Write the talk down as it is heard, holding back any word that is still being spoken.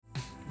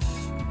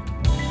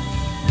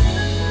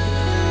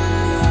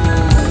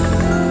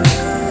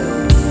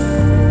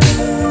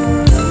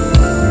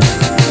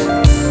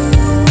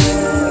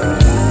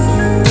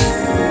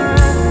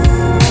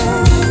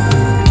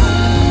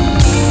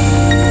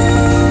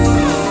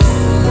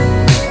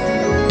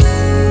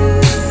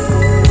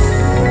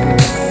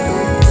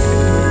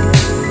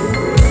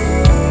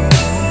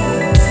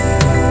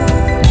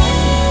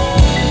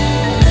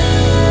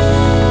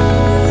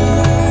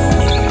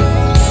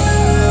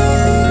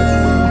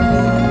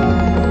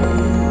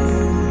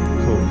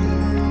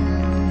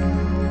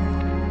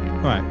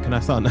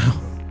start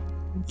now?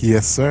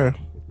 Yes, sir.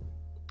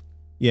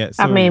 Yeah.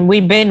 I mean,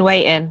 we've been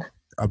waiting.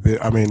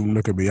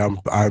 Look at me.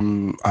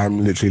 I'm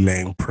literally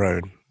laying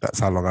prone. That's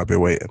how long I've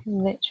been waiting.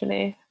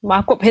 Literally.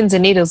 I've got pins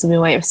and needles and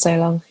been waiting for so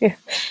long.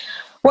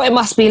 What it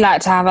must be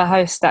like to have a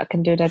host that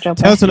can do their job.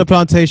 Tales from the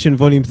Plantation,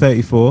 Volume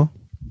 34.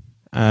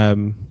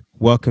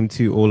 Welcome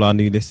to all our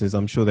new listeners.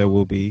 I'm sure there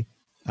will be,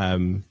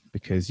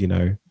 because, you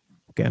know,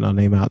 getting our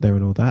name out there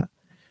and all that.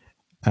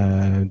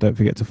 Don't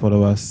forget to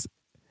follow us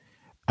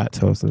at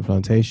Tales from the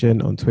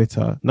Plantation on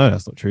Twitter. No,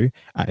 that's not true.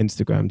 At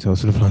Instagram, Tales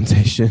from the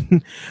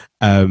Plantation.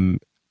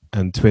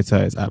 And Twitter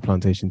is at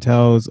Plantation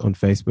Tales. On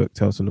Facebook,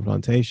 Tales from the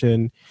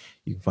Plantation.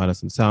 You can find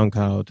us on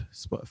SoundCloud,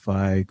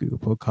 Spotify, Google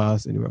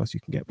Podcasts, anywhere else you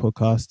can get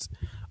podcasts.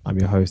 I'm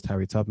your host,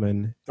 Harry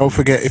Tubman. Don't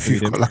forget, if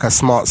you've got like a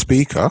smart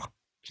speaker,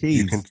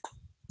 Jeez.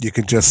 you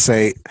can just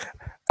say,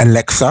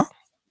 Alexa,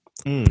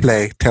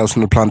 play Tales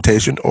from the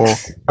Plantation, or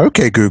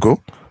okay,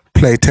 Google,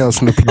 play Tales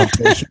from the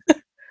Plantation.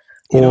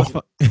 Or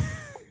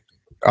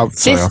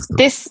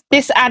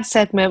this ad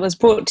segment was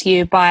brought to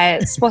you by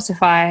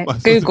Spotify,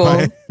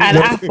 Google, and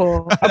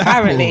Apple.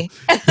 Apparently.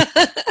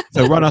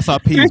 So run us our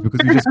P's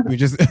because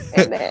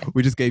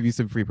we just gave you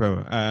some free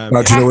promo.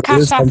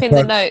 Cash up in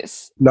the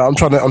notes. No, I'm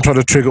trying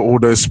to trigger all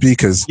those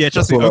speakers. Yeah,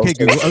 trust me.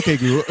 Okay,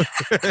 Google.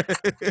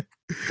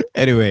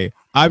 Anyway,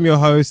 I'm your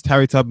host,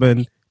 Harry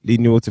Tubman,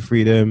 leading you all to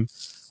freedom.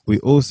 We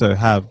also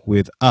have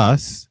with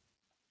us,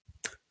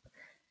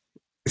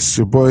 it's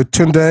your boy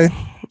Tunde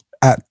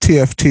at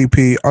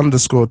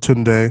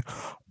TFTP_Tunde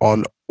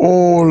on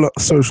all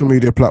social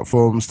media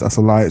platforms. That's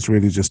a lie. It's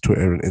really just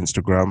Twitter and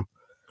Instagram.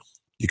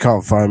 You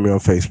can't find me on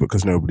Facebook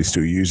because nobody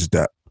still uses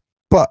that.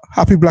 But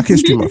happy Black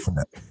History Month for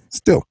that.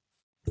 Still.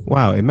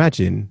 Wow,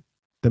 imagine.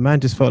 The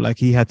man just felt like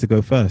he had to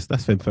go first.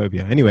 That's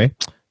femphobia. Anyway,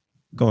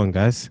 go on,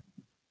 guys.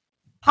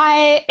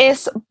 Hi,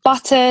 it's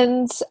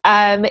Buttons.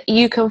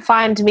 You can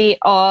find me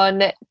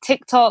on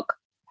TikTok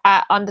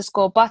at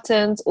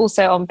 _buttons,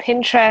 also on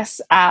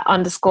Pinterest at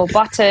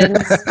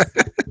 _buttons.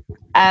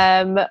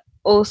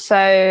 Also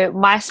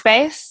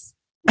MySpace.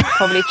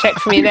 Probably check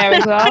for me there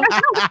as well.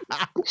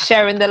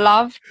 Sharing the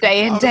love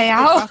day in, day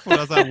out. I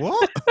was like,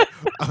 what?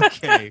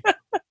 Okay.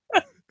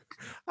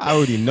 I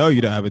already know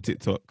you don't have a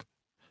TikTok.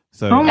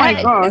 So oh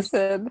my god!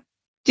 Listen.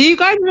 Do you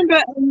guys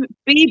remember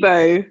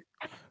Bebo?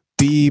 Habbo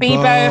Do you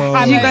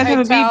guys have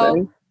a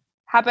Bebo?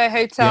 Habbo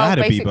Hotel,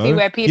 basically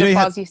where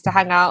paedophiles used to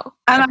hang out.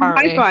 And a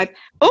high five.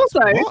 Also,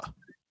 what?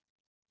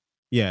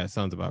 Yeah,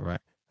 sounds about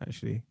right,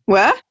 actually.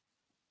 Where?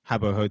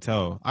 Habbo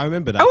Hotel. I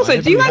remember that. Also,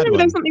 do you guys remember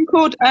there was something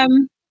called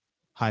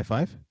High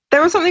Five?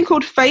 There was something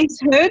called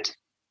Facehood.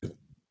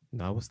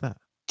 No, what's that?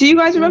 Do you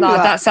guys remember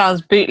that? That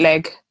sounds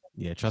bootleg.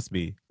 Yeah, trust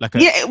me.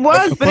 It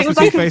was, but it was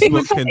like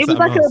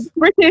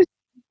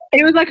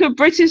a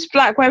British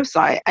black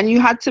website, and you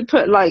had to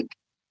put like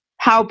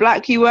how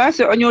black you were.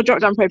 So on your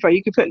drop-down profile,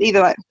 you could put either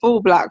like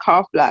full black,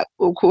 half black,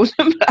 or quarter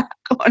black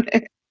on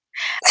it.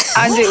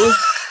 And it was.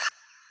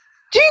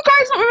 Do you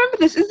guys not remember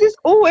this? Is this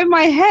all in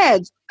my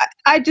head?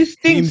 I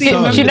distinctly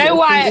remember. Do you know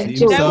why? Do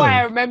you know why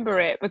I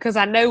remember it? Because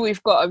I know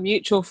we've got a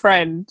mutual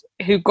friend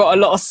who got a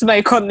lot of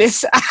smoke on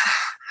this.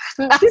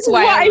 That's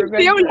why I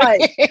feel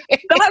like.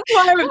 That's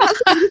why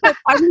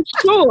I'm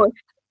sure.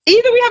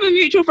 Either we have a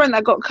mutual friend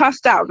that got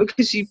cussed out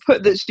because she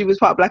put that she was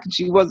part black and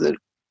she wasn't,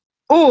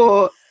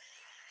 or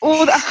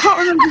I can't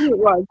remember who it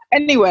was.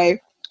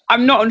 Anyway,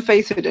 I'm not on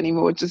Facebook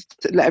anymore. Just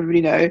to let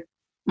everybody know,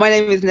 my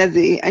name is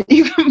Nezzy, and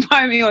you can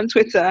find me on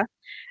Twitter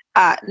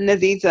at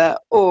Nezita,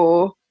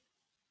 or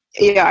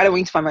I don't want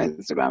you to find my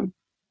Instagram.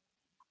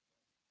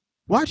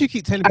 Why do you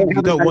keep telling people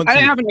you don't want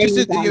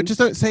to? Just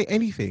don't say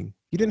anything.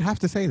 You didn't have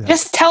to say that.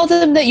 Just tell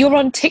them that you're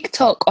on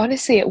TikTok.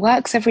 Honestly, it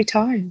works every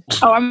time.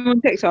 Oh, I'm on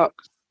TikTok.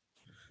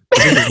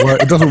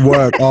 It doesn't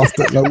work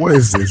after. Like, what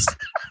is this?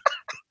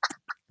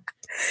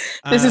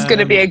 This is going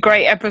to be a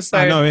great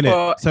episode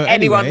for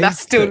anyone that's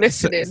still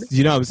listening.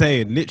 You know what I'm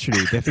saying?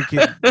 Literally, they're thinking,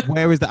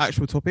 where is the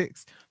actual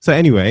topics? So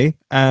anyway,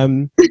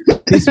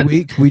 this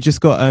week we just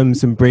got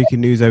some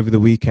breaking news over the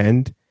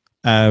weekend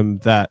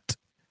that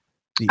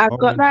I've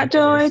got that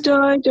joy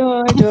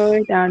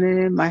down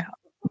in my heart.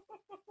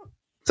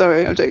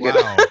 Sorry, I'm joking.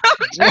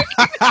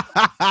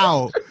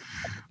 Wow.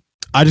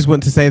 I just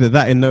want to say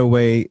that in no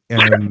way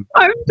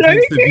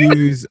the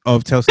views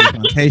of Tales from the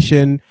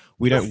Plantation.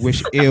 We don't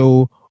wish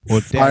ill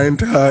or death.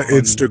 Find her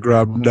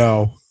Instagram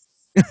now.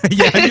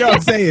 Yeah, you know what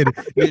I'm saying?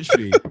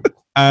 Literally.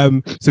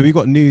 So we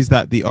got news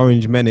that the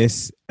Orange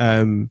Menace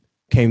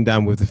came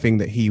down with the thing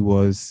that he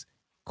was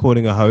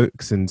calling a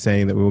hoax and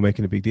saying that we were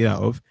making a big deal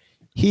out of.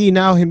 He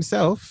now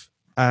himself,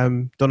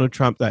 Donald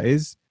Trump that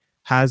is,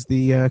 has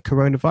the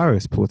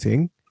coronavirus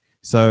porting.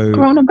 So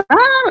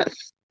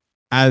coronavirus.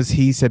 As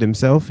he said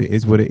himself, it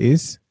is what it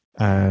is.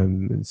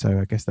 And so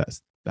I guess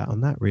that's that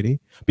on that, really.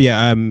 But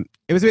yeah,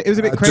 it was a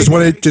bit crazy.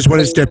 Just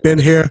want to step in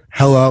here.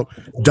 Hello,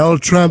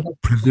 Donald Trump,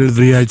 President of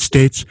the United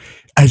States.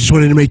 I just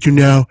wanted to make you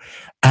know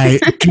I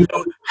do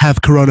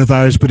have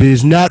coronavirus, but it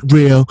is not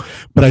real.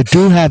 But I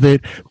do have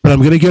it. But I'm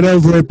going to get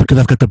over it because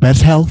I've got the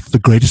best health, the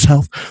greatest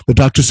health. The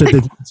doctor said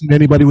they've never seen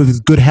anybody with as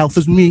good health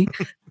as me.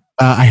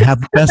 I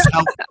have the best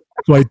health.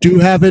 So I do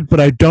have it, but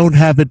I don't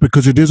have it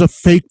because it is a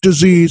fake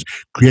disease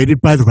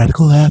created by the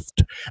radical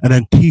left and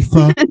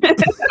Antifa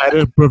to try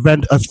to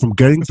prevent us from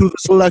getting through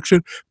this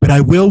election. But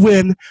I will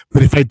win.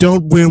 But if I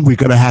don't win, we're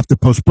going to have to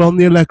postpone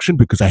the election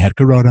because I had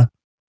corona.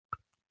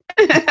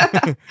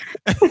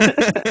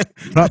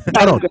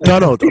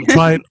 Donald,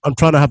 I'm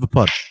trying to have a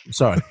pun.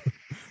 Sorry.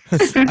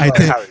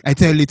 I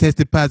totally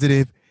tested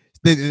positive.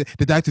 The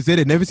doctor said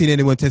they'd never seen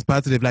anyone test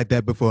positive like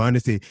that before,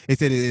 honestly. They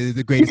said it was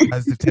the greatest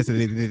positive test that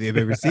they've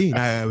ever seen.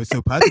 I was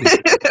so positive.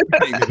 I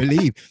couldn't even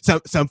believe.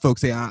 Some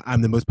folks say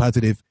I'm the most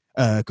positive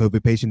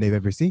COVID patient they've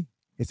ever seen.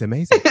 It's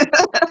amazing.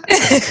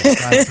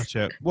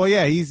 Well,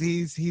 yeah,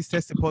 he's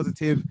tested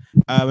positive.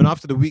 And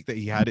after the week that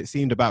he had, it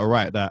seemed about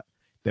right that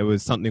there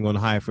was something on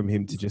high from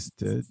him to just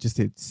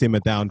to simmer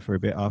down for a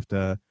bit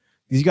after.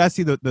 Did you guys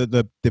see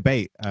the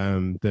debate?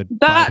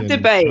 That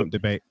debate. Trump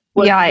debate.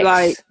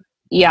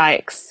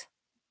 Yikes.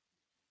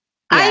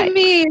 I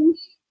mean,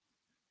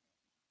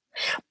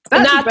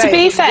 now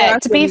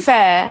to be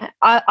fair,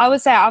 I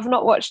would say I've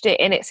not watched it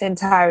in its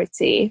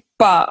entirety,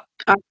 but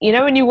you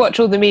know when you watch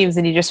all the memes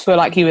and you just feel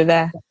like you were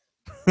there.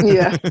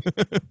 Yeah.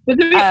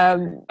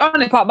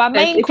 But my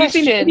main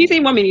question, if you've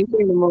seen one meme, you've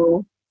seen them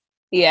all.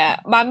 Yeah,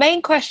 my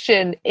main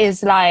question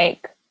is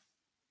like,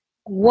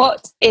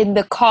 what in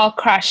the car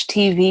crash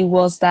TV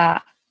was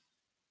that?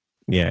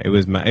 Yeah, it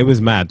was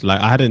mad.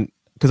 Like I hadn't.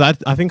 Because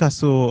I think I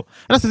saw, and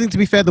that's the thing. To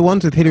be fair, the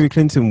ones with Hillary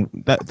Clinton,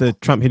 the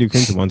Trump Hillary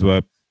Clinton ones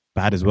were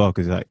bad as well.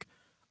 Because like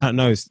I don't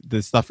know,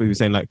 the stuff he was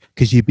saying like,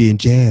 "Cause you'd be in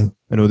jail"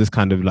 and all this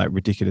kind of like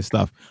ridiculous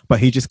stuff. But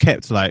he just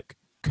kept like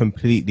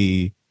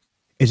completely.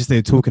 It's just they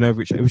were talking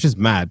over each other. It was just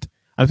mad.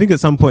 I think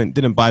at some point,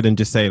 didn't Biden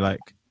just say like,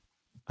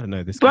 I don't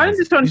know, this? Biden's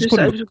just trying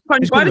to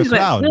Biden's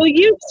like, "No,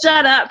 you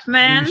shut up,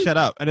 man. You shut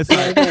up!" And it's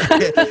like,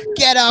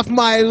 get off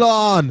my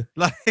lawn!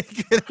 Like,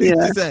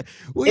 yeah, it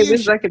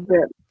was like a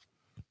bit.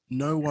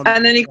 No one.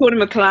 And then he called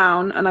him a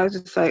clown, and I was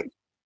just like,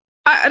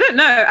 I don't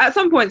know. At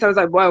some points, I was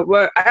like,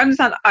 well,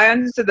 I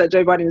understood that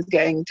Joe Biden was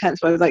getting tense,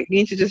 but I was like, you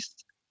need to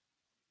just.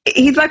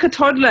 He's like a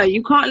toddler.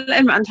 You can't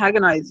let him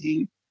antagonize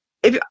you.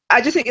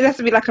 I just think it has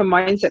to be like a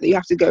mindset that you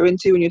have to go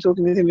into when you're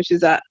talking with him, which is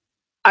that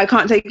I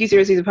can't take you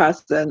seriously as a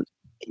person.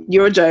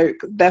 You're a joke,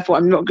 therefore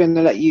I'm not going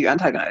to let you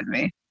antagonize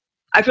me.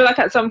 I feel like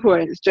at some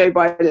point, Joe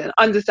Biden,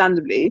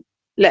 understandably,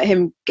 let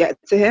him get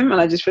to him, and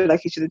I just feel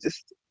like he should have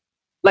just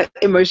like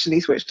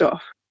emotionally switched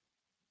off.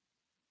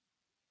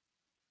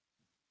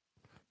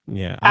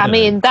 Yeah, I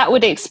mean, that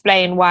would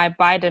explain why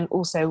Biden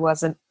also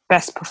wasn't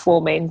best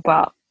performing,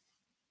 but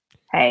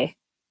hey.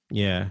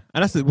 Yeah,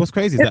 and that's what's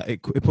crazy is that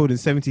it pulled in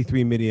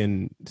 73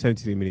 million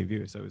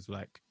viewers. So it's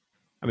like,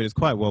 I mean, it's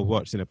quite well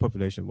watched in a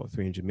population of what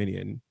 300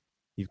 million.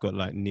 You've got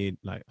like near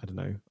like I don't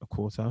know a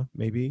quarter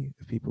maybe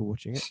of people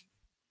watching it.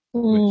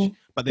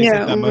 But they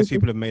said that most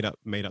people have made up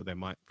their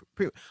mind.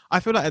 I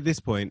feel like at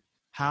this point,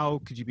 how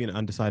could you be an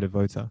undecided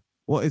voter?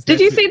 What is? Did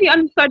you see the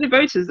undecided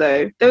voters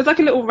though? There was like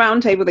a little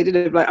round table they did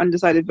of like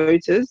undecided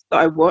voters that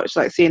I watched,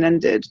 like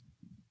CNN did,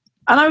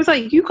 and I was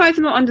like, "You guys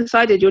are not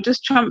undecided. You're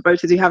just Trump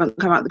voters who haven't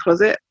come out of the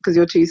closet because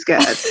you're too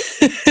scared."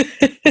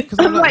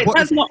 I'm like,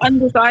 that's not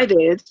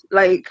undecided.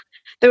 Like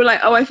they were like,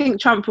 "Oh, I think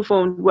Trump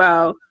performed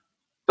well,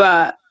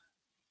 but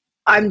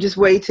I'm just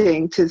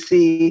waiting to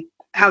see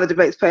how the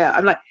debates play out."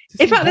 I'm like,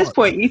 if at this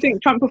point you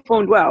think Trump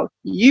performed well,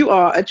 you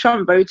are a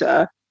Trump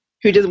voter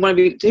who doesn't want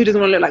to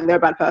look like they're a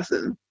bad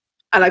person.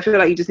 And I feel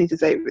like you just need to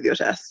say it with your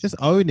chest. Just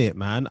own it,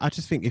 man. I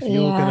just think if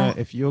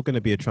you're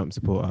gonna be a Trump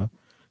supporter,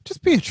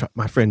 just be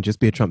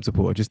a Trump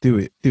supporter. Just do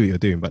what you're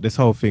doing. But this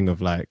whole thing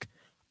of like,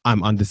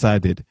 I'm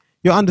undecided.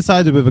 You're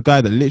undecided with a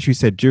guy that literally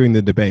said during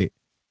the debate,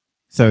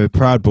 so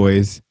Proud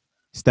Boys,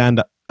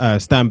 stand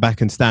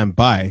back and stand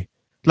by.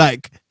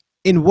 Like,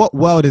 in what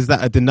world is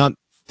that a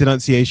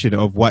denunciation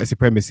of white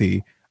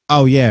supremacy?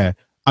 Oh yeah,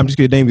 I'm just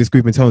gonna name this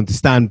group and tell them to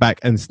stand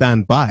back and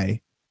stand by.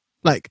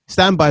 Like,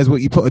 stand by is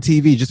what you put on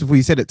TV just before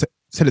you set it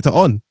to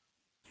on.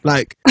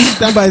 Like,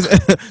 stand by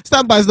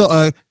is not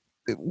a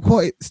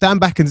what.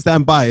 Stand back and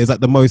stand by is like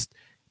the most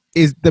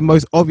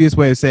obvious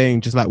way of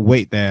saying just like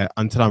wait there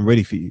until I'm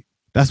ready for you.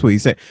 That's what you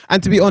say.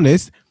 And to be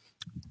honest,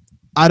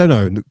 I don't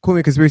know. Call me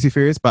a conspiracy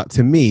theorist, but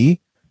to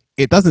me,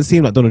 it doesn't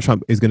seem like Donald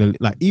Trump is gonna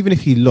like even if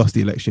he lost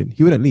the election,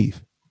 he wouldn't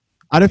leave.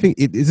 I don't think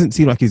it doesn't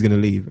seem like he's gonna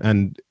leave.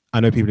 And I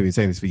know people have been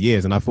saying this for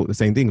years, and I thought the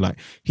same thing. Like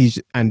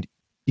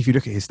if you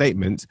look at his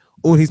statements,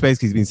 all he's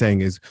basically been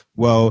saying is,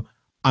 well,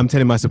 I'm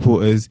telling my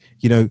supporters,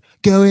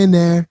 go in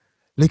there,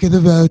 look at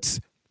the votes,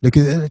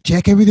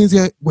 check everything's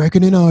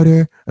working in order,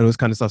 and all this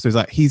kind of stuff. So it's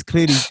like he's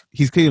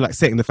clearly like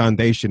setting the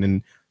foundation,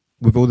 and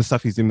with all the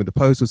stuff he's doing with the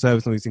postal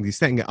service and all these things, he's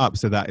setting it up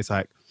so that it's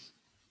like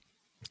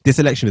this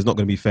election is not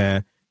going to be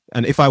fair,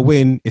 and if I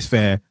win, it's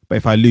fair, but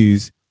if I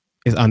lose,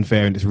 it's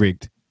unfair and it's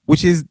rigged,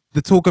 which is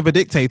the talk of a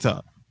dictator.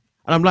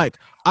 And I'm like,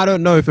 I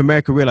don't know if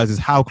America realizes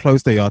how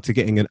close they are to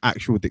getting an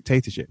actual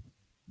dictatorship.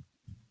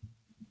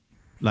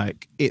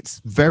 Like,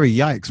 it's very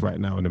yikes right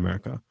now in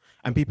America.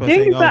 And people are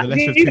saying, the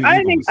lesser of two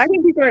evils. I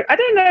think people are, I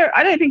don't know.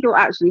 I don't think it will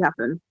actually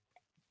happen.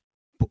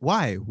 But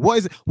why?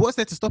 What's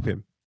there to stop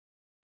him?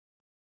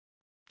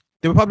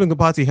 the Republican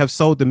Party have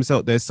sold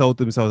themselves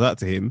out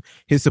to him.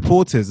 His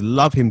supporters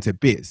love him to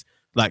bits.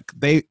 Like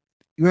you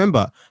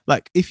remember,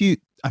 like I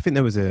think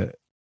there was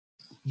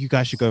you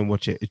guys should go and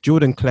watch it.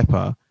 Jordan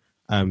Klepper,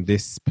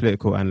 this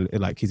political analyst,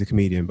 like he's a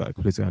comedian, but a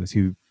political analyst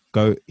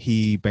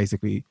he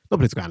basically, not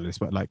political analyst,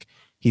 but like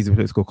he's a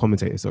political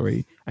commentator,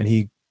 sorry. And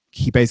he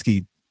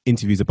basically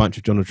interviews a bunch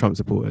of Donald Trump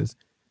supporters.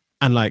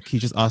 And like, he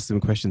just asks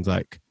them questions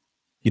like,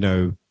 you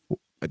know,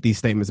 these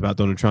statements about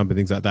Donald Trump and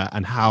things like that,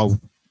 and how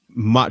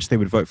much they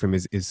would vote for him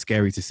is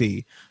scary to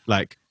see.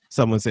 Like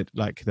someone said,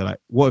 like, they're like,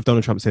 what if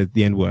Donald Trump said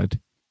the N word?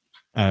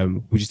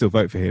 Would you still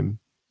vote for him?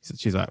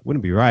 She's like,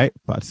 wouldn't be right,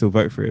 but I'd still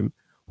vote for him.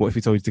 What if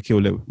he told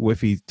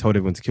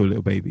everyone to kill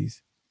little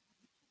babies?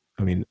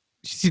 I mean,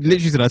 she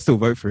literally said, I'd still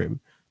vote for him.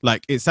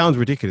 Like, it sounds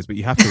ridiculous, but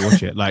you have to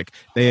watch it. Like,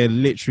 they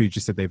literally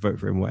just said they vote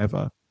for him,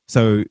 whatever.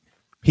 So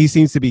he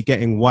seems to be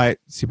getting white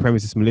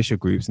supremacist militia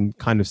groups and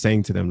kind of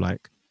saying to them,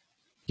 like,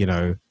 you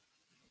know,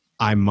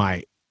 I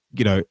might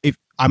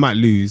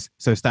lose,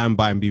 so stand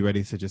by and be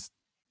ready to just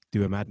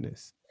do a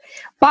madness.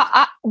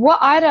 But what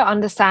I don't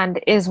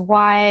understand is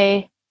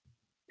why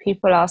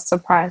people are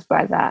surprised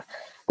by that.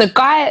 The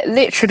guy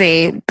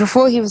literally,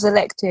 before he was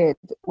elected,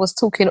 was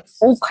talking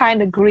all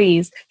kind of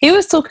grease.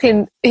 He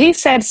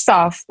said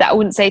stuff that I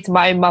wouldn't say to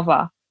my own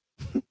mother.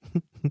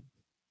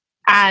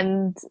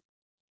 And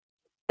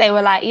they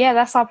were like, yeah,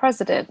 that's our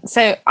president.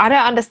 So I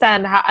don't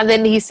understand how. And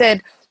then he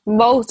said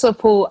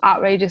multiple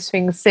outrageous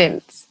things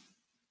since.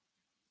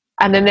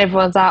 And then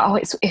everyone's like,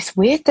 oh, it's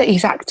weird that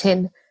he's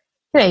acting.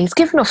 You know, he's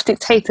giving off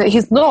dictator.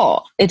 He's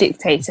not a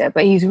dictator,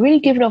 but he's really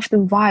giving off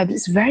them vibes.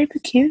 It's very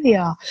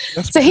peculiar.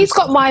 So he's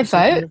got my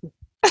vote.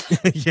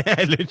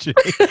 Yeah,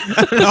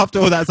 literally. After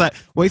all that, it's like,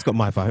 well, he's got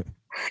my vote.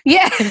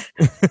 Yeah.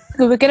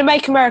 We're going to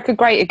make America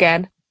great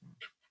again.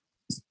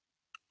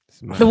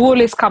 The wall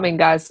is coming,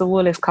 guys. The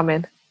wall is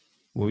coming.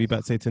 What were you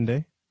about to say,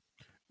 Tunde?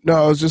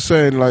 No, I was just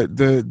saying, like,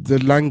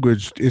 the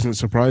language isn't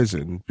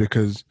surprising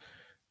because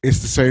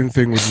it's the same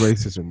thing with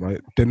racism, right?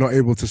 They're not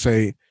able to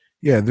say,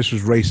 yeah, this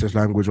was racist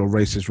language or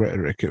racist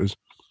rhetoric. It was,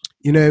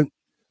 you know,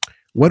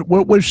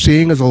 what we're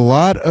seeing is a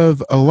lot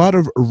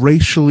of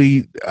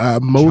racially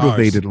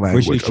motivated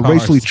language,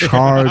 racially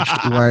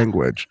charged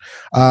language,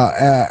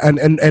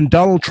 and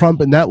Donald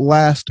Trump in that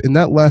last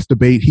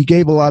debate, he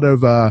gave a lot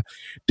of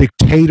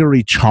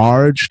dictatory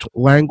charged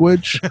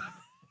language.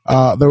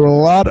 There were a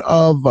lot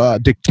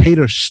of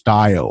dictator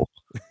style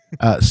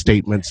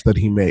statements that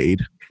he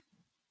made.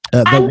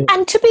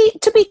 And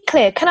to be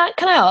clear, can I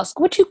ask,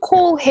 would you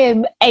call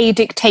him a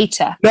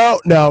dictator? No.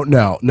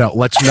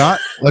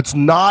 Let's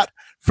not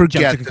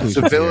forget that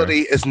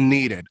civility is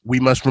needed. We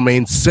must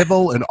remain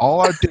civil in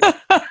all our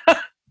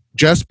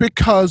just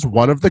because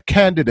one of the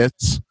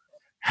candidates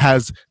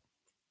has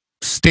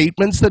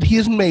statements that he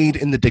has made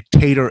in the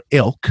dictator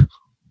ilk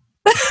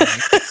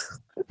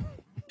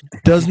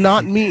does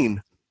not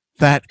mean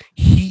that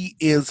he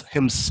is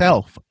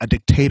himself a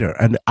dictator.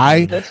 And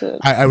I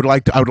would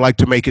like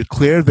to make it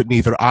clear that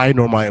neither I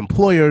nor my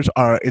employers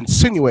are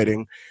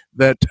insinuating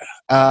that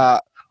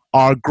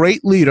our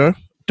great leader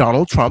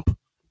Donald Trump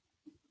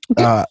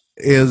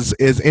is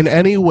in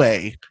any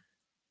way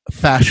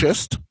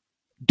fascist,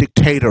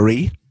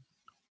 dictatory,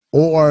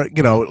 or,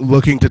 you know,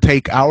 looking to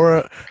take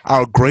our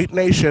great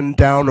nation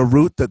down a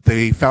route that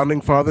the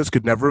founding fathers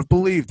could never have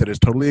believed, that is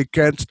totally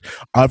against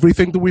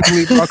everything that we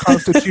believe in our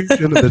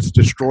Constitution, and that's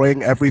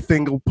destroying every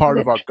single part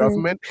of our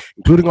government,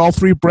 including all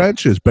three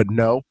branches. But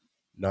no,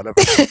 none of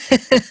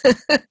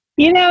it.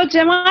 You know,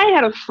 Jim, I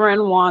had a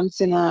friend once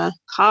in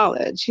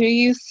college who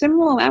used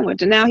similar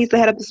language, and now he's the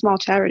head of a small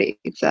charity.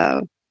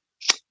 So,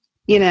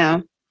 you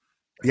know,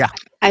 yeah,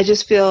 I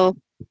just feel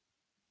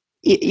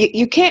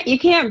you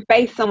can't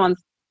base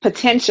someone's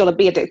potential to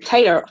be a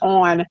dictator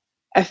on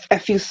a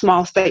few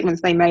small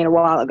statements they made a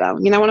while ago.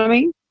 You know what I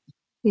mean?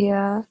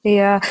 Yeah.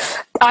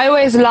 I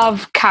always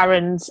love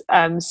Karen's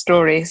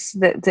stories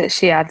that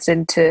she adds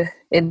into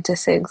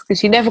things,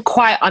 because you never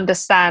quite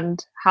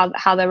understand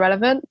how they're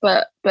relevant.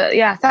 But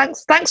yeah,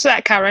 thanks for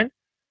that, Karen.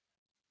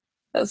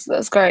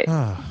 That's great.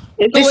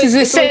 This is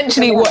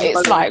essentially what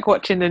it's like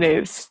watching the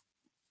news.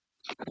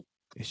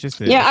 It's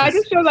just I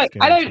just feel like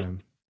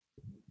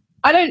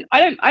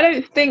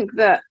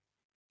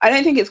I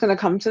don't think it's going to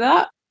come to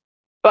that,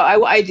 but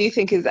what I do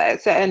think is that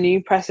it set a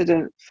new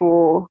precedent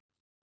for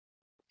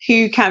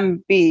who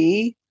can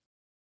be,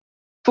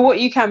 for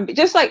what you can be.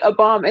 Just like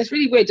Obama, it's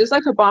really weird. Just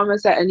like Obama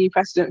set a new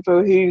precedent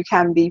for who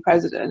can be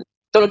president,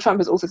 Donald Trump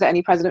has also set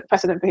any precedent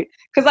for who.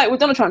 Because like with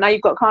Donald Trump, now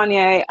you've got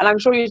Kanye, and I'm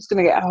sure you're just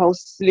going to get a whole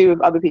slew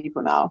of other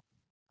people now,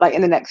 like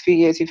in the next few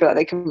years, who feel like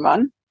they can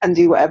run and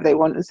do whatever they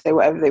want and say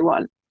whatever they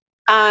want.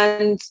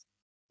 And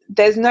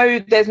there's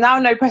now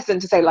no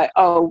precedent to say like,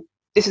 oh,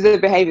 this is a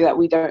behavior that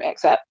we don't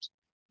accept,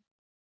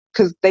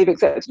 because they've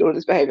accepted all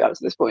this behavior up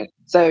to this point.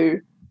 So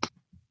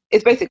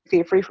it's basically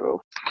a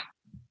free-for-all.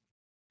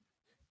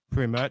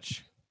 Pretty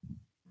much.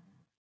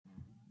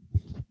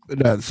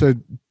 No, so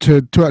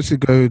to actually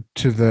go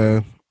to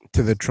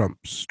the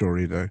Trump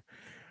story though,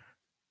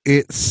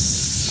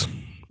 it's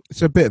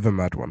a bit of a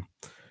mad one,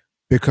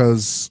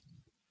 because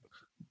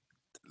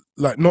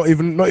like not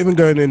even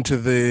going into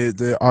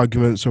the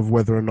arguments of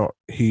whether or not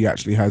he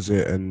actually has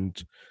it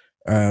and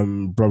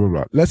blah blah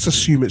blah. Let's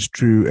assume it's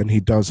true and he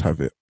does have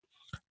it.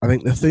 I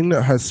think the thing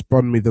that has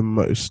spun me the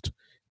most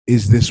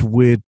is this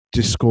weird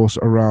discourse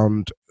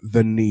around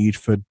the need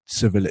for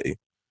civility,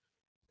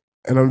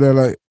 and I'm there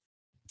like,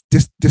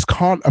 this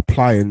can't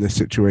apply in this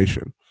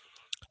situation.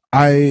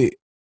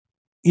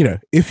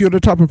 If you're the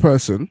type of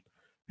person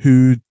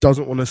who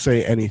doesn't want to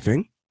say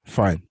anything,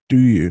 fine, do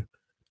you.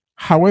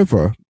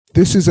 However,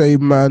 this is a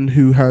man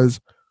who has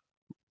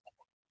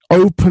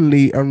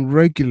openly and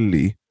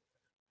regularly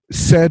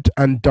said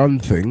and done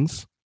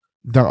things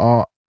that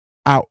are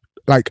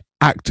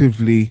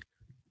actively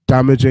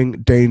damaging,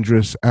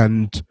 dangerous,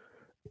 and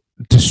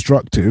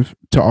destructive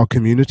to our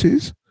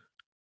communities.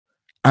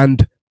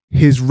 And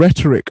his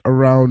rhetoric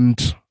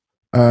around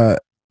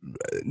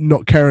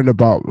not caring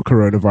about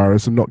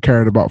coronavirus and not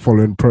caring about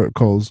following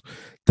protocols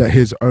that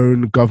his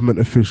own government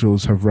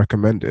officials have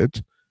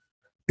recommended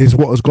is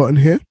what has gotten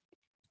here.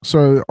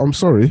 So I'm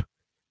sorry.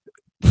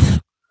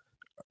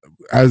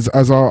 As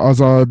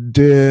our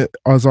dear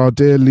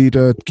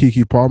leader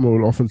Kiki Palmer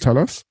will often tell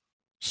us,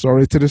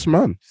 sorry to this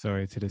man.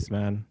 Sorry to this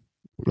man.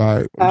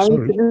 Like, I'm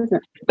sorry.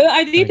 But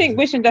I do think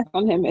wishing death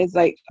on him is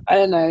like, I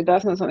don't know,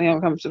 that's not something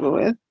I'm comfortable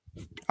with.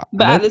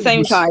 But at the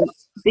same time,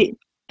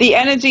 the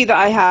energy that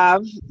I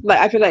have, like,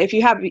 I feel like if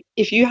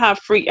you have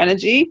free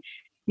energy,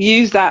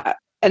 use that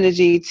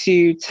energy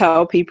to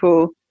tell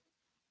people,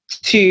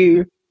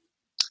 to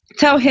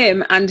tell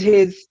him and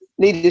his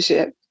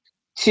leadership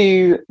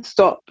to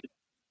stop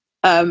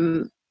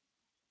ignoring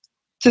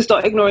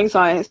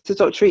science, to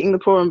stop treating the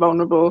poor and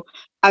vulnerable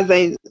as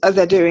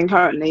they're doing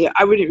currently.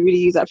 I wouldn't really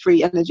use that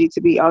free energy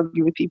to be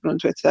arguing with people on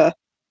Twitter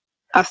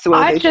as to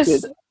whether I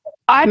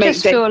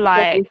just feel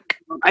like,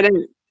 I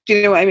don't. Do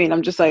you know what I mean?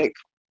 I'm just like,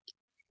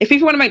 if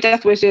people want to make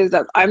death wishes,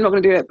 I'm not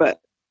going to do it, but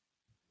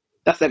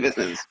that's their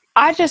business.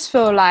 I just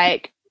feel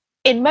like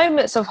in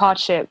moments of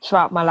hardship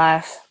throughout my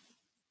life,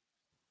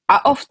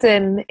 I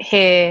often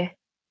hear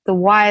the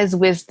wise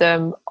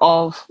wisdom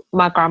of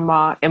my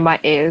grandma in my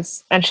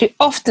ears. And she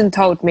often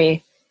told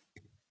me,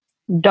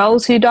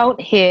 those who don't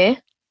hear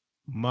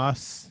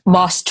must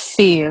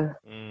feel.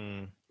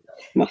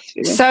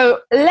 So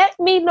let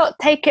me not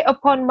take it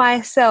upon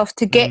myself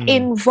to get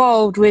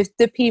involved with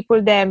the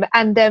people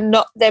and them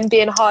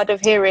being hard of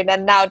hearing,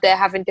 and now they're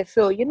having to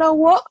feel, you know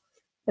what?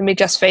 Let me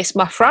just face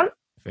my front,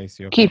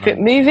 keep it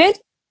moving.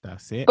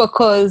 That's it.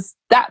 Because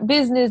that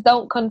business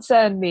don't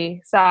concern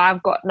me. So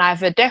I've got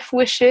neither death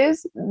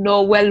wishes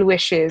nor well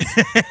wishes.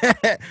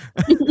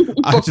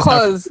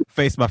 Because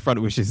face my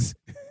front wishes.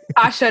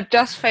 I should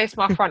just face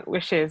my front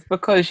wishes,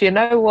 because you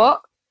know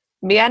what?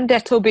 Me and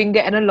Detto been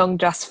getting along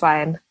just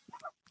fine.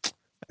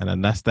 And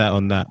then that's that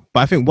on that. But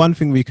I think one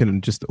thing we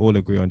can just all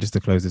agree on, just to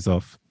close this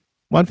off,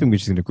 one thing we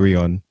just can agree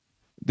on,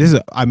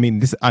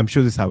 I'm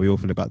sure this is how we all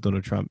feel about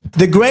Donald Trump.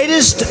 The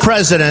greatest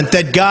president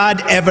that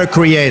God ever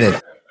created.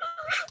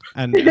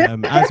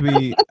 And as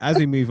we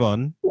move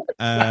on,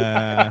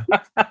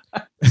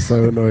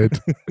 so annoyed.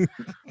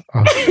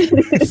 I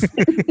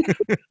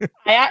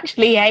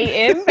actually hate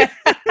him.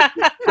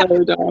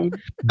 So dumb.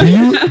 Do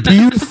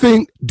you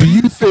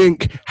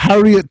think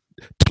Harriet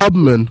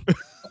Tubman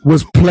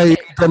was playing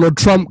Donald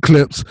Trump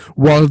clips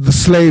while the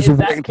slaves were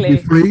waiting to be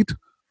freed?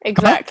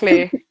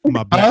 Exactly.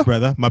 My black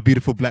brother, my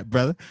beautiful black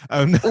brother.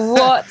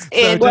 What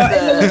in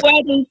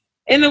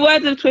the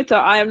words of Twitter,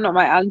 I am not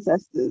my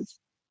ancestors.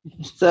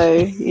 So,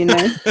 you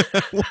know,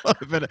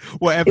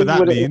 whatever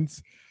that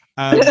means.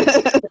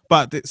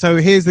 But so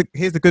here's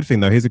the good thing,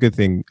 though. Here's the good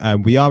thing.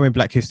 We are in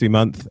Black History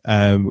Month.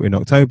 We're in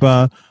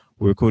October.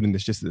 We're recording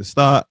this just at the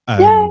start,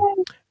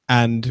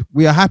 and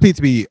we are happy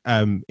to be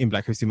in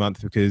Black History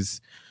Month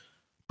because,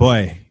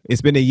 boy,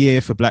 it's been a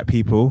year for Black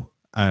people.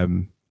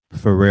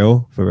 For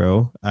real.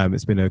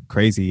 It's been a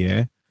crazy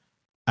year.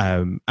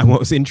 And what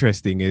was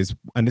interesting is,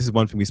 and this is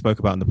one thing we spoke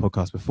about in the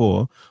podcast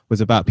before,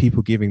 was about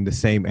people giving the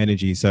same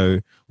energy. So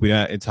we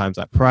know in times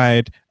like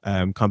Pride,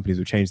 companies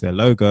will change their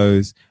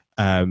logos,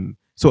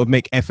 sort of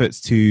make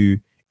efforts to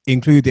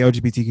include the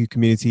LGBTQ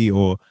community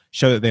or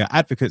show that they are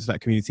advocates for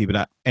that community, but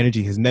that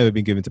energy has never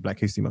been given to Black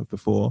History Month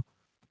before.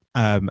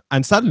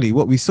 And suddenly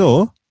what we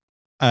saw,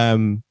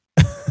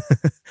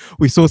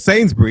 we saw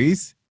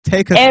Sainsbury's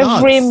take a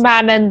every stance.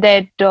 Man and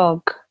their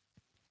dog.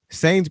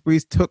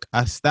 Sainsbury's took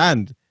a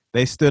stand.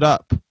 They stood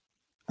up,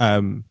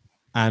 and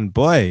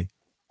boy,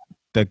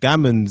 the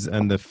Gammons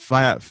and the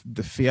Fiat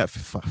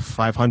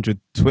 500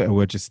 Twitter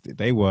were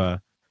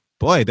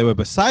they were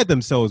beside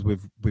themselves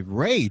with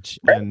rage.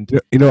 And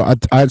you know, I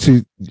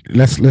actually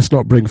let's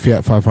not bring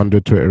Fiat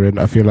 500 Twitter in.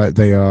 I feel like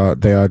they are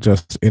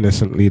just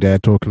innocently there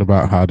talking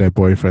about how their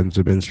boyfriends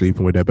have been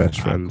sleeping with their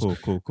best friends.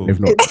 Cool. They've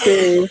not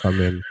come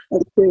in.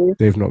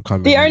 They've not come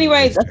in. The only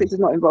way is Essex is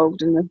not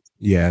involved in this.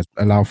 Yeah,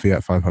 allow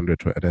Fiat 500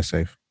 Twitter. They're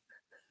safe.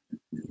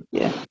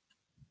 Yeah.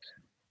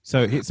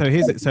 So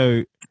here's it.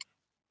 So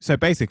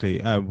basically,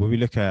 when we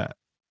look at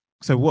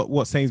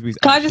what Sainsbury's.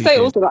 Can I just say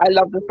also that I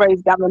love the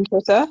phrase "damn on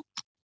Twitter"?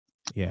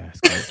 Yeah,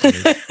 it's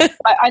great.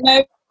 I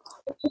know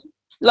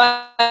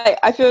Like,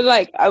 I feel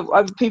like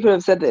people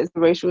have said that it's a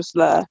racial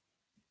slur,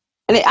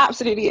 and it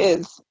absolutely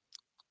is.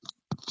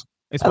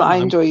 It's And one I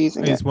that enjoy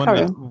using it's it. one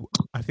Carry that on.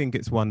 I think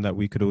it's one that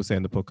we could all say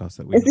in the podcast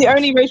that we. It's the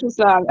only racial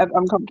slur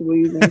I'm comfortable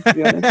using, to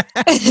be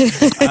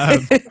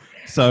honest.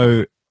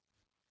 So,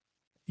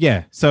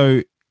 yeah.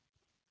 So,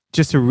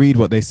 just to read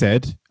what they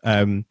said,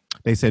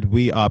 they said,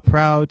 we are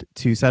proud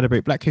to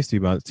celebrate Black History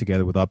Month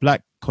together with our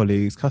Black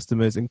colleagues,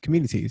 customers, and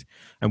communities,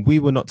 and we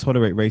will not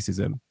tolerate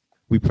racism.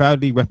 We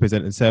proudly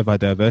represent and serve our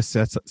diverse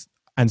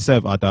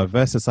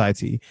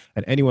society,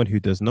 and anyone who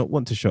does not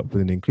want to shop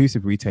with an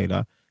inclusive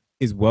retailer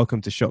is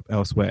welcome to shop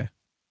elsewhere.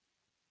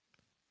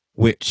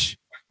 Which,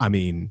 I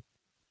mean,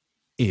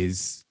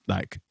 is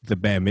like the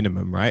bare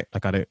minimum, right?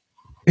 Like, I don't.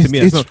 To me,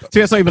 it's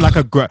not even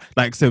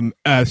like some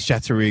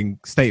earth-shattering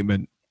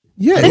statement.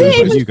 Yeah, They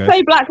didn't even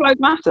say Black Lives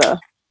Matter.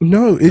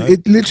 No,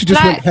 it literally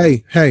just went,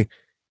 hey,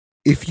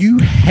 if you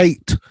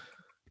hate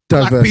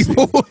diversity,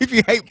 Black people, if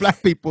you hate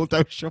Black people,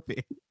 don't shop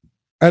it.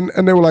 And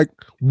they were like,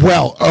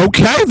 well,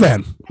 okay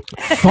then,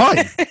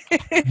 fine.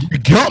 You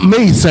got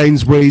me,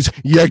 Sainsbury's.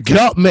 You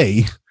got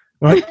me.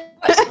 Right?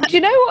 Do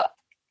you know what?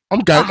 I'm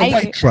going to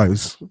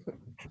Waitrose. Do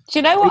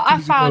you know what I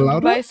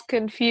found most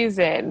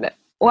confusing?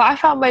 What I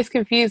found most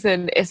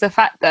confusing is the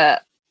fact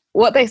that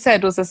what they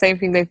said was the same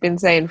thing they've been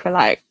saying for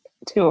like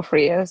 2 or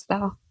 3 years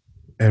now.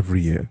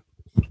 Every year.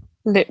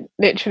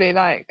 Literally,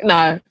 like,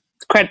 no,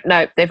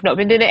 they've not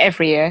been doing it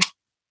every year.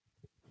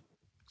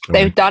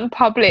 Sorry. They've done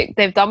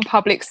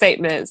public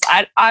statements.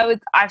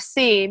 I've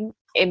seen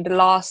in the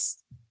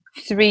last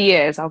 3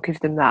 years, I'll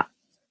give them that.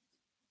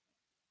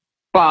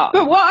 But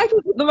what I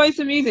thought the most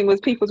amusing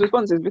was people's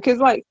responses, because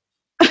like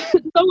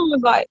someone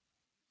was like,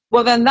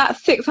 well, then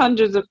that's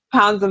 £600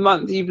 a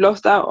month you've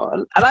lost out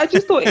on. And I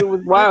just thought it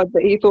was wild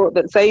that he thought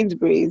that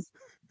Sainsbury's,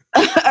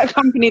 a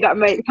company that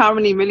makes how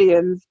many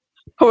millions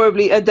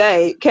probably a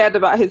day, cared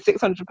about his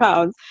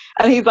 £600.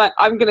 And he's like,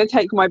 I'm going to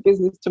take my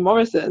business to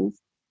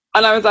Morrison's.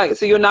 And I was like,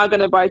 so you're now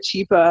going to buy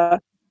cheaper,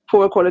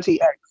 poorer quality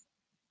eggs?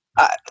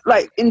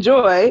 Like,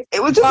 enjoy.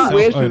 It was just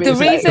weird for me. The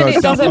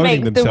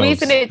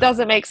reason it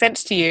doesn't make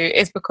sense to you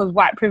is because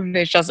white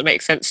privilege doesn't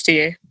make sense to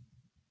you.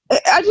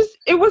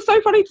 It was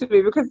so funny to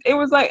me, because it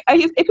was like,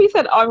 if he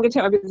said, I'm going to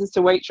take my business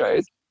to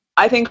Waitrose,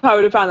 I think I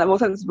would have found that more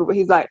sensible. But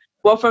he's like,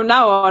 well, from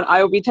now on,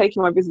 I will be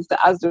taking my business to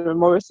Asda and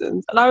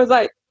Morrison's. And I was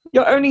like,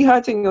 you're only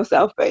hurting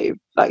yourself, babe.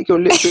 Like,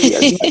 you're literally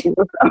only hurting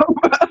yourself.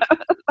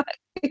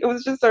 It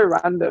was just so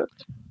random.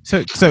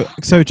 So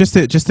just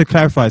to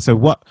clarify, so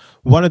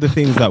one of the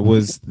things that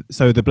was,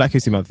 so the Black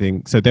History Month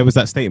thing, so there was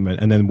that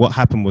statement, and then what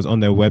happened was on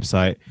their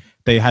website,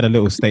 they had a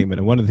little statement,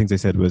 and one of the things they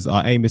said was,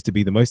 our aim is to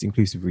be the most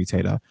inclusive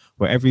retailer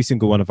where every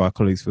single one of our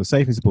colleagues feel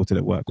safe and supported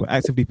at work. We're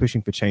actively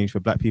pushing for change for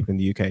Black people in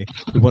the UK.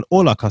 We want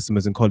all our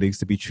customers and colleagues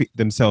to be treat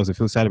themselves and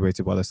feel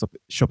celebrated while they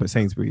shop at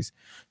Sainsbury's.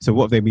 So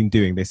what have they been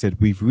doing? They said,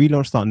 we've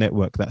relaunched our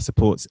network that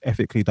supports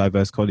ethically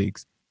diverse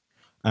colleagues.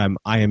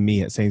 I Am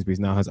Me at Sainsbury's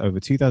now has over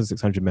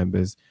 2,600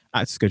 members,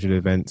 active scheduled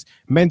events,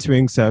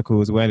 mentoring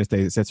circles, awareness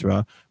days,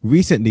 etc.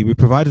 Recently, we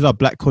provided our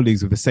Black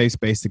colleagues with a safe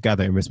space to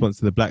gather in response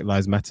to the Black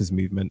Lives Matters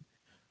movement.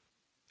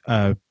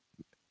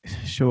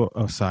 Short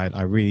aside,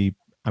 I really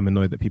am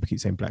annoyed that people keep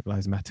saying Black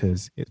Lives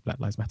Matters. It's Black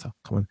Lives Matter.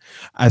 Come on.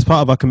 As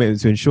part of our commitment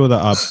to ensure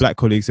that our Black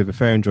colleagues have a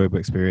fair, enjoyable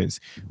experience,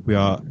 we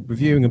are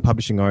reviewing and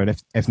publishing our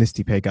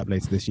ethnicity pay gap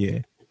later this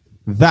year.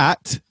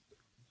 That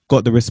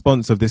got the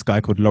response of this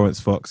guy called Lawrence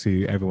Fox,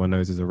 who everyone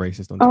knows is a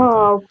racist on Twitter.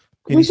 Oh,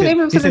 he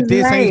said,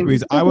 Dear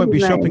Sainsbury's, I won't be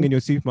shopping in your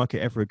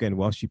supermarket ever again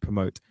whilst you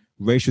promote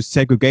racial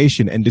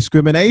segregation and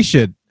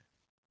discrimination.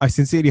 I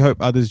sincerely hope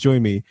others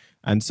join me.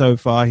 And so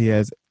far, he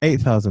has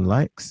 8,000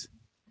 likes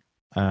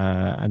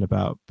and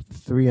about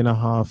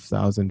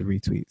 3,500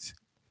 retweets.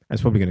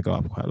 That's probably going to go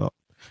up quite a lot.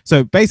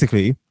 So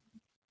basically,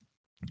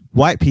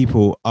 white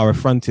people are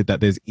affronted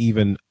that there's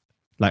even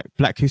like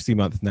Black History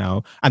Month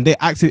now, and they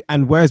actually,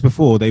 and whereas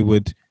before they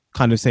would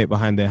kind of say it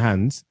behind their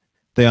hands,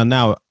 they are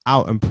now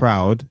out and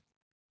proud.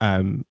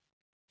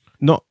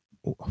 Not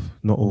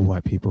all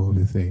white people,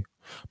 obviously,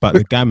 but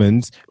the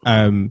Gammons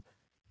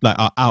like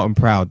are out and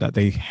proud that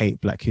they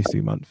hate Black History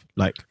Month.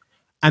 Like,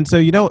 and so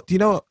do you know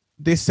what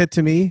this said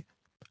to me?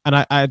 And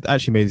I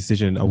actually made a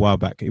decision a while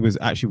back. It was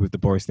actually with the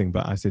Boris thing,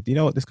 but I said, you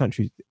know what, this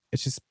country,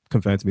 it's just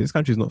confirmed to me, this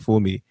country is not for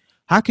me.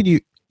 How can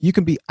you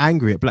can be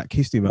angry at Black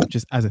History Month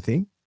just as a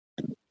thing?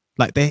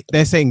 Like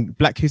they're saying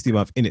Black History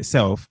Month in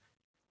itself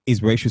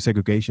is racial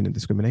segregation and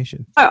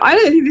discrimination. I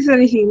don't think this is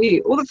anything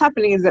new. All that's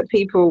happening is that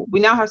we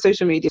now have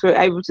social media, so we're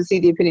able to see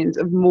the opinions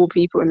of more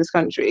people in this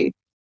country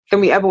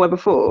than we ever were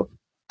before.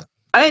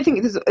 I don't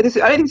think this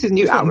is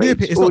new outrage.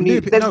 There's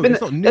always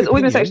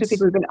been a section of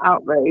people who've been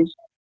outraged.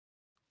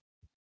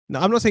 No,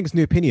 I'm not saying it's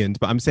new opinions,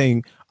 but I'm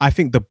saying I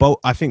think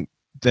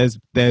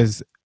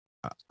there's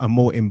a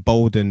more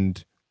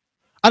emboldened.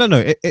 I don't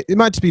know. It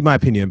might just be my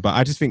opinion, but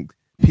I just think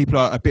people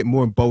are a bit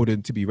more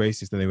emboldened to be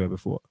racist than they were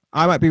before.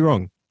 I might be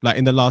wrong. Like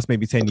in the last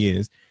maybe 10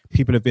 years,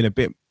 people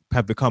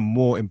have become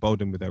more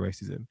emboldened with their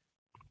racism.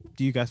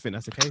 Do you guys think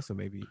that's the case, or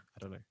maybe I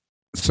don't know?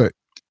 So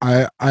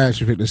I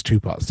actually think there's two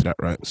parts to that,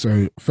 right?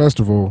 So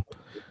first of all,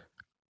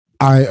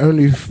 I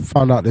only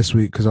found out this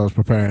week because I was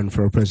preparing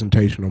for a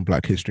presentation on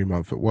Black History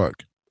Month at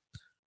work.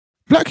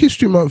 Black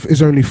History Month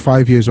is only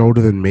 5 years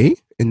older than me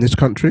in this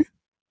country.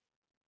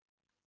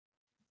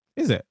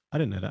 Is it? I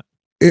didn't know that.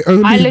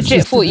 I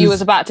legit thought you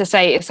was about to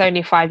say it's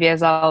only 5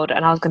 years old,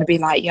 and I was going to be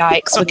like,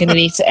 yikes, we're going to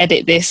need to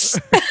edit this.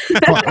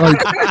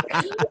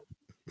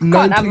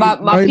 Can't have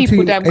my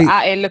people them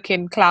out here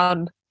looking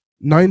clown.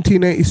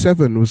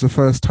 1987 was the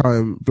first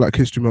time Black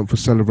History Month was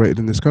celebrated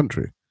in this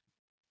country.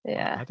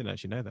 Yeah. I didn't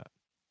actually know that.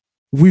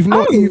 We've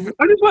not even...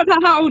 I just worked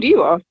out how old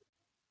you are.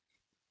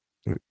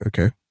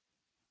 Okay.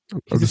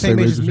 He's the same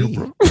age as me.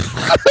 Oh,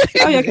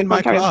 yeah, in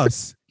my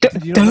class.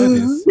 Did you not know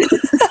this?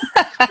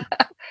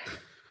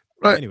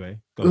 Right. Anyway,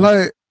 go on.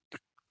 Like,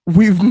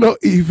 we've not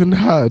even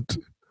had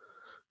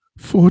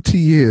 40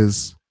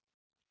 years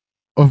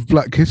of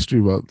Black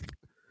History Month.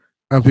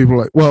 And people are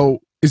like, well,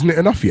 isn't it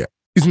enough yet?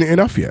 Isn't it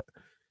enough yet?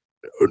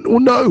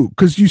 Well, no,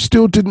 because we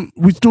still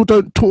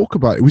don't talk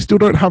about it. We still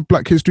don't have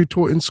Black history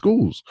taught in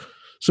schools.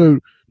 So,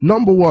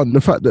 number one,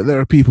 the fact that there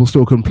are people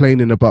still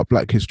complaining about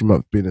Black History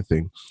Month being a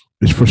thing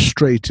is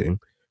frustrating,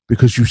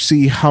 because you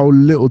see how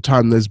little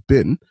time there's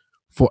been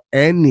for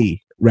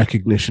any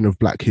recognition of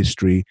Black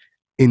history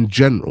in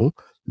general,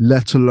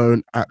 let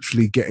alone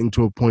actually getting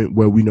to a point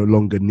where we no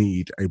longer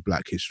need a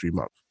Black History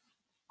Month.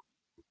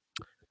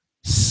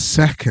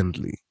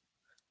 Secondly,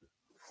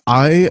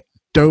 I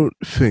don't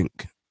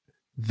think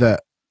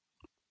that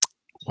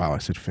I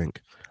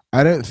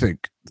don't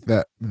think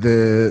that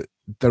the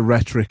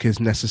rhetoric is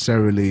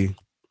necessarily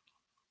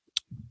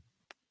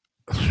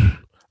I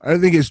don't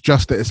think it's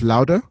just that it's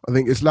louder. I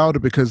think it's louder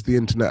because the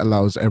internet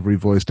allows every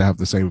voice to have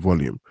the same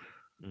volume.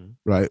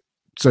 Right?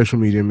 Social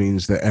media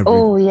means that every...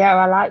 Oh yeah,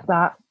 I like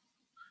that.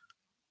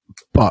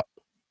 But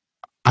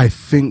I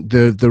think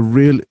the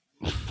real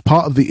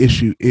part of the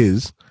issue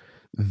is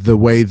the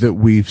way that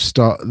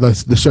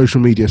the social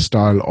media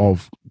style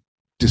of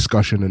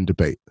discussion and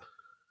debate.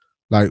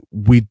 Like,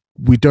 we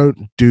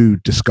don't do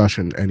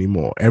discussion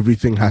anymore.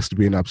 Everything has to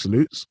be in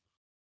absolutes.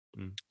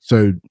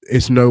 So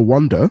it's no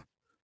wonder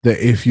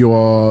that if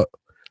you're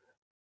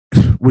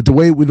with the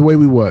way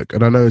we work,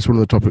 and I know it's one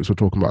of the topics we're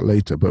talking about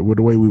later, but with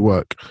the way we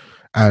work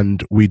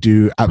and we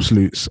do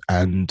absolutes,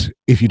 and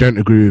if you don't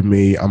agree with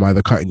me, I'm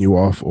either cutting you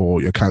off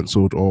or you're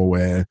cancelled, or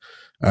we're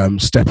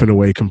stepping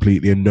away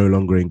completely and no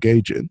longer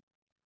engaging.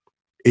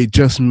 It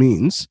just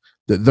means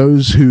that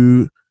those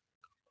who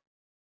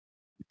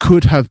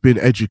could have been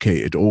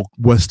educated or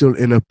were still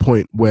in a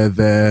point where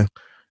their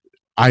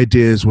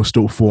ideas were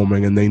still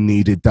forming and they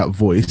needed that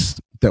voice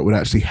that would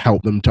actually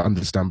help them to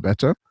understand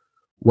better,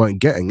 weren't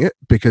getting it,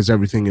 because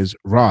everything is,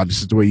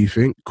 this is the way you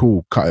think,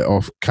 cool, cut it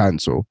off,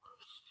 cancel.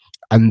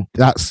 And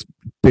that's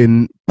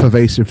been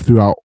pervasive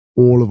throughout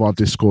all of our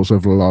discourse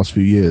over the last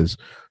few years.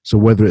 So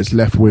whether it's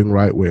left wing,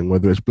 right wing,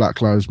 whether it's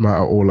Black Lives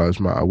Matter, All Lives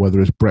Matter, whether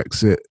it's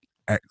Brexit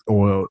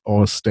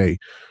or stay,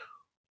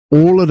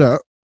 all of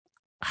that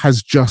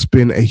has just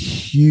been a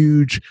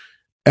huge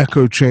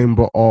echo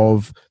chamber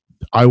of,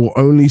 I will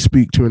only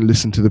speak to and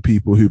listen to the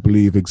people who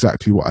believe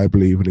exactly what I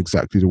believe and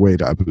exactly the way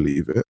that I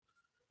believe it,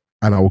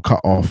 and I will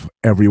cut off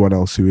everyone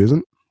else who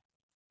isn't.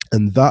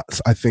 And that,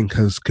 I think,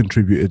 has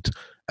contributed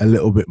a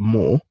little bit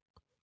more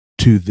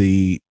to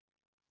the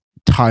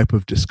type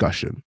of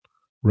discussion,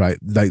 right?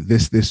 Like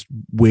this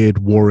weird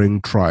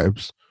warring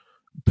tribes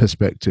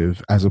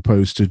perspective, as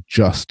opposed to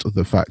just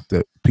the fact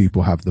that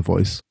people have the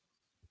voice.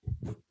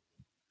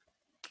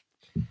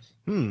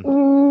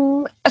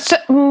 So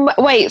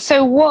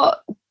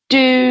what do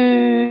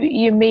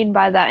you mean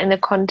by that in the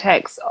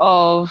context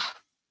of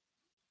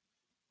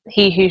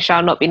He Who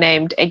Shall Not Be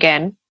Named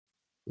again?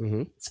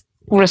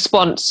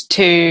 Response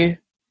to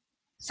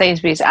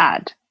Sainsbury's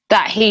ad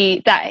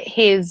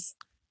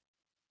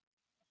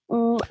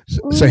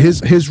so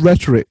his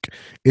rhetoric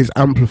is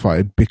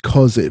amplified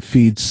because it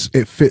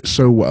fits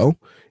so well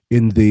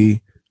in the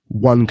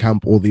one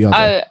camp or the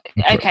other.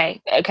 Oh,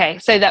 okay.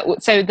 So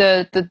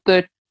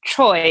the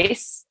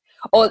choice,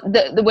 or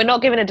we're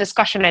not given a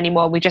discussion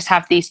anymore. We just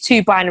have these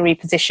two binary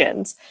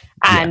positions,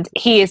 and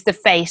he is the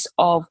face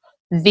of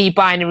the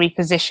binary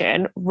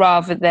position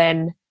rather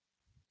than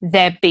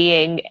there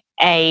being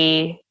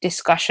a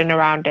discussion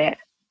around it.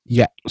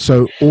 Yeah.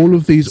 So all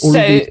of these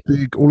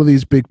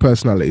big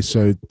personalities.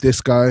 So this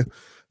guy,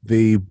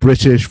 the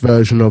British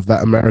version of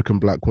that American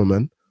black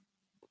woman.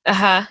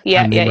 Yeah.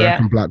 And the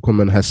American black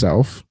woman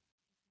herself.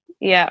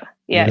 Yeah.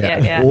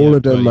 All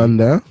of them on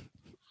there.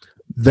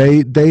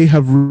 They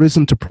have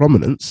risen to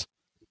prominence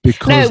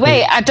because. No,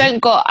 wait. I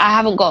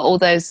haven't got all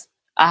those.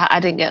 I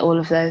didn't get all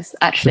of those.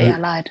 Actually, I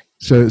lied.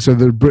 So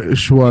the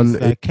British one.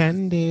 It's like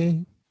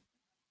candy.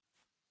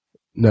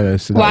 No.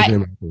 So that was the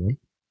American one.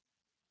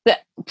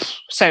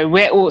 So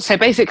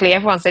basically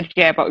everyone said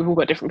but we've all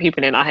got different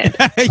people in our head.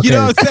 You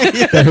know what I'm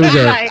saying? So here we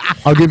go.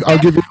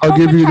 I'll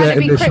give you their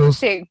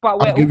initials.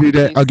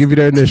 I'll give you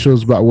their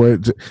initials, but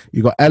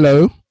you got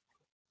LF,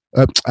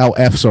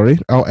 sorry,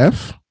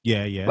 LF.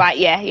 Yeah. Right,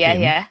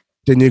 yeah.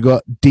 Then you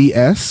got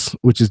DS,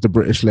 which is the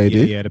British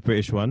lady. Yeah, the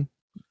British one.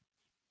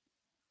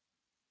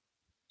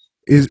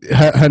 Is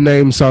her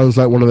name sounds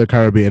like one of the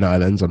Caribbean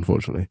islands,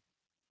 unfortunately.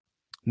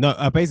 No,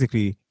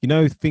 basically, you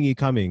know, Thingy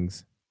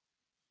Cummings,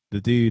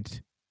 the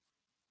dude.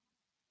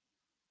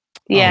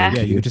 Yeah. Oh,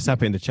 yeah, you could just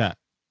tap it in the chat.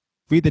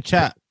 Read the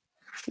chat.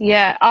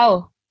 Yeah.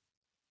 Oh,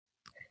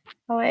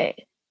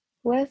 wait.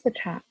 Where's the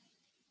chat?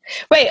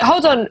 Wait,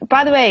 hold on.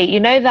 By the way, you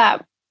know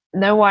that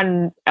no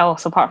one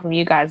else apart from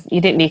you guys, you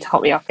didn't need to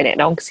hold me up in it.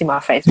 No one can see my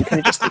face. We could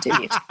have just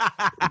continued.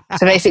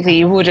 So basically,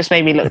 you will just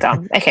make me look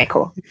dumb. Okay,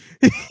 cool.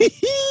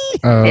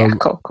 Yeah,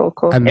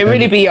 cool. And it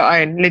really be your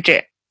own,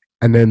 legit.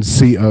 And then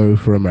CO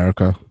for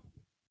America.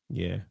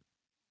 Yeah.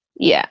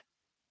 Yeah.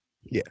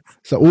 Yeah.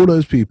 So all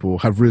those people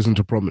have risen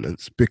to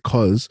prominence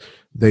because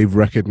they've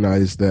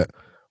recognized that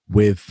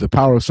with the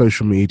power of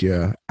social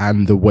media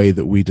and the way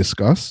that we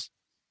discuss,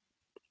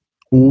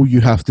 all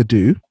you have to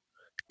do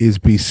is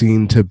be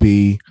seen to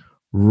be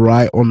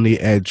right on the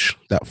edge,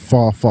 that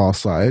far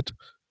side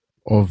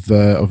of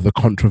the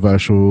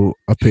controversial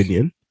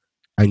opinion,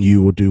 and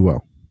you will do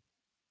well.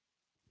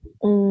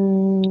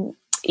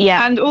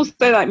 Yeah. And also,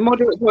 like,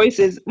 moderate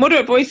voices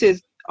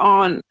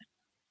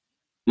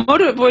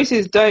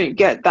don't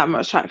get that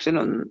much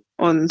traction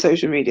on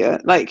social media.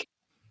 Like,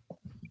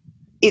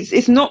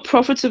 it's not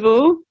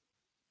profitable.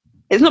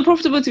 It's not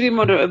profitable to be a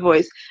moderate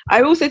voice.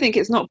 I also think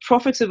it's not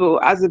profitable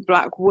as a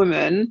Black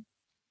woman.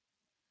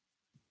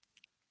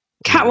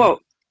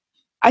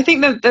 I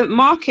think the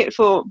market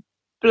for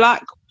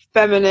Black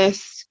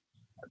feminists,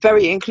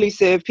 very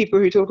inclusive people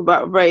who talk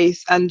about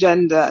race and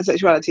gender and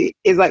sexuality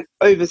is like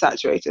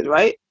oversaturated,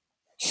 right?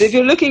 So if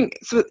you're looking,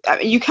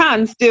 you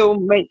can still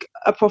make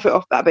a profit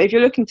off that, but if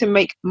you're looking to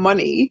make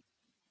money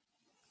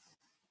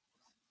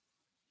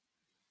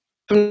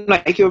from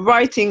like your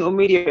writing or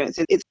media,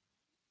 it's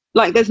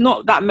like there's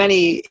not that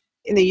many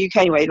in the UK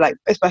anyway, like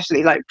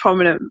especially like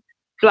prominent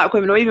Black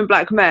women or even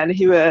Black men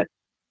who are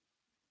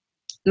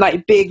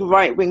like big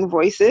right-wing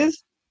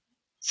voices.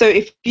 So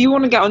if you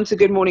want to get onto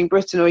Good Morning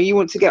Britain or you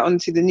want to get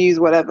onto the news,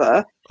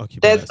 whatever,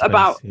 there's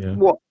about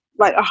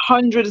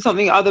 100 or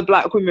something other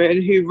Black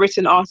women who've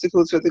written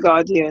articles for The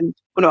Guardian.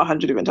 Well, not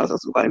 100 who've written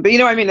articles for The Guardian, but you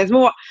know what I mean? There's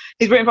more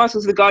who's written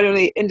articles for The Guardian,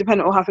 The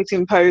Independent or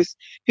Huffington Post,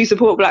 who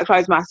support Black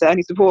Lives Matter and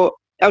who support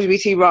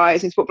LGBT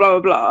rights and support blah,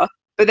 blah, blah.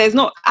 But there's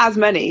not as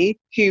many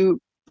who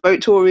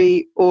vote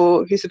Tory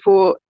or who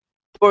support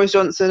Boris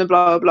Johnson and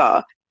blah, blah,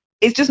 blah.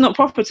 It's just not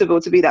profitable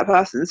to be that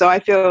person. So I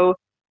feel,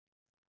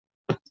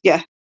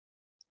 yeah,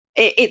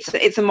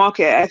 it's a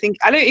market. I think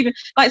I don't even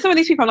like some of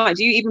these people. I'm like,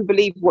 do you even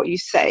believe what you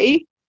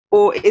say,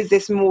 or is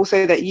this more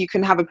so that you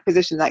can have a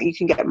position that you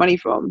can get money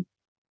from?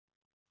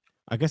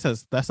 I guess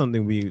that's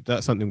something we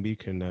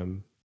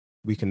can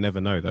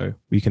never know though.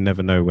 We can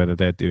never know whether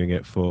they're doing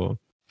it for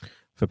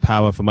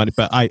power, for money.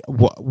 But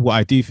what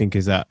I do think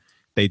is that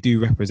they do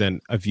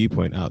represent a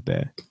viewpoint out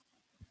there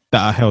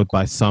that are held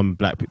by some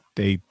black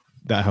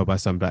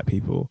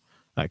people.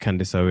 Like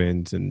Candace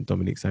Owens and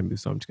Dominique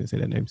Samuels, so I'm just going to say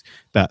their names,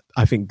 that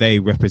I think they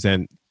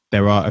represent,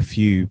 there are a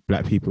few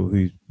Black people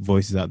whose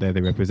voices out there they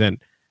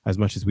represent, as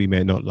much as we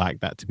may not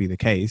like that to be the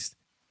case,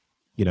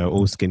 you know,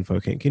 all skin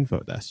folk ain't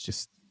kinfolk. That's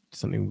just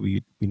something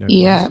we know from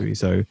history.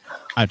 So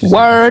I just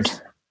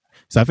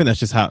I think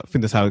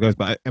that's how it goes.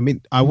 But I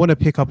mean, I want to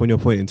pick up on your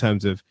point in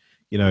terms of,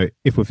 you know,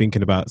 if we're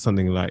thinking about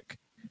something like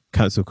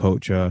cancel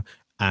culture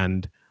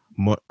and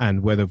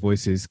whether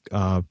voices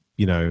are,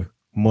 you know,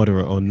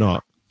 moderate or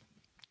not.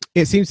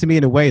 It seems to me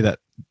in a way that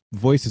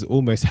voices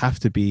almost have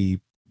to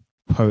be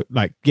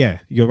yeah,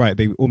 you're right.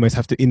 They almost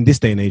have to, in this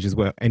day and age as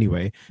well.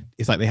 Anyway,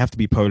 it's like they have to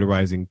be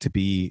polarizing to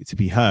be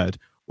heard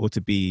or to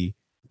be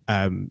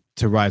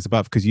to rise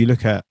above. Because you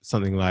look at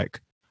something like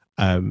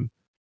when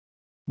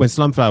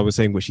Slumflower was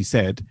saying what she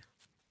said,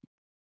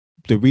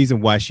 the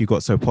reason why she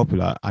got so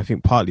popular, I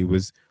think partly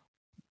was,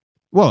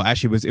 well,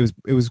 actually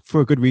it was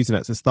for a good reason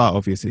at the start,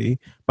 obviously.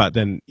 But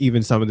then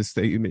even some of the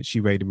statements she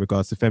made in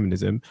regards to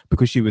feminism,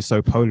 because she was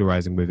so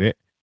polarizing with it,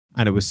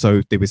 and they were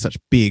such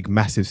big,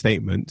 massive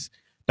statements.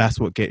 That's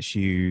what gets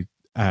you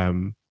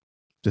the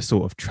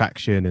sort of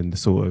traction and the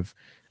sort of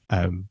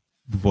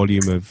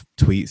volume of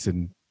tweets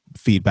and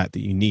feedback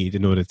that you need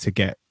in order to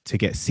get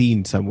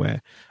seen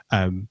somewhere.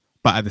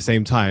 But at the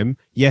same time,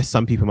 yes,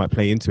 some people might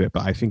play into it,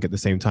 but I think at the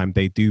same time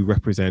they do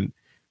represent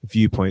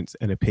viewpoints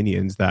and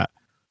opinions that,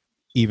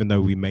 even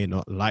though we may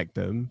not like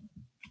them,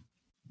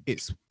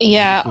 it's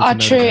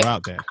true.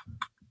 Out there.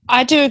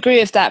 I do agree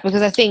with that,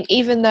 because I think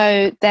even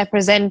though they're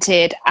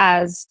presented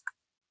as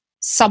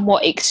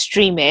somewhat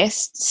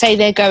extremist, say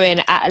they're going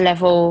at a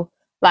level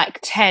like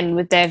 10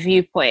 with their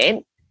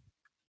viewpoint,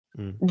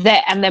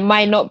 there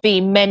might not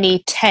be many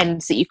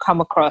 10s that you come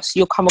across.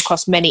 You'll come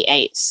across many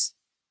 8s,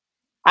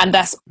 and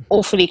that's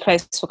awfully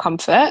close for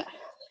comfort,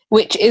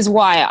 which is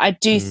why I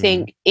do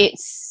think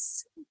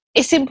it's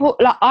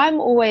important. Like, I'm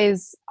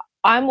always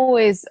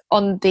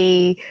on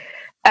the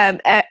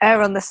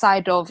err on the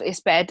side of it's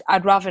better.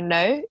 I'd rather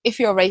know. If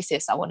you're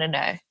racist, I want to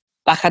know.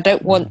 Like, I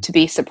don't want to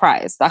be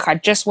surprised. Like, I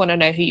just want to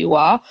know who you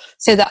are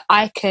so that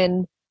I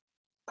can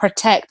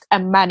protect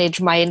and manage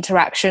my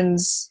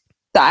interactions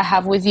that I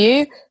have with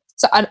you.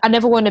 So I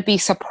never want to be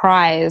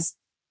surprised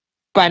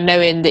by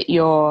knowing that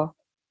you're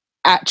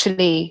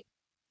actually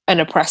an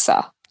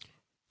oppressor.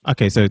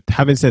 Okay, so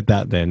having said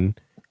that, then,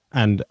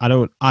 and I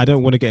don't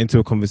want to get into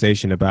a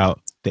conversation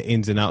about the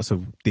ins and outs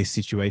of this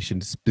situation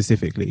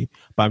specifically,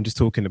 but I'm just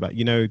talking about,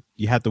 you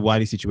had the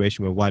Wiley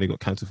situation where Wiley got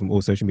cancelled from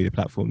all social media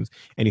platforms,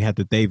 and you had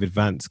the David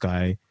Vance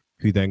guy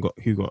who got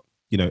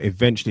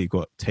eventually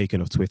got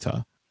taken off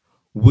Twitter.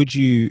 Would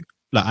you,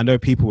 like, I know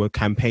people were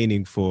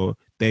campaigning for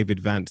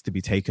David Vance to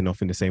be taken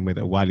off in the same way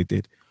that Wiley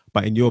did,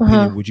 but in your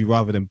opinion, would you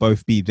rather them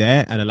both be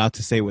there and allowed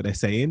to say what they're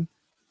saying,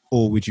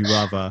 or would you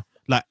rather,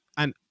 like,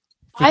 and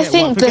I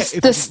think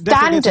the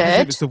standard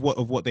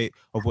of what they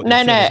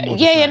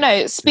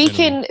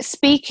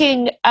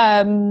speaking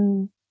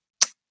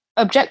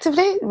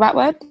objectively, right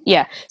word?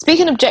 Yeah.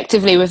 Speaking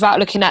objectively without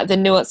looking at the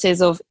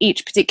nuances of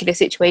each particular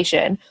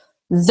situation,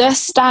 the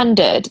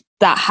standard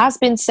that has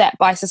been set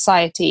by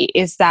society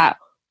is that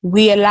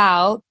we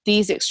allow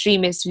these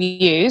extremist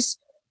views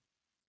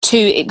to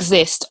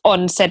exist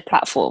on said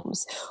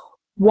platforms.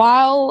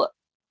 While,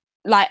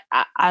 like,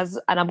 and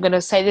I'm going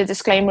to say the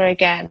disclaimer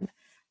again,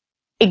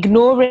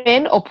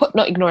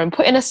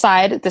 putting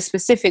aside the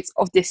specifics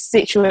of this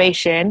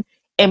situation,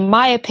 in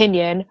my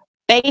opinion,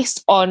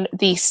 based on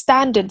the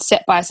standard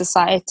set by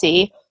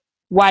society,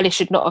 Wiley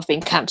should not have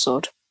been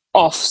cancelled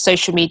off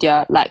social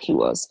media like he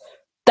was.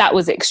 That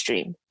was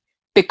extreme,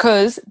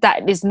 because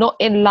that is not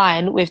in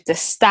line with the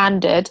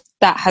standard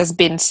that has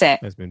been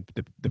set. Has been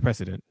the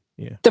precedent.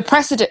 Yeah. The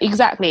precedent,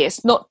 exactly.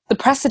 It's not, the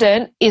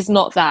precedent is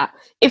not that.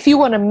 If you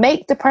want to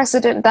make the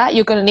precedent that,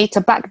 you're going to need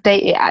to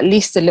backdate it at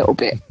least a little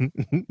bit.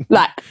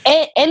 Like,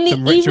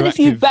 even if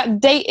you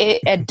backdate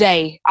it a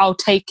day, I'll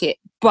take it.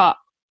 But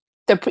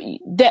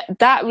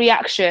that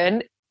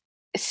reaction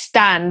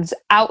stands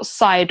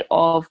outside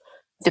of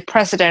the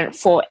precedent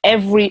for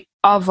every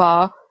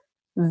other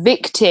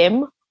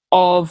victim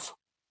of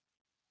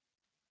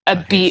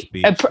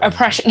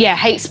oppression,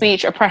 hate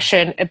speech,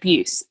 oppression,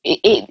 abuse.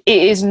 It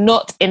is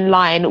not in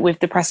line with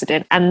the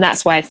precedent, and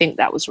that's why I think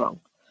that was wrong.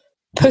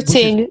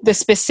 Putting the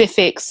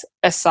specifics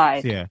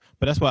aside. Yeah,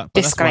 but that's why.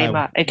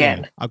 Disclaimer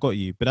again. Yeah, I got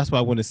you, but that's why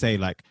I want to say,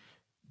 like,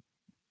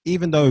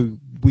 even though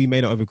we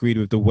may not have agreed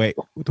with the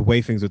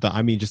way things were done,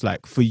 I mean, just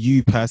like for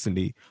you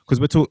personally, because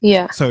we're talking.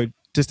 Yeah. So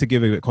just to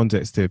give a bit of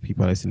context to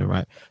people listening,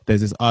 right?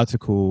 There's this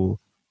article,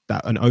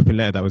 an open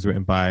letter that was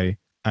written by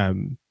a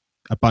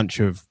bunch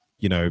of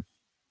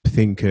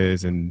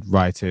thinkers and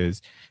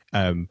writers,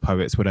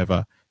 poets,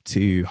 whatever,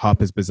 to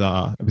Harper's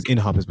Bazaar. It was in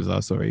Harper's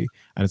Bazaar, sorry,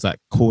 and it's like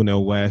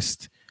Cornel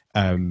West,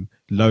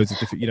 loads of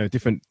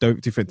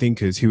different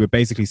thinkers who were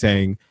basically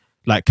saying,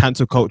 like,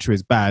 cancel culture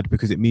is bad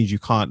because it means you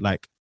can't,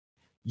 like,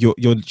 you're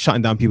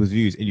shutting down people's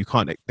views, and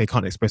they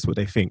can't express what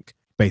they think,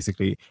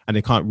 basically, and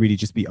they can't really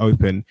just be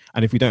open.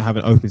 And if we don't have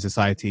an open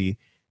society,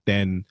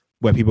 then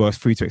where people are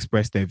free to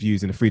express their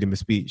views and the freedom of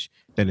speech,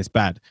 then it's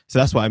bad. So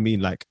that's what I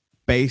mean. Like,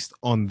 based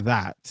on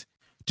that,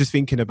 just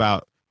thinking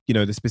about,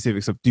 the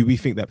specifics of, do we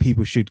think that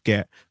people should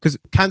get, because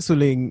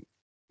cancelling,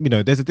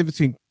 there's a difference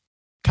between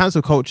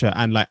cancel culture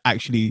and, like,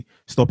 actually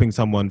stopping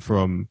someone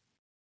from,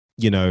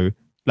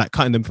 like,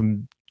 cutting them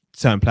from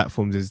certain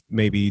platforms is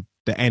maybe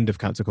the end of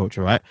cancel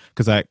culture, right?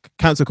 Because, like,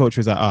 cancel culture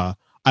is like,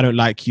 I don't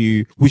like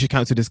you, we should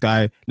cancel this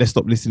guy, let's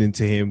stop listening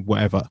to him,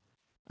 whatever.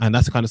 And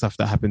that's the kind of stuff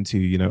that happened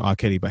to, R.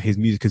 Kelly, but his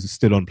music is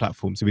still on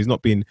platforms. So he's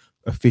not been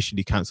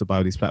officially cancelled by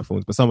all these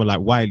platforms. But someone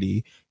like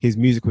Wiley, his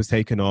music was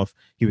taken off.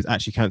 He was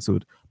actually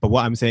cancelled. But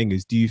what I'm saying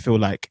is, do you feel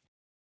like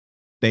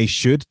that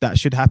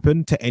should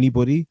happen to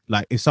anybody?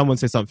 Like, if someone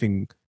says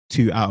something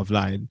too out of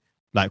line,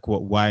 like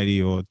what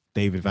Wiley or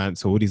David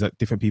Vance or all these, like,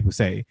 different people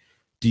say,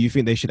 do you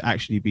think they should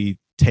actually be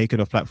taken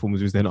off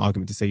platforms? Is there an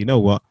argument to say, you know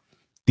what,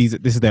 this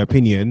is their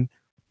opinion?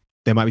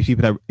 There might be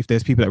people that, if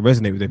there's people that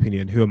resonate with their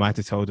opinion, who am I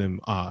to tell them,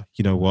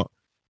 you know what,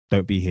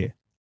 don't be here.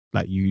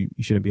 Like, you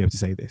shouldn't be able to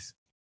say this.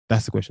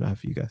 That's the question I have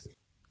for you guys.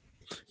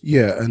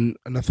 Yeah, and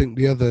I think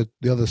the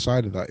other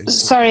side of that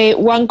is... Sorry,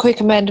 one quick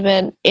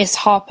amendment. It's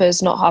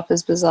Harper's, not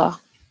Harper's Bazaar.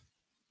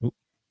 Oh,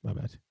 my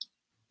bad.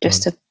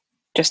 Just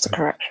a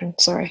correction,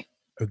 sorry.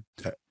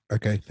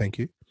 Okay, thank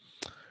you.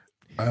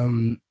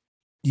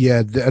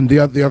 Yeah, and the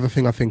other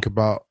thing I think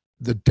about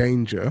the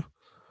danger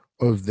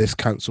of this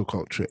cancel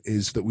culture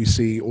is that we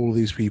see all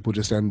these people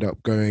just end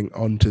up going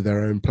onto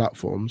their own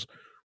platforms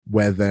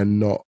where they're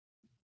not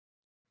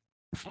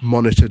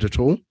monitored at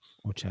all.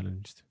 Or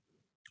challenged.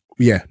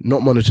 Yeah,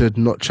 not monitored,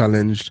 not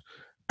challenged.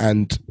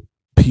 And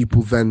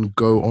people then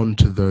go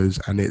onto those,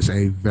 and I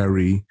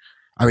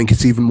think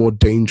it's even more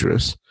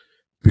dangerous,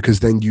 because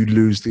then you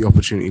lose the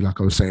opportunity,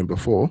 like I was saying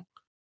before,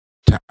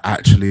 to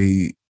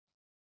actually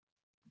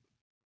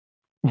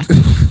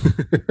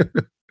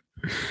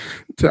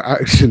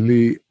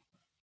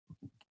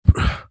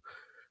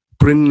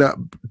bring that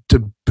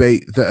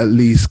debate that at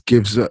least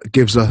gives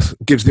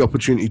the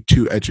opportunity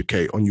to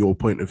educate on your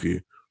point of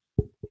view.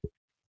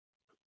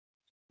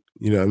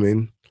 You know what I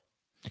mean?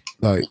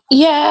 Like,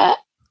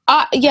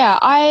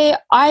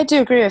 I do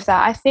agree with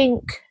that. I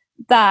think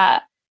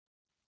that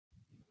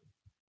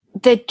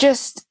they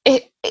just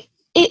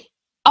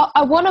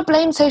I want to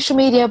blame social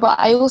media, but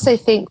I also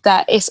think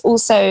that it's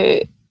also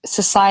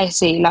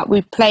society, like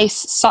we place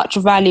such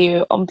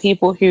value on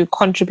people who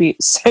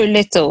contribute so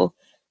little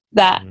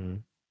that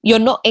you're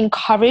not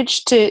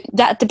encouraged to,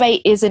 that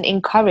debate isn't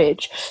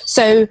encouraged.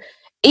 So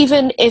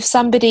even if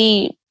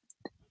somebody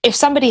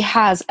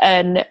has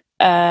an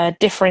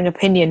differing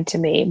opinion to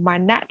me, my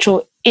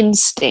natural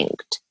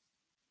instinct,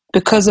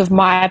 because of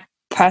my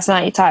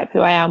personality type, who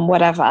I am,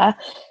 whatever,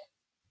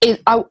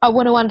 I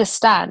want to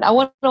understand. I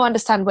want to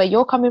understand where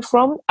you're coming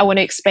from. I want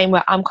to explain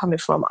where I'm coming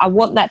from. I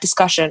want that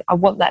discussion. I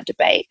want that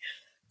debate.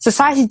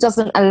 Society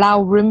doesn't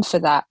allow room for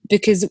that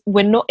because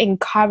we're not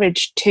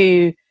encouraged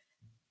to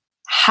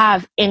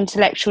have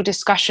intellectual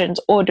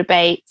discussions or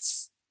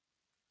debates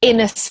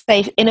in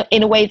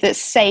a way that's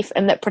safe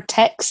and that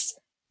protects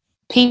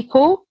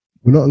people.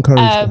 We're not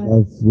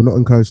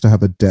encouraged to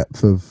have a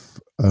depth of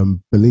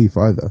belief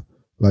either.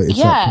 Like it's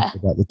not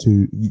about the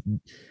two.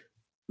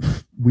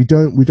 We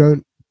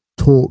don't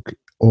talk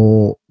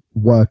or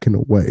work in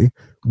a way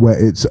where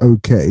it's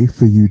okay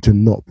for you to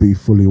not be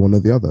fully one or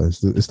the other.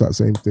 It's that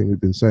same thing we've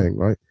been saying,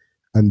 right?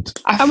 And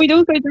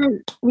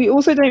we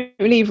also don't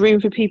leave room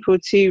for people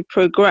to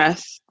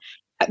progress.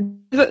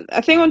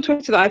 A thing on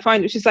Twitter that I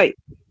find, which is like,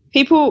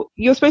 people,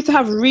 you're supposed to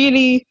have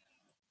really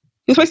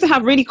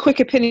quick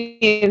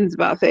opinions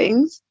about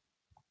things,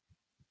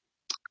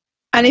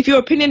 and if your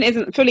opinion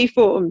isn't fully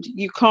formed,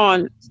 you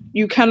cannot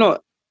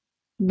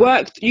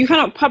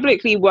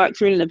publicly work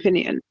through an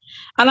opinion.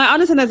 And I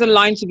understand there's a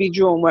line to be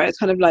drawn where it's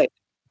kind of like,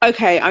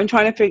 okay, I'm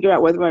trying to figure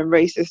out whether I'm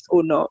racist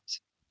or not.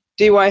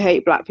 Do I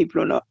hate black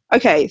people or not?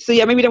 Okay, so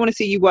yeah, maybe I don't want to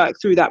see you work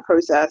through that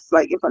process,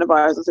 like in front of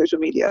our eyes on social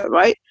media,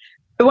 right?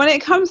 But when it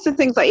comes to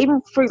things like,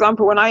 even for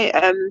example, when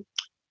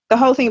the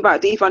whole thing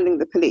about defunding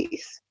the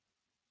police,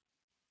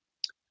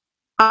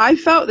 I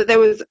felt that there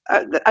was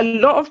a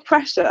lot of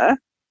pressure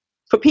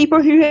for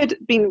people who had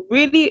been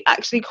really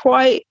actually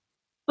quite,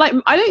 like,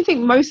 I don't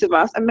think most of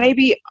us, and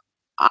maybe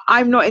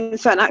I'm not in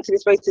certain activist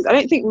spaces, I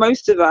don't think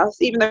most of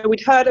us, even though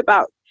we'd heard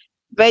about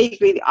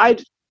vaguely,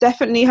 I'd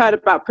definitely heard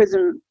about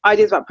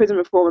ideas about prison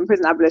reform and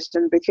prison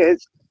abolition,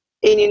 because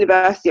in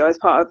university I was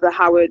part of the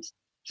Howard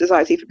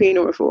Society for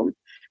Penal Reform.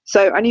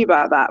 So I knew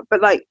about that.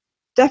 But like,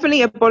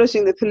 definitely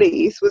abolishing the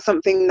police was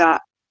something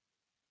that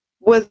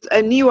was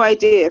a new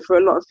idea for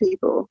a lot of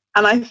people.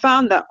 And I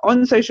found that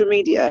on social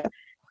media,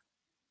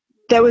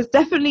 there was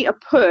definitely a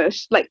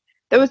push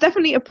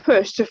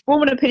to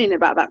form an opinion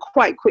about that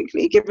quite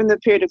quickly, given the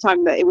period of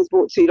time that it was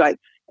brought to, like,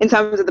 in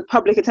terms of the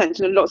public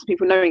attention and lots of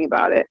people knowing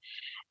about it.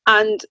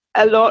 And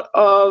a lot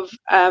of,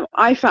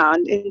 I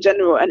found in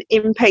general, an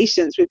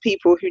impatience with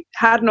people who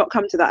had not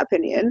come to that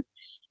opinion.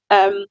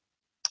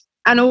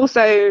 And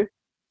also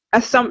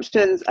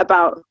assumptions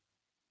about,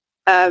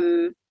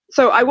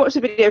 so I watched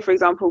a video, for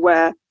example,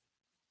 where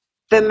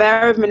the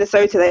mayor of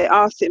Minnesota, they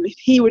asked him if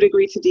he would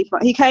agree to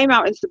defund. He came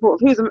out in support,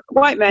 he was a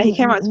white mayor, he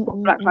came out in support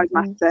of Black Lives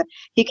Matter.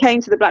 He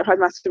came to the Black Lives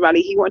Matter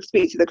rally, he wanted to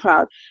speak to the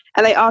crowd.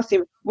 And they asked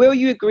him, will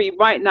you agree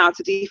right now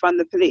to defund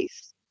the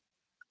police?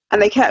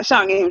 And they kept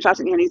shouting at him,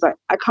 and he's like,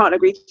 I can't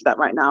agree to that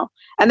right now.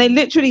 And they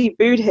literally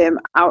booed him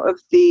out of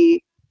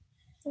the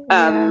thing,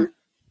 and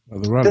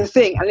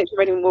literally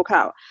made him walk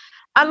out.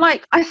 And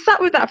like, I sat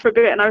with that for a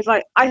bit, and I was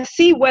like, I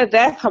see where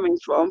they're coming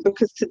from,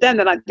 because to them,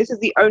 they're like, this is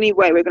the only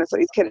way we're going to stop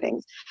these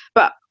killings.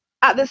 But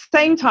at the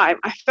same time,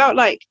 I felt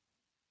like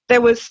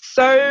there was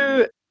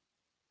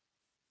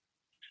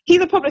he's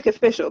a public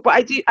official, but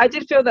I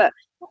did feel that,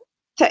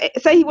 to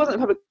say he wasn't a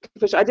public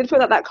official, I did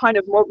feel that kind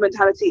of mob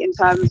mentality in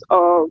terms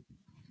of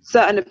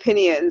certain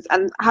opinions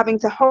and having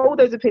to hold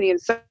those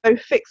opinions so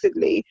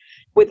fixedly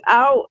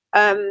without,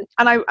 and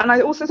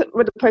I also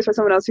read a post by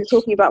someone else who's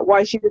talking about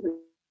why she doesn't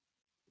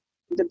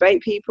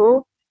debate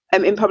people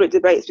in public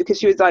debates, because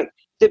she was like,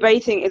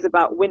 debating is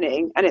about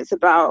winning, and it's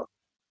about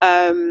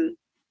somebody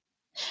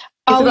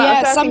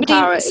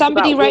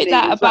wrote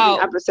that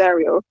about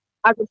adversarial,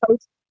 as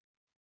opposed.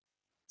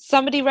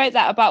 Somebody wrote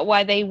that about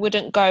why they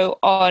wouldn't go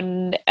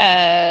on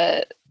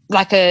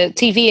like a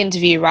TV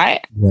interview,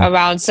 right? Yeah.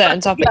 Around certain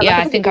topics. Yeah,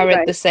 I think I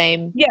read the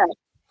same. Yeah.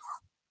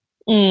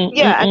 And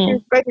she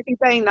was basically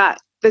saying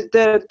that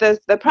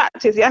the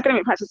practice, the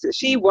academic practice that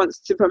she wants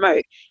to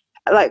promote,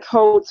 like,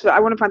 holds, I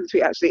want to find the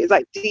tweet actually, is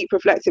like deep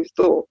reflective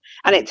thought,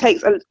 and it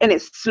takes and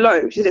it's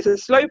slow. She says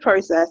it's a slow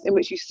process in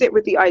which you sit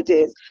with the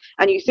ideas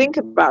and you think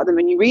about them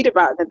and you read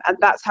about them, and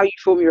that's how you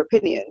form your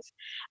opinions.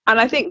 And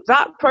I think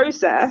that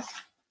process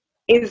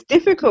is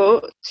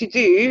difficult to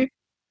do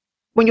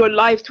when you're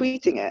live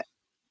tweeting it.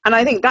 And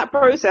I think that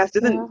process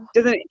doesn't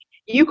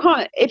you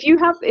can't, if you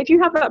have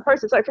that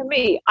process, like for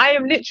me, I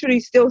am literally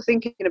still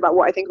thinking about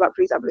what I think about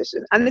police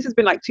abolition, and this has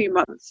been like 2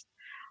 months.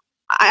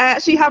 I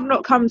actually have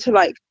not come to,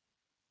 like,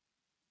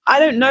 I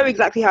don't know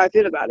exactly how I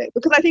feel about it,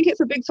 because I think it's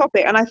a big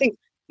topic, and I think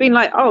being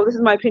like, oh, this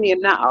is my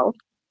opinion now,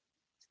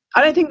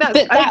 I don't think that's...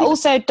 But that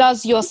also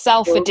does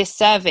yourself a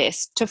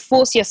disservice to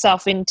force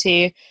yourself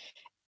into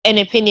an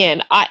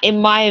opinion.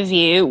 In my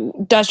view,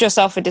 does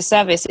yourself a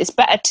disservice. It's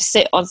better to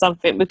sit on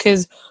something,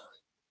 because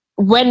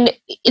when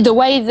the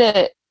way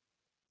that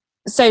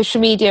social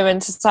media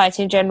and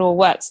society in general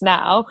works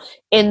now,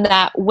 in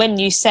that when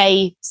you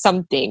say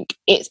something,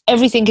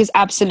 everything is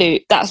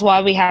absolute. That's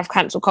why we have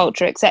cancel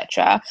culture,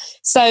 etc.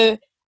 So,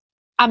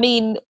 I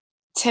mean,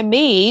 to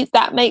me,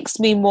 that makes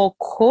me more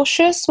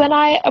cautious when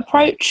I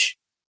approach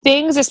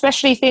things,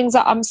 especially things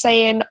that I'm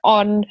saying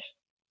on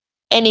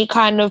any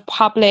kind of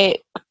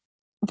public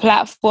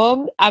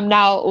platform. I'm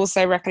now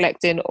also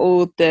recollecting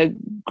all the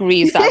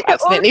grieves that I've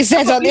accidentally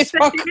said on this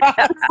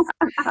podcast.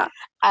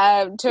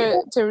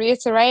 To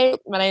reiterate,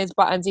 my name is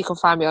Buttons. You can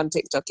find me on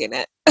TikTok in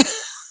it.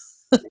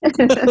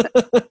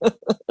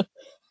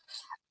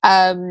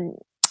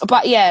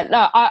 But yeah,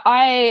 no,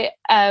 I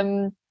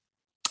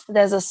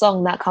there's a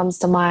song that comes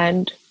to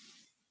mind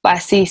by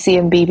CeCe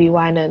and BB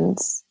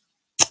Winans.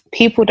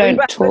 People don't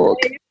talk.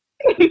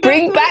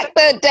 Bring back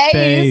the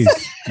days.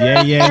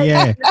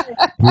 Yeah.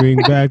 Bring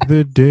back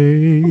the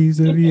days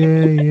of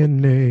yay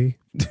and nay.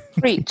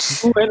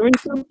 Preach. When we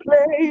can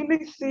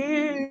plainly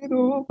see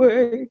the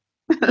way.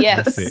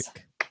 Yes.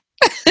 Classic.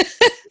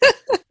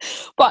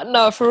 But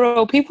no, for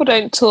real, people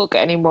don't talk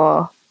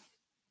anymore.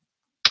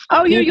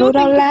 Oh, you're People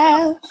don't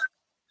laugh.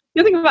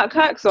 thinking about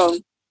Kirk's song.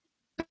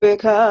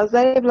 Because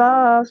they've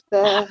lost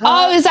their heart.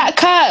 Oh, is that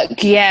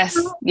Kirk? Yes.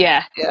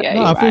 Yeah. No,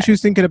 you're I thought right. she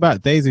was thinking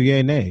about days of yay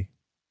and nay.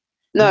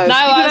 No, No,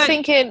 I was don't-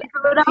 thinking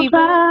people people.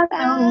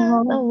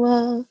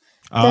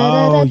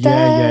 Oh,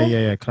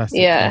 yeah. Classic,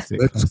 Yeah.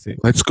 classic.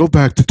 Let's go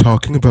back to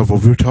talking about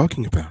what we were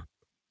talking about.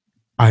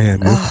 I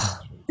am your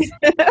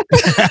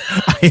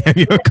I am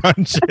your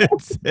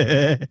conscience.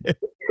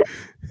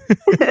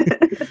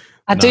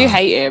 I do Nah.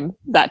 hate him,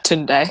 that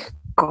Tunde.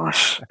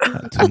 Gosh.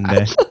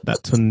 That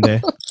Tunde.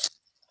 At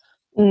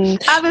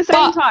the same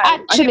But time, I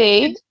actually,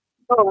 think-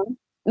 Go on.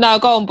 no,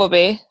 go on,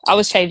 Bobby. I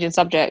was changing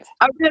subject.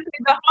 I was going to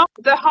say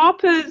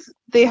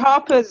the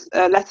Harper's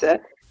letter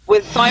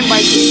was signed by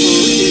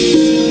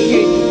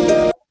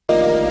people who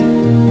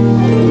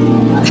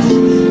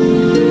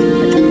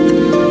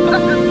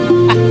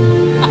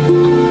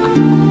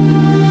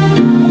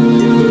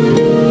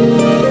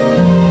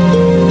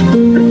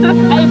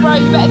Hey, bro,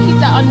 you better keep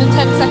that under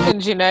 10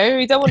 seconds, you know?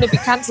 You don't want to be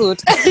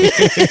cancelled.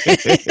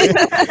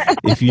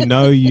 If you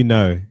know, you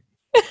know.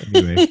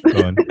 Anyway,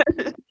 go on.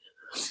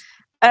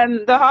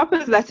 the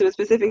Harper's letter was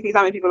specifically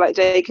signed by people like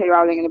J.K.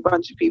 Rowling and a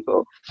bunch of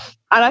people.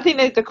 And I think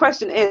that the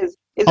question is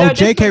there Oh, a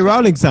J.K. difference-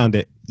 Rowling sound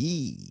it.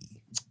 Yee.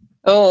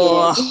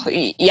 Oh,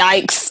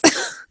 yikes.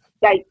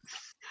 Yikes.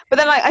 But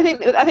then, like, I think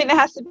there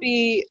has to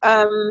be,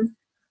 and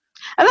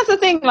that's the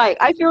thing. Like,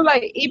 I feel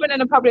like even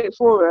in a public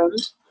forum,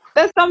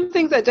 there's some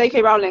things that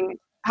J.K. Rowling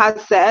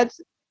has said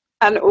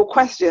or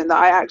questioned that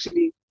I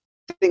actually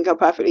think are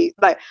perfectly,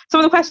 like, some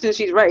of the questions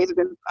she's raised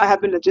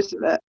have been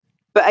legitimate.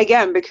 But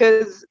again,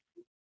 because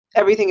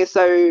everything is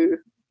so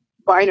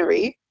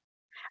binary.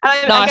 And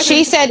I No, guess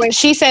she it's just the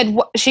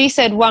way- she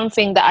said one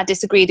thing that I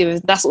disagreed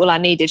with. That's all I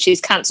needed.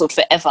 She's cancelled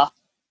forever.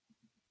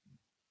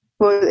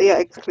 Well, yeah,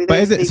 exactly. But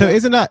is it so?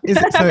 Isn't that? Is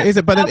it so? Is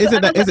it? But then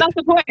isn't that? Is it? That's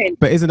the point.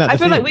 But isn't that? I The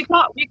feel thing? like we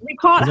can't Isn't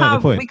that the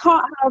have point? you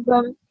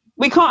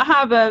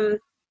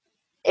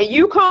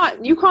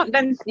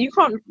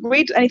can't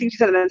read anything she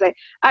said and then say,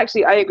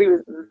 actually, I agree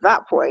with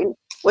that point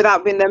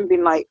without being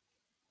like,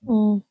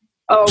 oh,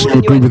 So well, you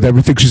agree with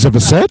everything she's ever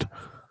said?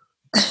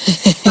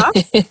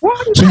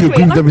 what? So you Exactly.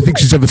 agree with everything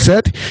she's ever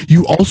said?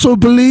 You also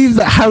believe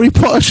that Harry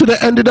Potter should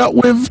have ended up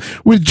with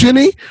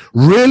Ginny?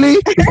 Really?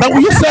 Is that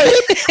what you're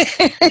saying?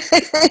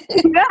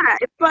 Yeah,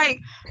 it's like,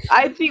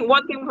 I think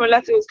one thing from a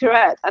letter was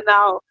correct, and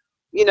now,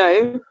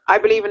 I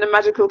believe in a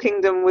magical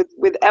kingdom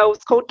with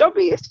elves called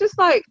Dobby. It's just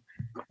like,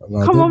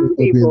 come on,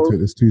 people.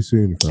 It's too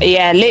soon. Fam.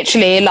 Yeah,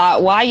 literally,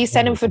 like, why are you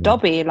sending for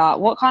Dobby? Like,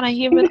 what kind of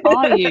human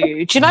are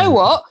you? Do you know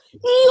what?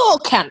 You're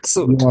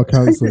cancelled. You are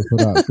cancelled for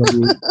that.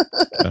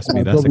 That's me.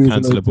 Yeah, That's a Dobby is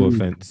an cancelable OG.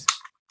 offence.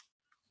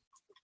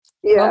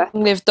 Yeah.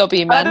 Long live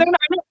Dobby, I'm man. not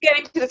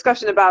getting into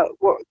discussion about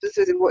what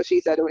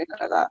she said or anything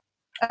like that.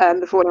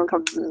 Before anyone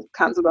comes and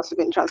cancels us for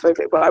being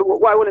transphobic. But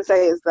what I want to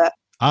say is that,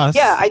 Us.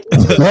 yeah, I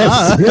Yes,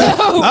 yeah.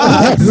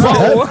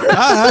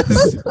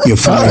 Us. You're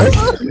fired.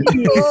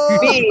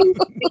 me,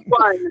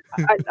 one.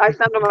 I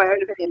stand on my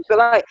own opinion. But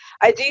like,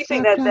 I do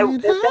think that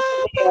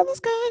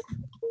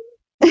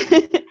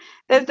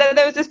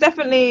there was just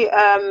definitely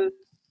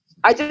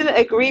I didn't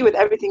agree with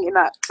everything in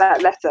that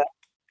letter.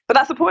 But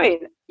that's the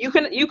point. You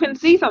can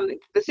see something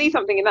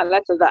in that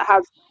letter that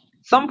has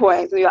some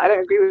points, and you're like, I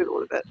don't agree with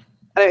all of it.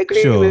 I don't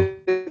agree Sure.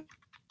 with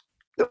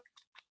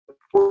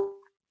all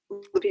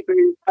the people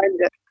who signed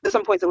it. There's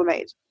some points that were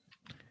made.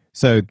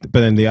 So, but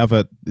then the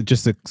other,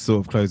 just to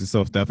sort of close this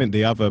off, I think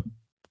the other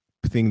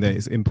thing that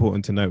is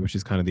important to note, which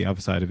is kind of the other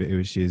side of it,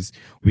 which is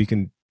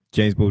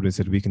James Baldwin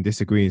said, we can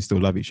disagree and still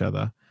love each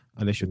other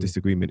unless your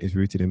disagreement is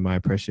rooted in my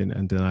oppression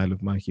and denial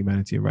of my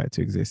humanity and right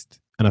to exist.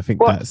 And I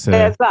think that's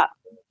there's that.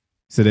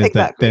 so there's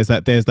Exactly.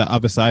 there's that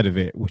other side of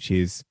it, which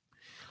is,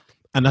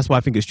 and that's why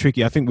I think it's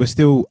tricky. I think we're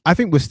still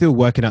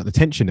working out the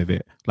tension of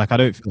it. Like, I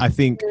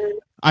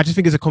just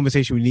think it's a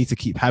conversation we need to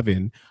keep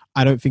having.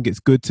 I don't think it's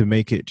good to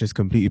make it just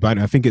completely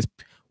binary. I think it's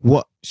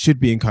what should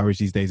be encouraged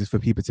these days is for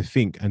people to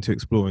think and to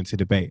explore and to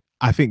debate.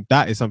 I think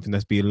that is something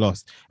that's being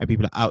lost, and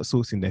people are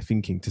outsourcing their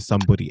thinking to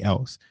somebody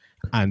else.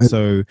 And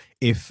so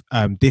if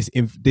this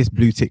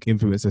blue tick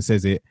influencer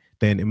says it,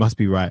 then it must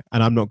be right.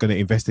 And I'm not going to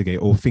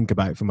investigate or think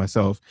about it for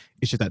myself.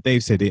 It's just that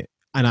they've said it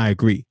and I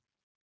agree.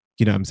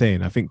 You know what I'm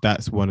saying? I think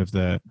that's one of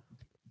the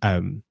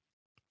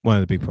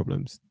big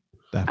problems.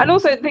 And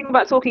also think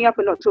about talking up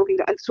and not talking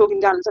down, and talking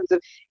down in terms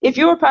of, if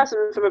you're a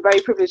person from a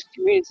very privileged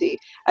community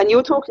and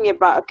you're talking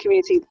about a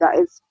community that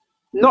is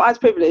not as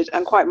privileged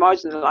and quite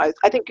marginalized,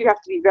 I think you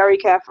have to be very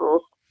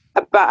careful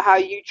about how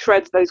you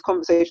tread those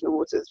conversational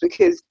waters,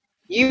 because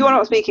you are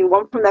not speaking,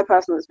 one, from their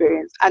personal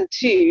experience, and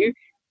two,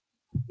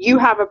 you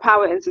have a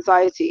power in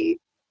society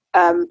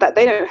that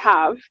they don't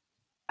have,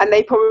 and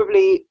they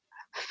probably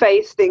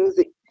face things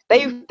that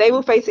they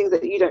will face things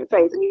that you don't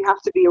face, and you have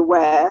to be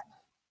aware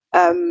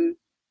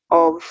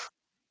of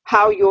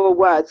how your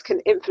words can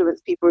influence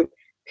people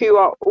who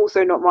are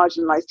also not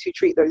marginalized to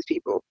treat those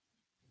people,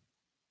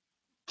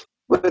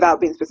 without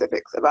being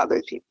specifics about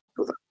those people.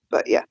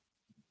 But yeah,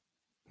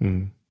 I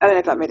don't know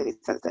if that made any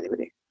sense to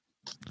anybody.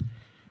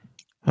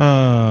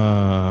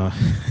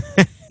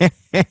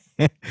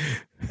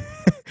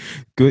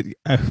 Good.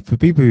 For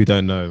people who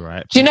don't know,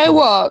 right? Do you know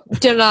what?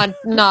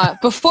 No,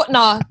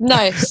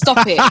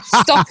 stop it,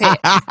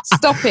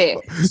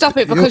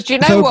 because do you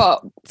know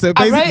what? So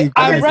basically,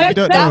 I wrote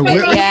that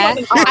bit, yeah,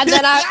 yeah. and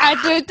then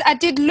I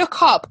did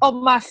look up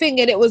on my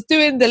thing, and it was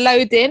doing the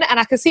loading, and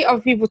I could see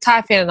other people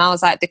typing, and I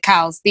was like,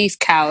 these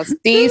cows.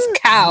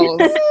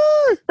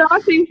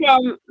 Starting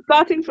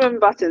from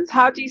buttons,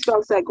 how do you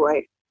spell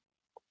segue?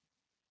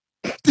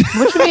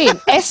 What do you mean?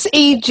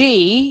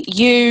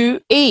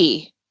 SEGUE.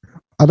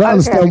 I don't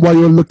understand why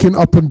you're looking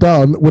up and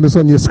down when it's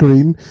on your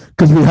screen,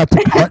 because we had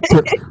to correct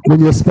it when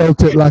you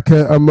spelt it like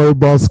a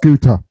mobile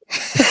scooter.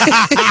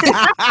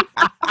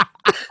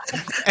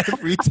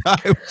 every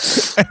time.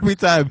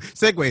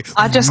 Segue.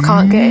 I just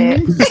can't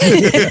get it.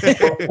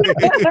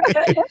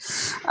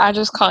 I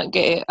just can't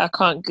get it. I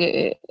can't get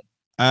it.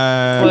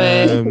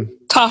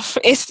 Tough.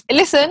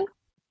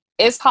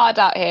 It's hard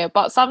out here,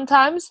 but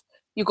sometimes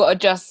you got to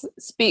just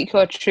speak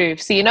your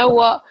truth. So you know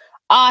what?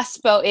 I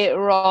spelled it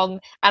wrong,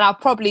 and I'll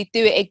probably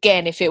do it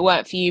again if it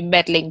weren't for you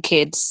meddling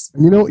kids.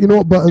 You know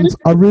what, Buttons?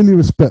 I really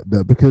respect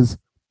that, because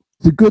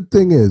the good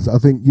thing is, I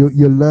think you're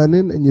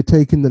learning and you're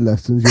taking the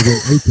lessons, you're being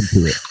open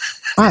to it.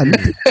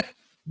 And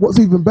what's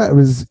even better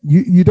is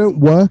you don't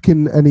work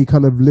in any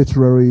kind of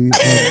literary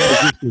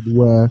position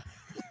where,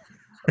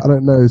 I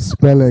don't know,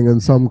 spelling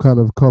and some kind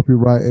of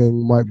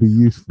copywriting might be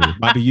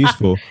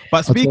useful.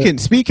 But speaking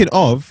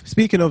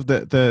of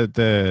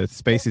the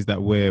spaces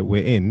that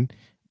we're in,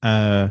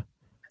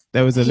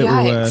 there was a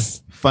little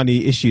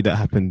funny issue that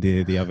happened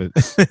the other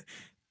day.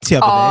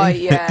 Oh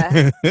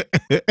yeah.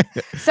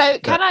 So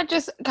can I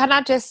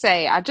just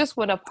say, I just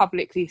want to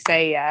publicly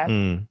say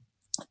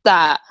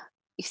that,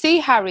 you see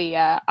Harry,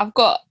 I've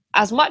got,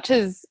 as much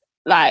as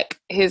like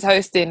his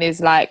hosting is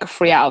like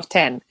 3 out of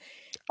 10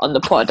 on the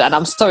pod, and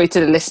I'm sorry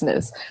to the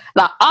listeners,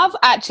 like I've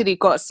actually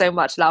got so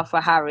much love for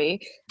Harry.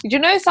 Did you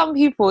know some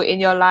people in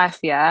your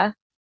life,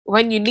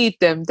 when you need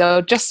them,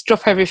 they'll just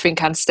drop everything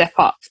and step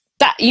up?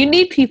 That you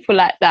need people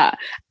like that.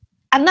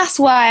 And that's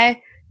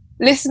why,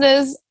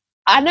 listeners,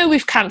 I know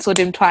we've cancelled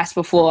him twice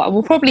before, and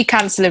we'll probably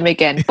cancel him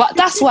again, but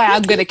that's why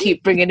I'm going to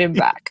keep bringing him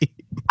back.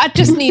 I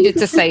just needed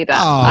to say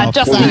that.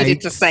 Needed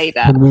to say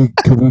that.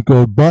 Can we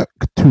go back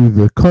to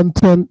the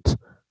content?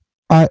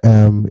 I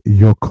am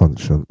your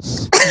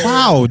conscience.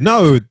 Wow,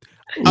 no.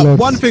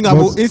 One thing I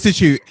will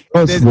institute,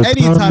 if there's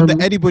any time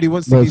that anybody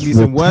wants to give me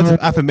some words of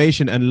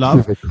affirmation and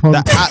love,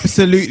 that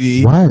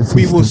absolutely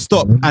we will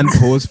stop and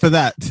pause for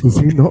that. Does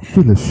he not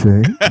feel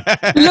ashamed?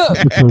 Look,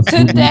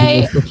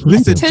 today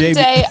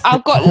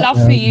I've got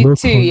love for you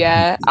too,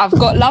 yeah? I've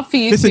got love for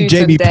you too. Listen,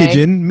 Jamie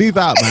Pigeon, move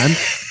out, man.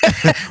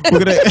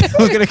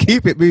 we're gonna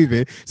keep it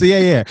moving. So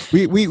yeah.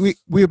 We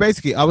were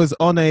basically, I was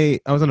on a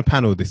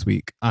panel this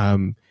week.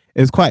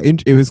 It was quite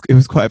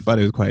fun,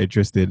 it was quite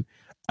interesting.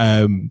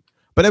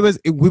 But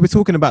we were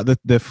talking about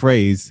the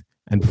phrase,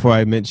 and before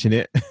I mention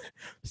it,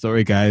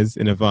 sorry guys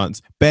in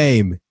advance,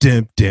 BAME,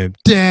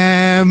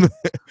 damn.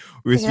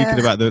 We were speaking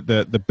about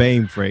the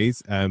BAME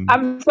phrase.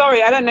 I'm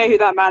sorry, I don't know who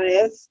that man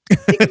is.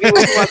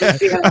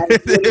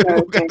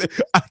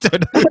 I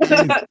don't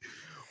know.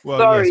 Well,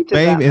 sorry, yes,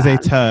 BAME is a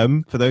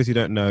term, for those who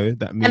don't know,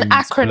 that means an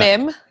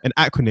acronym. An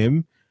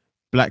acronym,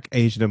 Black,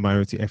 Asian and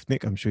Minority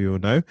Ethnic, I'm sure you all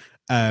know.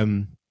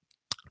 And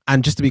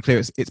just to be clear,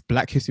 it's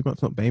Black History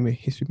Month, not BAME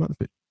History Month,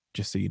 but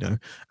just so you know.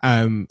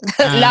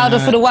 Louder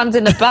for the ones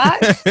in the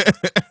back.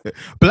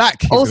 Black.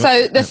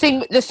 Also, the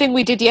thing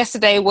we did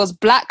yesterday was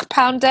Black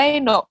Pound Day,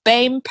 not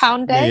BAME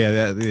Pound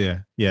Day.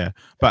 Yeah.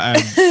 But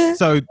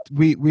so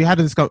we had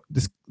a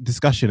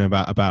discussion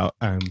about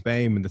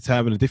BAME and the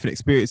term and the different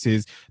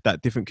experiences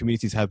that different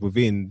communities have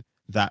within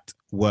that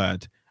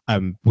word.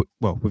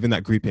 Within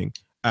that grouping.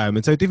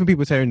 And so different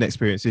people sharing their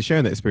experiences.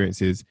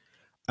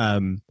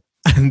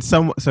 And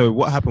so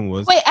what happened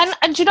was... Wait,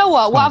 and do you know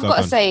what? What I've got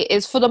to say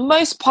is, for the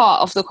most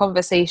part of the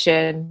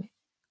conversation,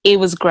 it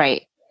was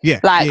great. Yeah,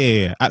 Like-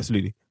 yeah,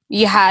 absolutely.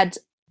 You had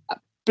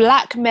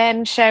Black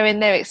men sharing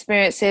their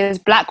experiences,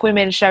 Black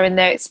women sharing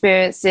their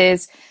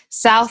experiences,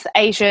 South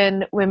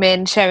Asian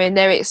women sharing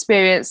their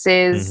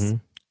experiences.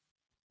 Mhm.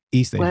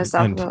 East Asian Where's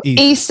that? and from?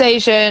 East. East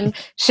Asian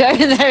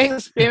sharing their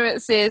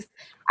experiences.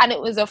 And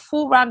it was a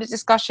full rounded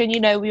discussion. You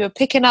know, we were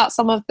picking out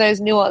some of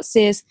those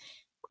nuances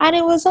and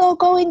it was all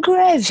going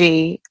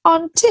gravy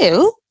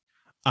until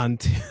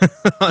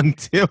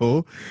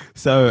until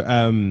so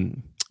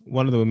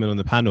one of the women on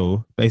the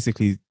panel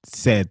basically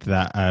said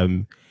that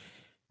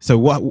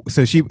so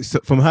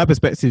from her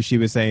perspective she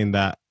was saying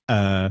that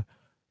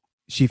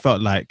she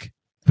felt like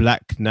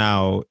black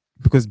now,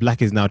 because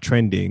black is now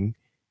trending.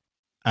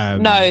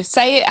 no,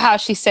 say it how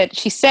she said.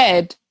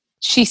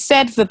 She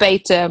said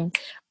verbatim,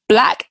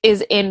 black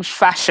is in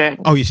fashion.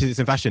 Oh, yeah, it's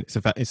in fashion.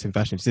 It's in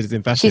fashion. She said it's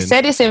in fashion. She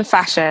said it's in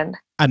fashion.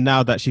 And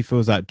now that she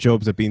feels that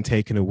jobs are being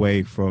taken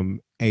away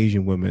from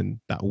Asian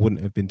women that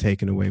wouldn't have been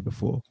taken away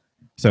before.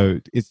 So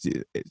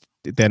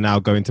they're now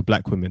going to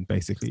black women,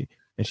 basically.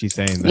 And she's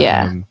saying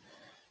that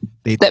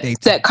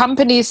that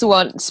companies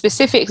want,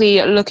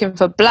 specifically looking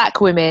for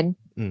black women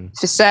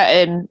for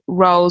certain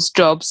roles,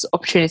 jobs,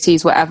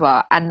 opportunities,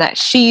 whatever, and that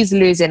she's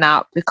losing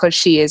out because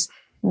she is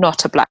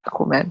not a black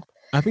woman.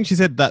 I think she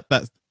said that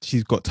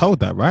she's got told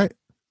that, right?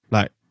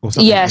 Like, or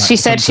something. Yeah, like, she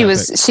said she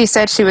was. Like, she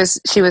said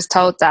she was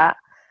told that,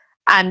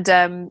 and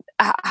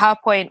her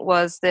point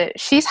was that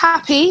she's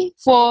happy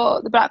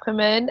for the black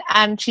women,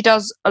 and she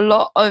does a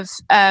lot of.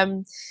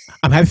 I'm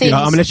happy for you.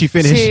 I'm gonna let you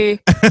finish.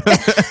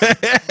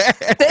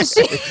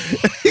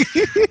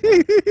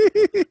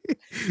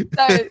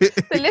 So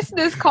the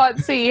listeners can't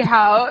see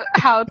how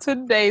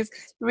Tunde's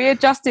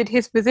readjusted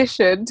his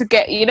position to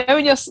get, you know,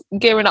 when you're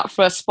gearing up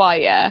for a spa,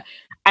 yeah,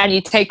 and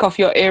you take off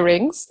your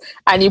earrings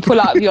and you pull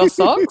out your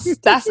socks.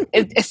 That's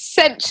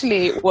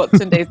essentially what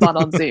Tunde's done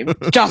on Zoom,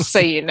 just so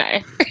you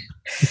know.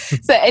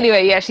 So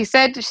anyway, yeah, she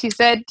said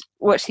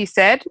what she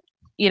said,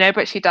 you know,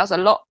 but she does a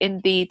lot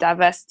in the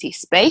diversity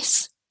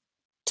space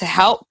to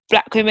help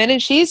black women,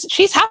 and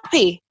she's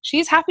happy.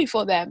 She's happy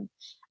for them.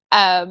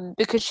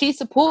 Because she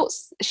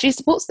supports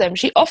them.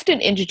 She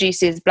often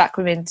introduces black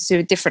women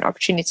to different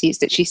opportunities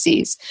that she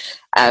sees,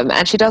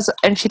 and she does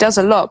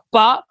a lot.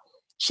 But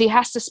she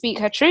has to speak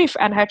her truth,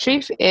 and her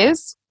truth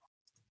is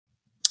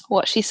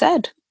what she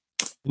said.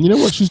 You know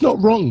what? She's not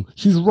wrong.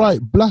 She's right.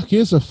 Black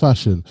is a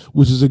fashion,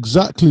 which is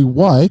exactly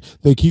why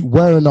they keep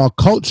wearing our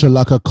culture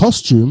like a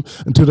costume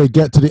until they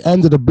get to the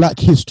end of the Black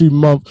History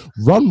Month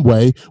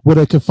runway, where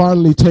they can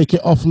finally take it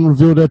off and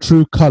reveal their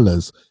true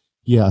colors.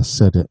 Yeah, I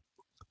said it.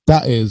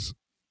 That is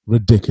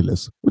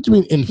ridiculous. What do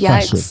you mean in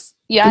fashion?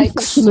 Yikes. In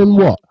fashion in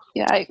what?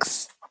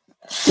 Yikes.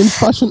 In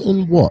fashion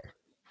in what?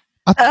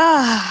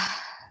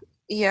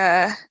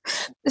 Yeah.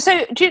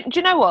 So do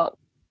you know what?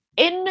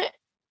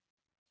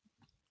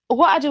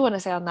 What I do want to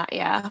say on that,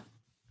 yeah,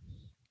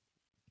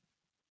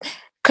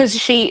 because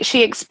she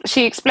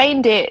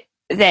explained it,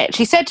 that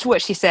she said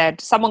what she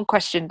said. Someone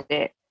questioned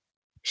it.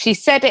 She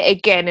said it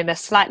again in a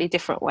slightly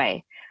different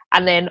way,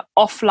 and then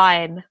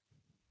offline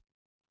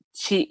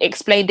she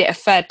explained it a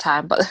third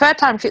time. But the third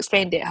time she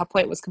explained it, her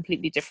point was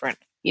completely different.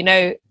 You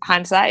know,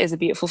 hindsight is a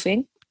beautiful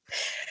thing.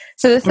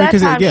 So the third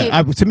time,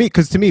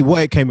 to me,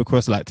 what it came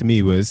across like to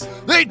me was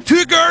They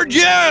took our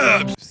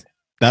jobs.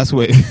 that's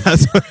what it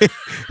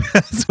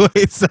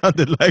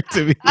sounded like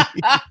to me.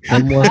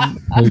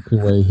 Someone take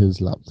away his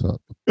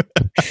laptop.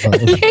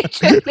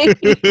 literally.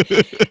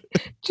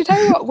 Do you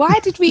know what? Why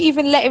did we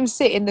even let him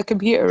sit in the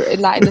computer,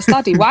 in the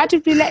study? Why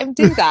did we let him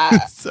do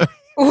that?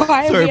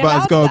 Sorry,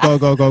 but go.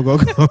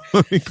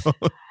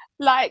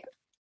 Like,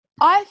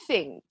 I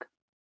think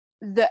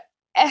the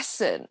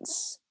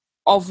essence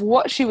of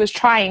what she was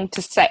trying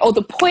to say, or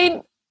the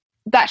point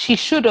that she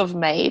should have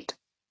made,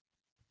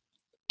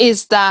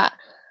 is that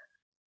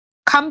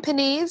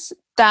companies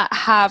that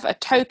have a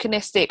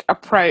tokenistic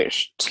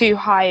approach to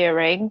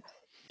hiring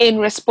in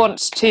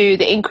response to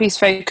the increased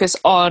focus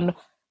on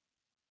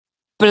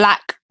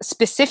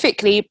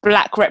specifically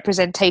black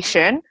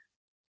representation,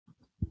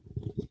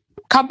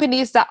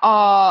 companies that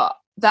are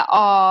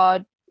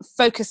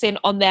focusing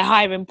on their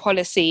hiring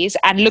policies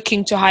and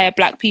looking to hire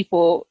black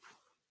people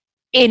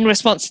in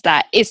response to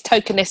that is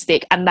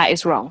tokenistic, and that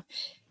is wrong.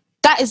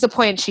 That is the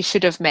point she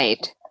should have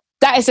made.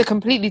 That is a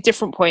completely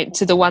different point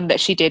to the one that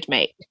she did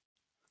make.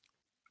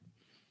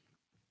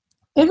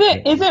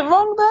 Is it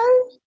wrong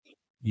though?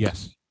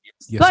 Yes.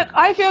 Like,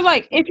 I feel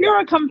like if you're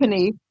a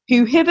company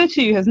who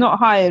hitherto has not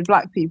hired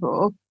black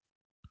people,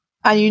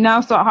 and you now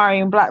start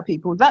hiring black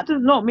people, that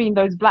does not mean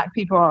those black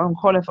people are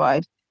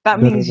unqualified. That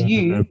means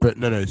you,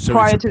 So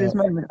prior to this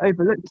moment,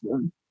 overlooked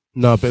them.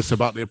 No, but it's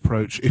about the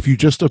approach. If you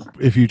just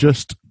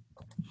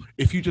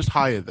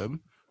hire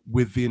them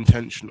with the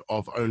intention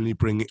of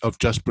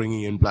just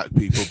bringing in black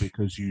people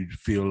because you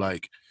feel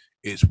like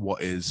it's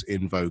what is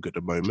in vogue at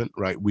the moment,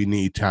 right? We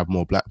need to have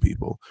more black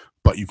people,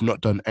 but you've not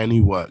done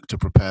any work to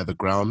prepare the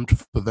ground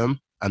for them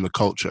and the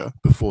culture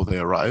before they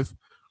arrive,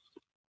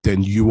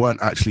 then you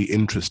weren't actually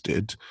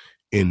interested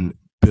in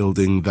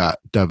building that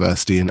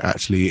diversity and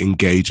actually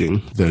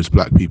engaging those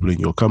black people in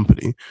your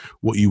company.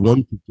 What you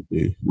wanted to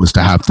do was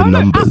to have the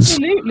numbers,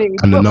 absolutely.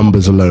 and the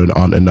numbers alone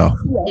aren't enough.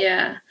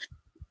 Yeah.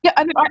 Yeah,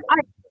 I mean, I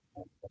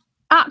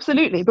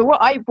absolutely. But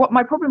what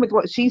my problem with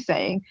what she's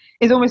saying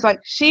is almost like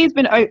she's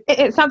been.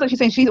 It sounds like she's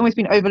saying she's almost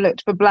been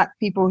overlooked for black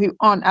people who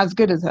aren't as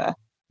good as her.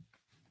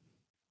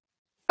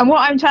 And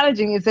what I'm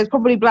challenging is there's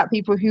probably black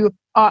people who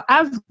are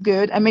as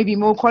good and maybe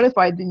more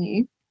qualified than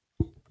you.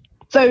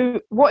 So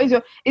what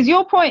is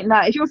your point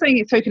that if you're saying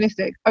it's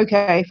tokenistic,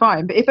 okay,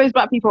 fine. But if those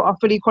black people are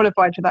fully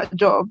qualified for that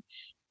job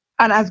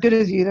and as good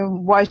as you,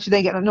 then why should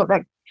they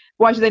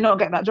why should they not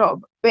get that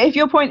job? But if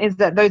your point is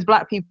that those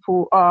black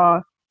people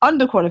are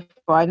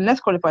underqualified and less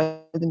qualified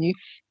than you,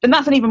 then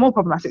that's an even more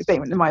problematic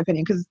statement, in my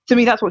opinion, because to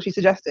me that's what she's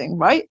suggesting,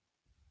 right?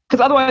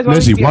 Because otherwise,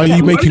 Nezzy, why are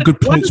you making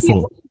good points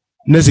for?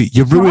 Nezzy,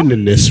 you're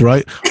ruining this,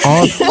 right?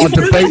 Our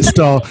debate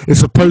style is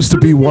supposed to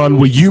be one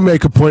where you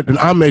make a point and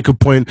I make a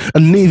point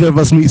and neither of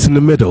us meets in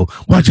the middle.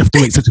 Why'd you have to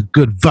make such a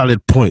good,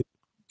 valid point?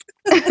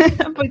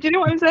 But do you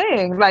know what I'm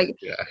saying? Like,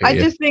 yeah, I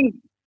just think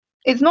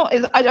it's not.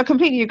 I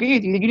completely agree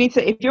with you. You need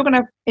to,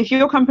 if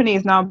your company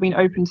is now being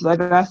open to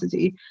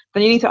diversity,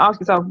 then you need to ask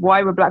yourself,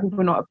 why were black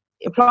people not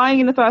applying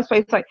in the first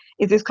place? Like,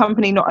 is this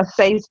company not a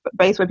safe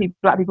base where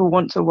black people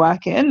want to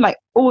work in? Like,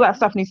 all that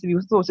stuff needs to be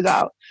sorted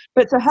out.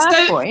 But to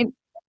her point,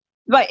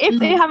 like, if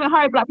they haven't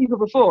hired black people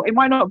before, it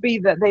might not be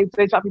that those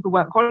black people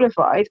weren't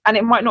qualified, and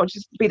it might not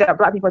just be that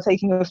black people are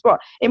taking your spot.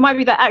 It might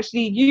be that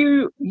actually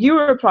you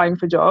were applying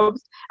for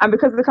jobs, and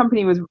because the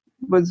company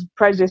was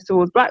prejudiced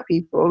towards black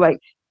people, like,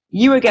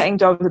 you were getting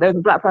jobs that there was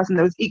a black person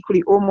that was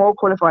equally or more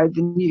qualified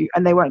than you,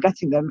 and they weren't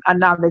getting them, and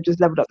now they've just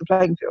leveled up the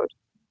playing field.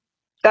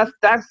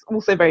 That's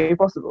also very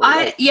possible.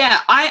 I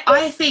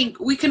think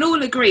we can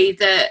all agree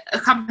that a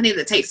company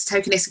that takes a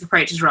tokenistic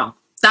approach is wrong.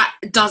 That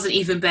doesn't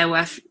even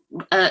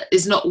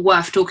is not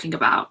worth talking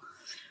about.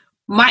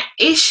 My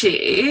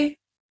issue,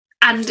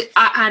 and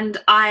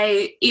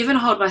I even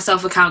hold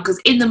myself account,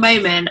 because in the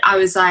moment I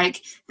was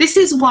like, this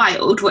is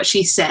wild what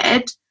she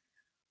said,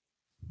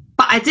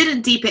 but I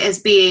didn't deep it as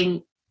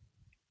being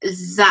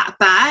that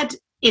bad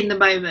in the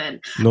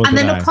moment. Nor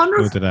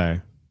did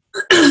I.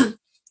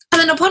 And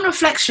then upon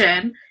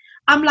reflection,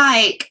 I'm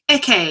like,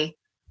 okay,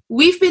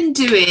 we've been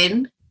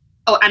doing,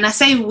 and I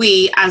say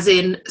we as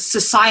in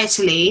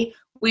societally,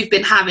 we've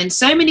been having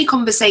so many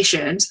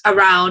conversations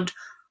around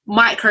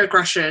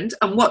microaggressions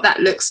and what that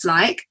looks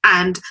like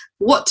and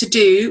what to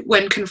do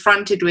when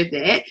confronted with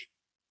it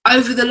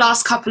over the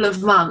last couple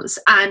of months.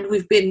 And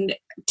we've been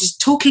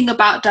just talking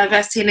about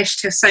diversity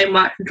initiatives so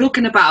much and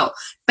talking about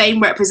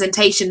BAME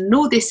representation and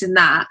all this and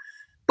that.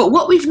 But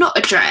what we've not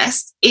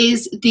addressed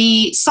is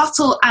the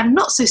subtle and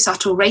not so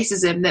subtle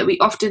racism that we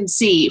often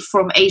see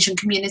from Asian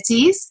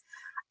communities.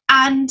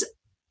 And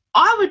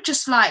I would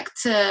just like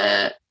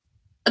to,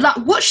 like,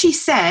 what she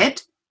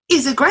said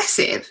is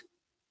aggressive.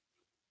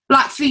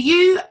 Like,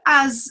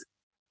 I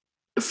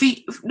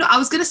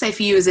was going to say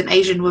for you as an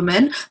Asian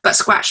woman, but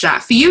scratch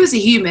that. For you as a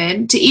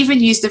human, to even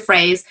use the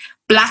phrase,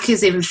 black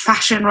is in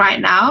fashion right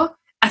now,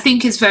 I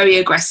think is very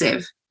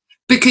aggressive.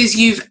 Because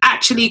you've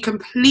actually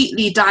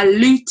completely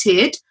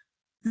diluted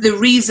the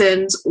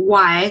reasons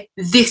why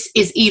this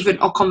is even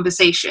a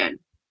conversation.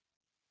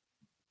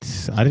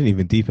 I didn't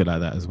even deep it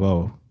like that as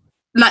well.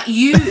 Like,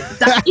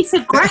 it's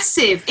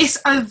aggressive. It's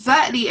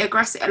overtly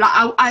aggressive.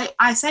 Like,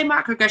 I say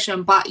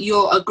microaggression, but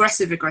you're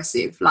aggressive.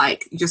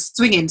 Like, you're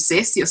swinging,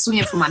 sis. You're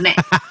swinging for my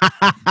neck.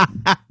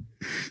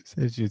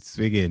 Says you're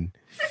swinging.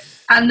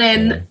 And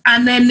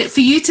then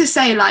for you to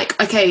say, like,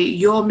 okay,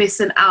 you're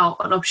missing out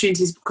on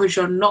opportunities because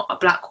you're not a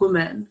black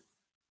woman.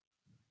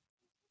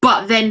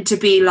 But then to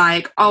be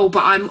like, oh,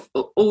 but I'm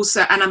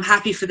also, and I'm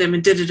happy for them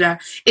and da-da-da.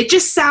 It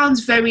just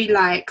sounds very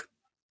like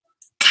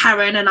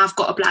Karen and I've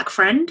got a black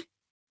friend.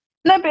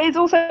 No, but it's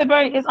also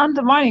it's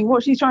undermining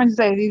what she's trying to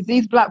say.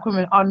 These black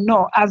women are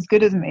not as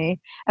good as me,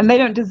 and they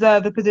don't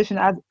deserve the position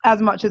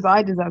as much as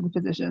I deserve the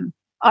position.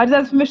 I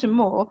deserve permission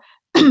more,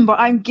 but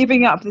I'm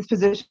giving up this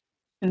position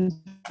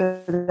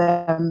for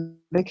them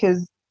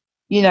because,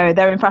 you know,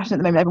 they're in fashion at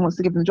the moment. Everyone wants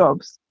to give them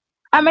jobs,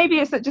 and maybe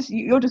it's that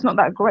you're just not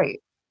that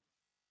great.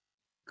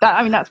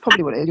 That's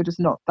probably what it is. You're just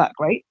not that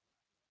great.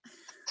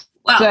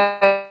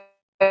 Well,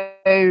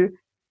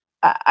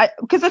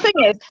 because the thing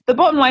is, the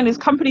bottom line is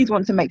companies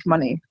want to make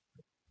money.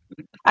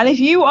 And if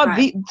you are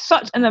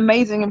such an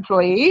amazing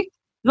employee,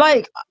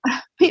 like,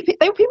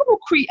 people will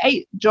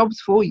create jobs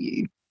for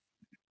you.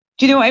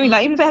 Do you know what I mean?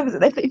 Like, even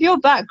if you're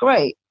that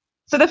great.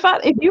 So the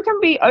fact, if you can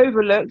be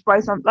overlooked by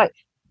some, like,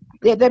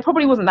 there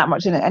probably wasn't that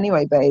much in it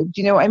anyway, babe.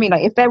 Do you know what I mean?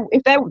 Like,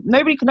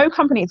 no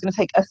company is going to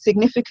take a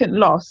significant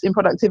loss in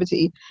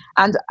productivity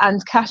and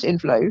cash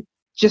inflow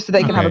just so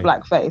they can have a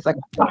black face, like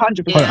 100%.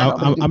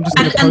 I'm just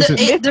going to post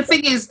it. The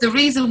thing is, the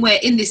reason we're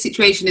in this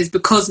situation is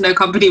because no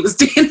company was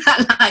doing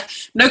that. Like,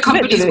 no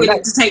company is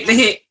willing to take the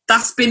hit.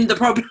 That's been the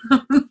problem.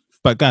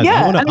 But guys,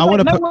 I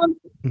want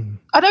to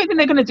I don't think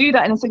they're going to do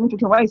that in a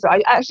significant way. So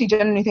I actually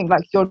genuinely think,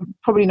 like, you're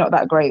probably not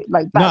that great.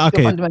 Like, that's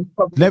the fundamental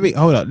problem. Let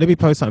me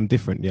post something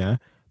different. Yeah,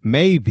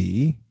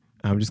 maybe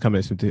I'm just coming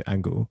at this from the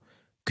angle.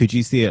 could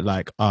you see it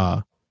like,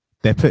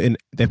 they're pitting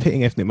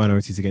ethnic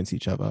minorities against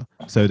each other,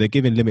 so they're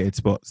giving limited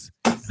spots.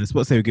 The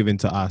spots they were given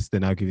to us, they're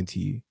now giving to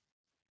you.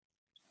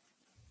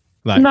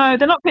 Like, no,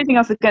 they're not pitting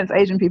us against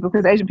Asian people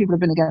because Asian people have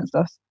been against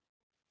us.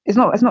 It's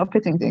not a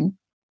pitting thing.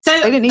 So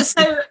They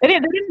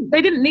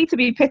didn't need to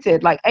be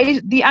pitted. Like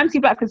the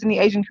anti-blackness in the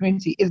Asian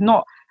community is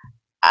not.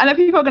 I know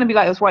people are going to be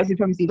like, it's white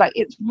supremacy. Like,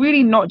 it's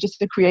really not just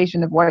the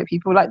creation of white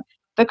people. Like,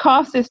 the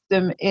caste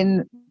system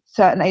in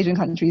certain Asian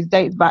countries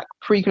dates back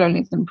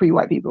pre-colonialism,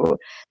 pre-white people.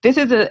 This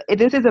is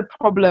a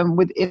problem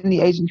within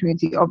the Asian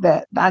community of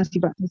the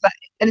anti-blackness.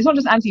 And it's not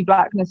just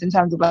anti-blackness in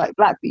terms of like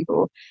black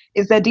people.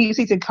 It's their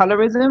deep-seated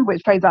colorism,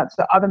 which plays out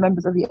to other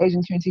members of the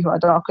Asian community who are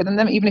darker than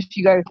them. Even if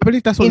you go, I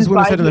believe that's what this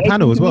woman said in the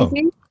panel as well.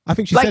 I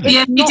think she said it.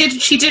 Yeah,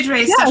 she did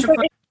raise such a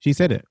point. She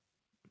said it.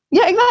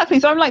 Yeah, exactly.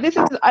 So I'm like,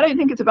 I don't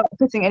think it's about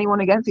pitting anyone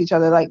against each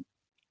other. Like,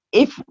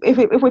 if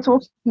we're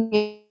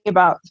talking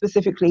about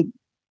specifically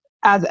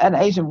as an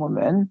Asian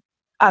woman,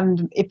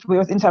 and if we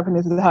were interpreting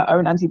this as her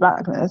own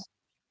anti-blackness,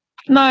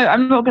 no,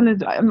 I'm not gonna.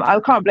 I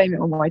can't blame it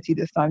on YT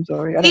this time.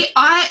 Sorry.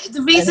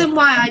 The reason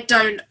why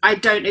I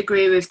don't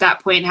agree with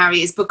that point,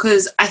 Harry, is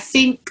because I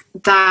think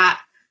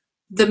that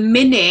the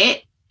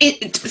minute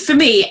for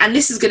me, and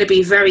this is going to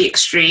be very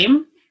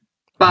extreme,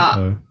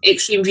 but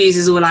extreme views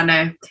is all I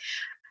know.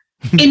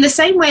 In the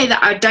same way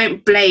that I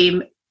don't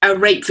blame a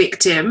rape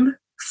victim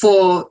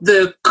for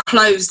the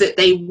clothes that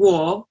they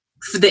wore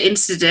for the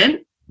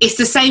incident, it's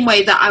the same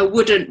way that I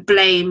wouldn't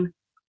blame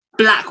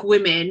black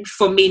women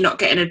for me not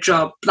getting a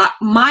job. Like,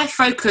 my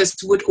focus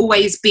would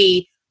always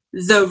be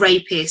the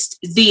rapist,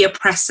 the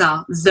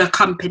oppressor, the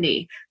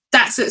company.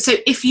 That's it. So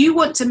if you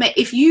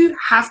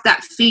have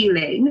that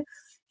feeling,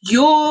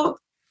 your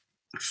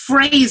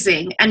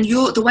phrasing and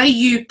the way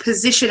you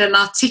position and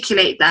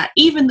articulate that,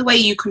 even the way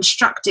you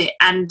construct it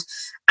and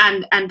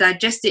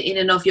digest it in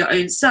and of your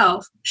own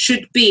self,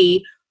 should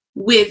be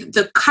with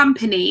the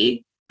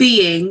company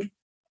being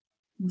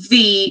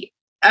the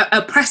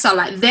oppressor.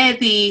 Like, they're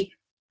the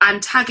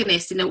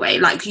antagonist in a way.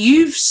 Like,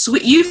 you've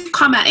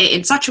come at it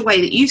in such a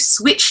way that you've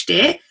switched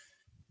it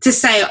to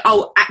say,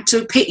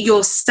 to pit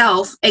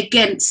yourself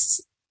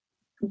against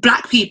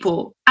black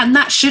people, and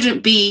that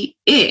shouldn't be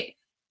it.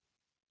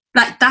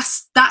 Like,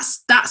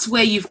 that's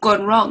where you've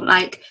gone wrong.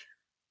 Like,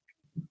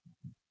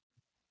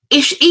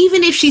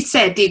 even if she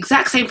said the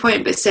exact same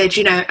point, but said,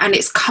 and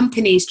it's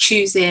companies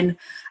choosing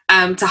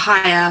to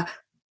hire,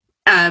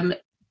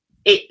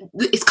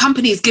 it's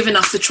companies giving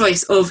us the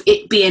choice of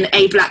it being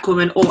a black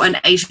woman or an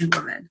Asian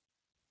woman.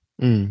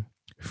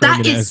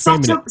 That is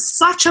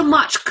such a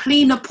much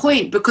cleaner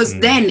point, because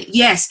then,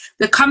 yes,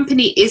 the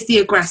company is the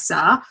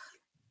aggressor.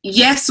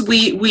 Yes,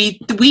 we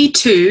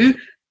too,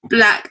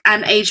 black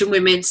and Asian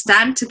women,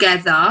 stand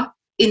together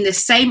in the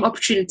same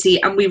opportunity,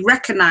 and we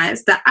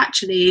recognize that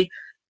actually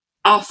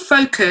our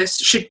focus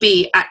should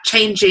be at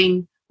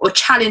changing or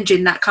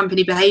challenging that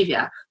company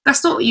behavior.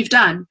 That's not what you've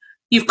done.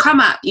 You've come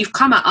at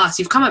us,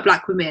 you've come at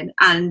black women,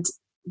 and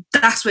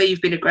that's where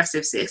you've been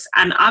aggressive, sis.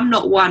 And I'm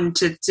not one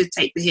to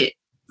take the hit.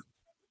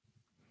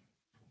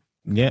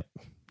 Yep.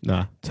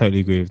 Nah, totally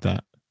agree with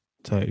that.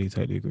 Totally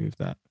agree with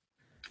that.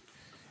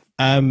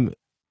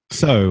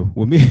 So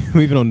we're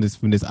moving on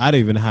from this. I don't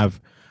even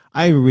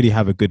really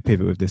have a good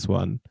pivot with this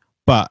one,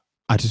 but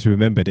I just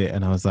remembered it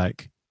and I was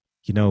like,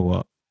 you know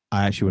what?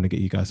 I actually want to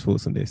get you guys'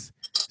 thoughts on this.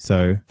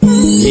 So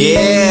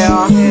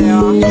yeah,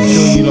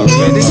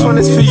 this one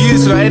is for you,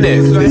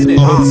 innit?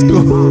 Old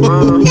school.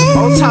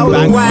 Old tower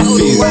Bang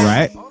wifeys,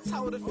 right?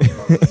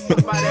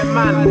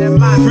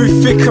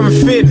 Through thick and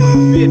thin.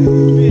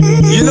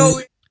 You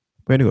know,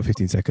 we only got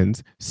 15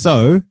 seconds.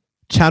 So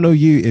Channel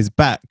U is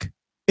back.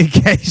 In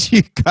case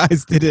you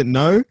guys didn't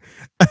know,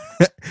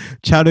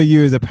 Channel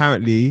U is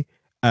apparently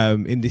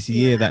in this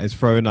year that is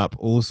throwing up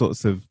all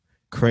sorts of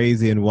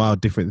crazy and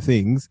wild different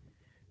things.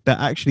 They're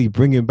actually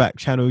bringing back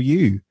Channel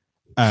U.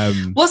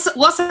 What's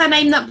the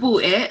name that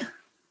bought it?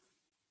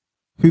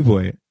 Who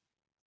bought it?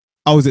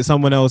 Oh, was it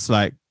someone else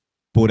like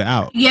bought it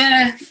out?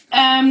 Yeah,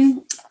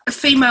 a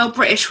female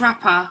British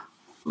rapper.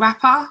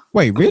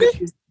 Wait,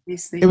 really?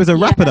 It was a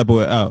rapper that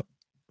bought it out.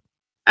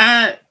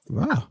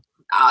 Wow.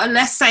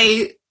 Let's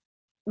say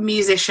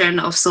musician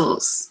of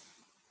sorts.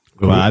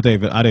 Well, I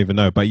don't even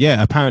know, but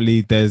yeah,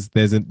 apparently there's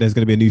going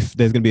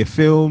to be a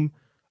film,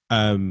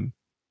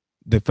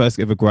 the first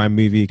ever grime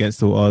movie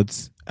against all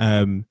odds.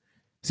 So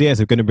yeah,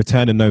 it's going to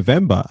return in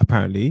November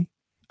apparently.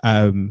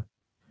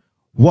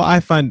 What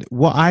I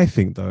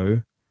think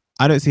though,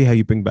 I don't see how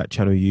you bring back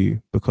Channel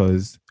U,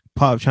 because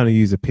part of Channel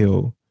U's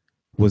appeal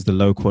was the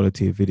low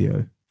quality of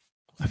video.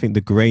 I think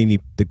the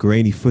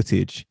grainy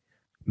footage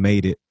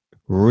made it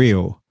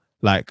real.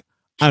 Like,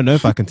 I don't know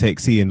if I can take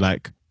seeing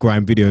like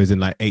grime videos in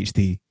like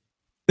HD.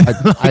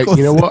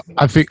 You know what?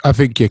 I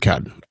think you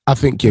can. I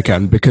think you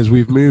can, because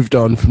we've moved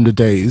on from the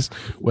days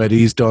where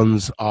these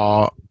dons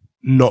are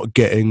not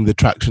getting the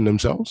traction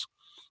themselves.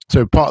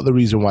 So part of the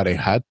reason why they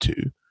had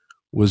to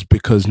was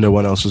because no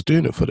one else was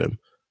doing it for them.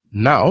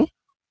 Now,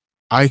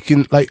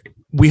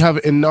 we have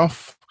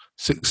enough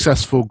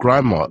successful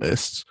grime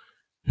artists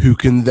who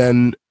can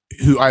then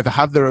who either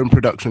have their own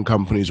production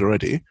companies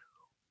already,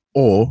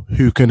 or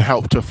who can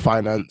help to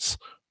finance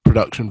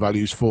production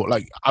values for,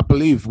 like, I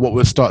believe what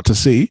we'll start to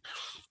see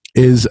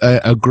is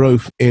a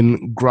growth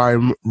in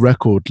grime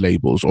record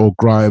labels or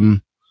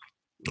grime.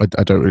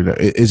 I don't really know.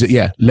 Is it,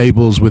 yeah,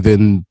 labels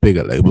within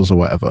bigger labels or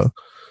whatever.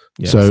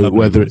 Yeah, So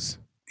whether it's,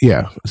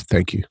 yeah,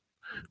 thank you.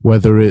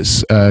 Whether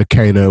it's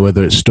Kano,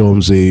 whether it's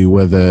Stormzy,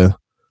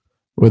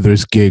 whether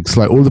it's gigs,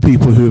 like all the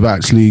people who've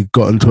actually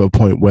gotten to a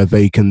point where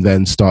they can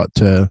then start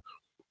to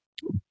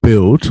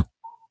build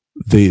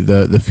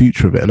the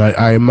future of it. And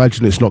I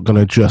imagine it's not going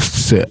to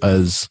just sit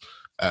as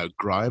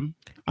grime.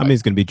 I mean,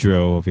 it's going to be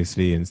drill,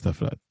 obviously, and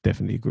stuff like,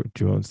 definitely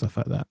drill and stuff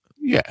like that.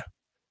 Yeah.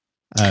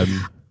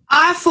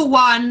 I, for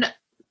one,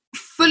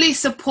 fully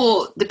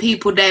support the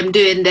people them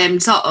doing them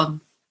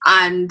something,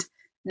 and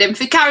them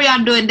for carry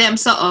on doing them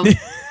something.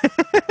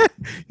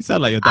 You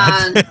sound like your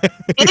dad.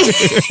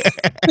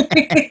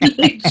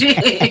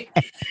 Legit.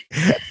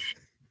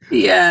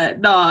 Yeah,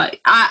 no,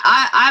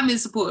 I'm in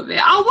support of it.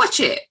 I'll watch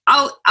it.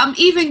 I'm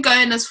even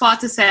going as far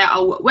to say,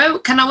 where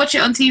can I watch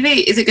it on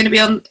TV? Is it going to be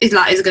on? Is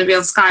it going to be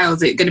on Sky, or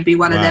is it going to be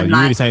one of them? You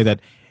really say that?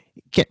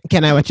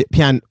 Can I watch it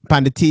on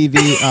the TV?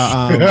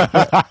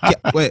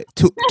 Wait,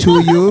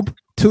 YouTube.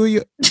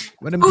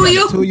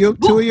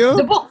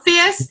 The book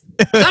fierce.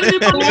 Gotta be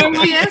book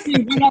fierce.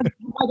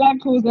 My dad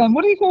calls them.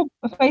 What do you call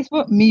a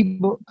Facebook? Me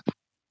book.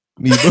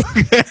 Me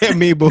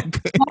book.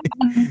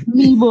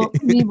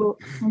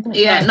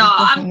 Yeah, no,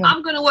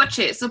 I'm gonna watch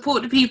it.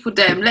 Support the people.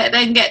 Them. Let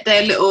them get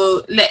their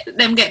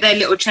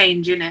little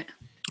change in it.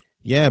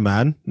 Yeah,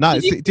 man. No,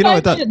 do you know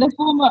what that? The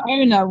former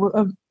owner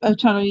of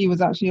Channel U was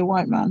actually a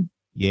white man.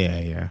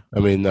 Yeah. I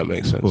mean, that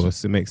makes sense. Of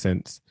course, it makes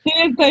sense.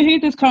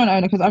 Who's this current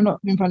owner? Because I'm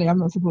not being funny. I'm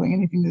not supporting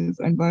anything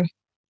that's owned by.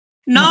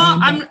 No,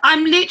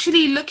 I'm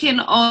literally looking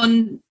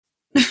on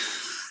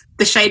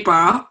the Shade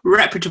Bar,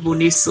 reputable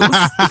news source.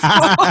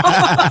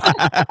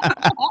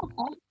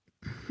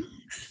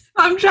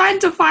 I'm trying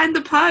to find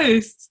the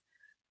post,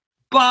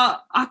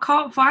 but I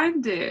can't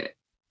find it.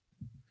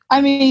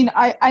 I mean,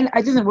 I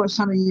didn't watch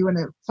Channel U when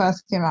it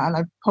first came out, and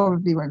I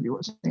probably won't be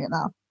watching it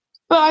now.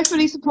 But I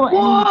fully support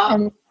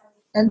any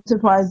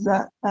enterprise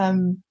that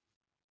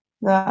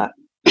that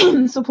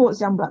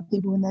supports young black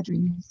people in their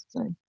dreams.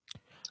 So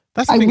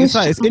that's the thing.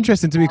 It's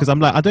interesting to me because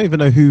I'm like, I don't even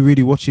know who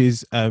really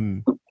watches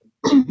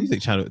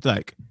music channel.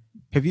 Like,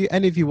 have you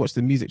any of you watched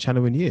the music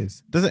channel in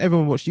years? Doesn't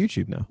everyone watch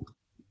YouTube now?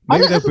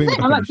 Maybe they'll bring it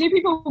back. I'm like, do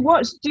people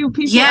watch?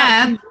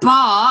 Yeah,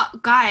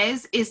 but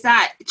guys, is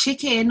that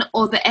chicken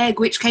or the egg?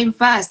 Which came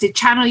first? Did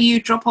Channel U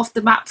drop off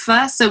the map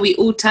first, so we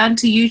all turned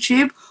to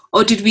YouTube,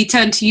 or did we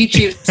turn to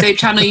YouTube so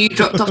Channel U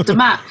dropped off the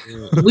map?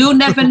 We'll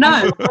never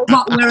know,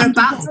 but we're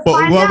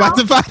about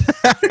to find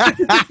out.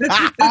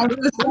 I'm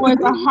always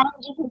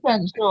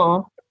 100%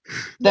 sure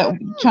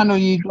that Channel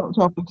U dropped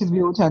off because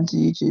we all turned to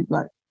YouTube.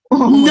 Like,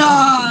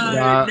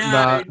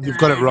 no, you've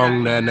got it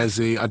wrong there,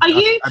 Nezzy.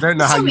 I don't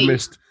know how you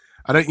missed.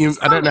 I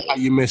don't know how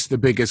you missed the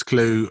biggest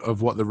clue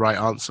of what the right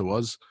answer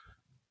was,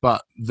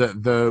 but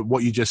the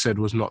what you just said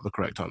was not the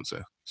correct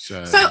answer.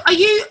 So are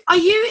you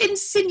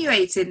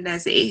insinuating,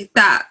 Nezzy,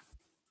 that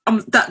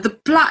that the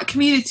black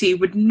community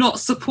would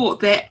not support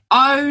their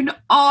own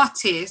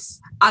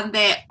artists and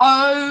their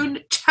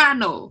own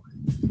channel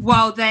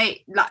while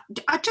they like?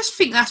 I just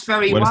think that's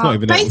very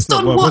wild. Based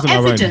on what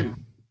evidence?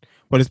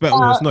 Well, it's better.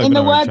 It's not in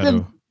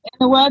even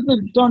the words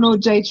of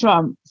Donald J.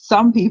 Trump,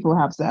 some people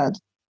have said.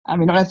 I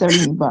mean, not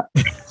necessarily me, but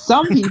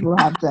some people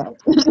have said.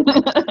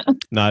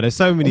 No, there's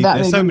so many.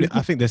 I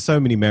think there's so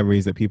many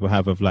memories that people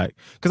have of like,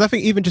 because I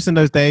think even just in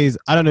those days,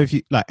 I don't know if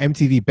you like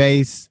MTV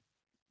Base,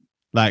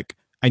 like,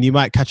 and you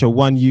might catch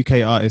one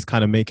UK artist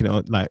kind of making it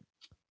onto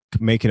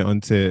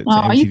MTV.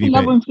 I used to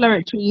love when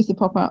Floetry used to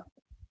pop up.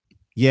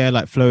 Yeah,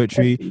 like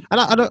Floetry, and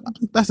I don't.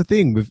 That's the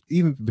thing with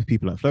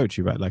people like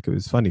Floetry, right? Like, it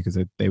was funny because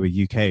they were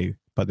UK,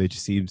 but they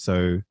just seemed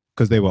so.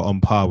 Because they were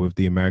on par with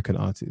the American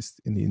artists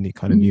in the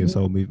kind of neo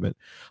soul movement.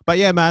 But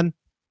yeah, man,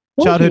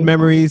 childhood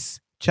memories,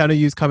 Channel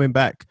U's coming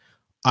back.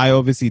 I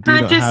obviously do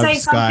not have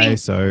Sky,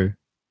 so...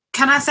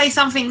 Can I say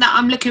something that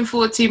I'm looking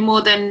forward to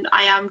more than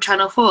I am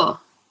Channel 4?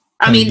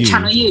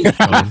 Channel U.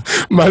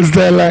 Man's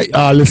there like,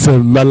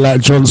 listen, man,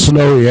 like Jon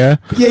Snow, yeah?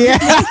 Yeah.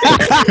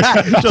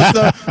 Jon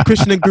Snow,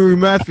 Christian and Guru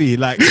Murphy,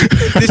 like,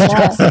 this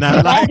Johnson,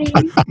 like,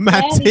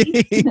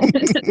 Matty.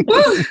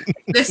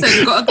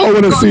 Listen,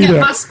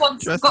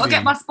 gotta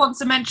get my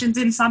sponsor mentions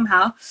in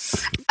somehow.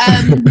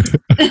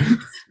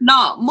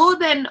 No, more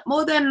than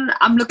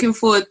I'm looking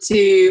forward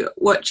to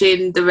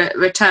watching the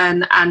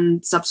return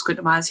and subsequent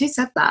demise. Who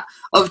said that?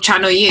 Of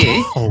Channel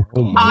U.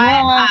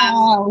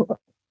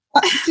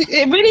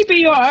 It really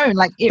be your own,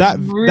 like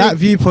that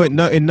viewpoint.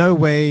 No, in no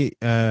way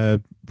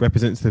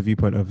represents the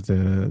viewpoint of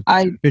the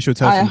official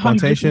Tales from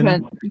Plantation.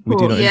 We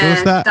do not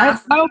endorse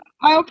that.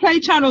 I'll play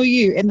Channel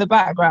U in the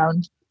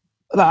background.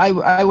 That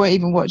I won't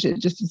even watch it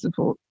just to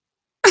support.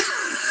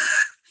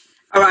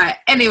 All right.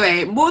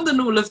 Anyway, more than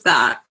all of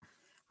that,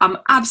 I'm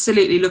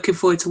absolutely looking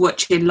forward to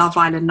watching Love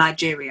Island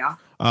Nigeria.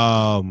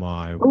 Oh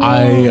my!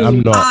 I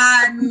am not.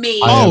 I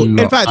mean, I Oh, am in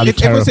not. fact, I'm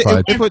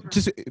terrified.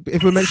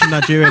 if we mention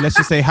Nigeria, let's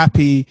just say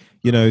happy,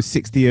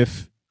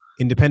 60th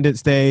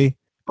Independence Day,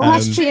 Oh,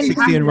 happy 60 and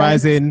Independence Day.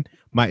 rising.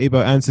 My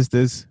Igbo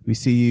ancestors, we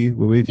see you.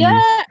 We're with you.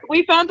 Yeah,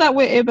 we found out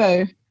we're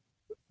Igbo.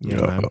 Yeah,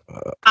 man.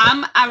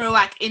 I'm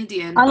Arawak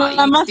Indian. I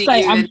but must you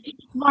say, do I'm you.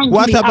 trying to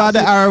What be about the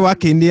absolute-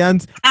 Arawak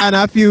Indians and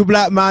a few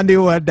black men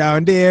who were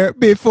down there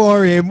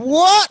before him?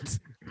 What?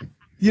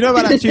 You know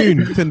about that tune,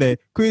 Tunde?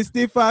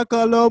 Christopher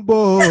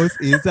Columbus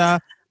is a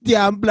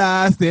damn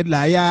blasted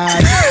liar.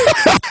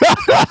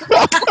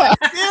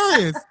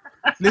 Serious?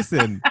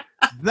 Listen,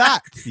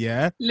 that,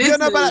 yeah? You don't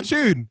know about that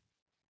tune?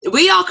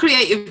 We are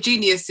creative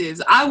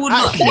geniuses. I will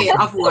not hear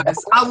otherwise.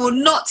 I will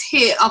not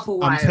hear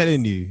otherwise. I'm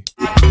telling you.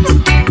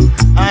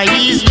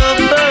 He's the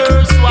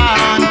first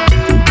one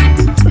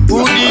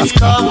who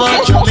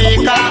discovered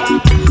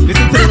Jamaica.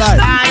 Listen to the line.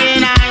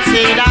 And I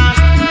say that.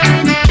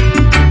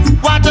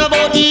 What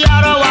about the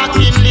Arawak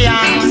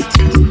Indians?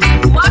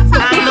 What And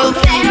the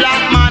few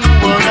black men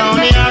who were down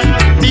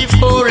here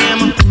before him?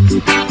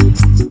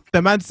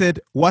 The man said,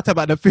 what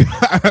about the few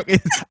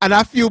and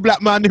a few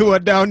black men who were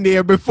down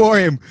there before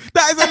him?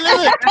 That is a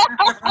lyric.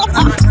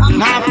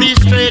 Happy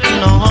straight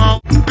now.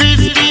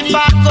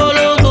 Christopher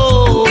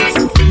Columbus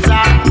is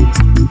a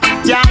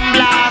damn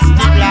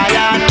blasted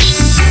lion.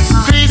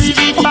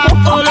 Christopher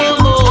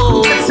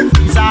Columbus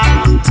is a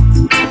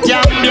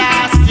damn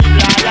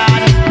blasted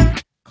lion.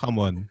 Come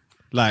on.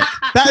 Like,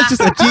 that is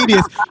just a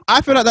genius. I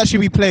feel like that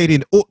should be played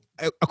in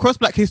across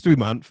Black History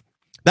Month.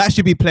 That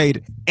should be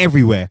played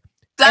everywhere.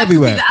 That could be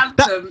Everywhere. the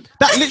anthem.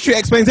 That literally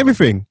explains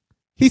everything.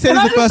 He said Can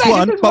I it's the just first say,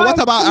 one, this is but why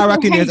what about people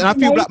Iraq Indians hate and a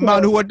few black Jamaica.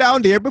 men who were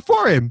down there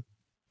before him?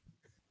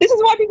 This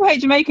is why people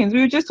hate Jamaicans. We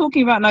were just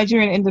talking about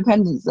Nigerian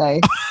Independence Day.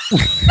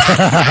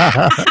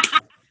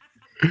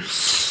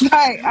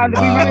 And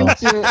we managed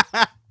to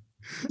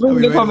bring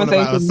the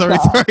conversation. Sorry,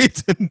 back.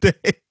 today.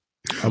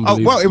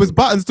 Oh, well, it was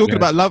Buttons talking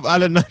about Love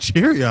Island,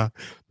 Nigeria,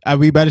 and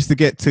we managed to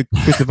get to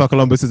Christopher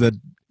Columbus as a.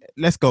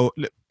 Let's go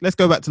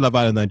back to Love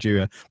Island,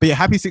 Nigeria. But yeah,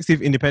 happy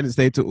 60th Independence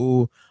Day to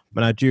all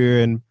my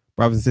Nigerian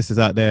brothers and sisters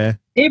out there.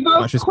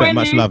 Ibo Much respect,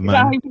 much Kwenu, love, is that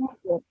man. how you pronounce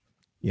it?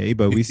 Yeah,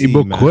 Ibo, we see you,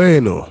 Ibo man.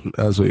 Queno.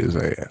 That's what you're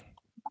saying.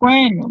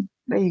 Kwenu.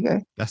 There you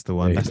go. That's the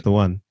one. That's the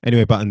one.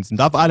 Anyway, Buttons,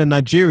 Love Island,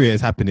 Nigeria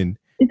is happening.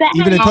 Is that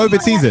Even in how you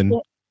COVID season.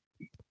 pronounce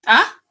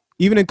Huh?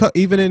 Even in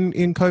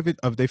COVID,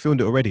 have they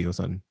filmed it already or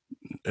something?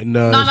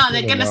 No,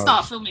 they're going to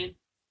start filming. it?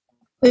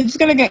 They're just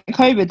going to get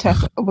COVID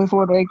test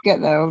before they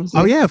get there, obviously.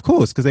 Oh yeah, of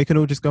course, because they can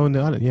all just go on the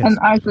island. Yes, And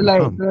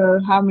isolate Come. for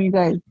how many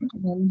days? And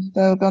then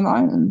they'll go on the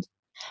island.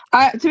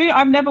 To me,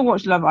 I've never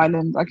watched Love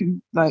Island.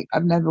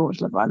 I've never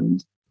watched Love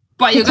Island.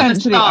 But you're going to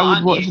Potentially, start, I would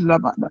aren't watch you?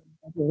 Love Island.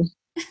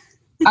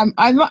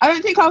 I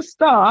don't think I'll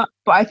start,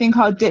 but I think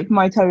I'll dip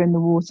my toe in the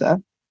water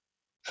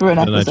for an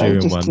For the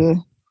episode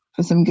Nigerian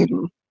for some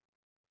giggles.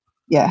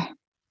 Yeah,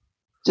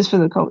 just for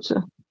the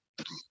culture.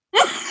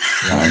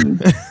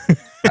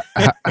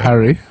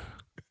 Harry.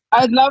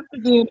 I'd love to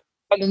do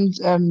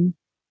Island,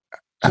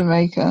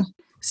 Jamaica.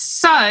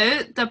 So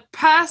the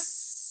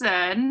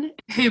person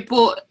who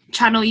bought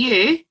Channel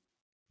U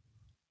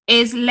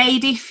is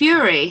Lady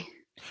Fury.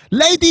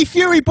 Lady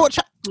Fury bought.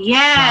 Shout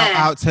Yeah.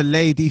 out to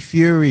Lady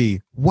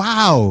Fury.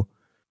 Wow,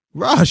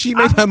 Rah, she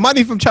made her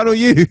money from Channel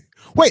U.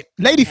 Wait,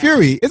 Lady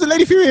Fury isn't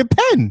Lady Fury a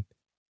pen?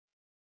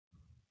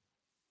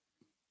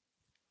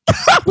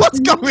 What's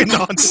going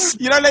on?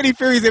 You know, Lady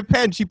Fury's a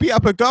pen. She beat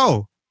up a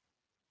girl.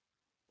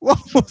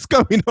 What's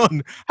going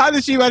on? How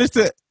did she manage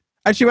to?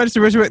 And she managed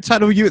to resurrect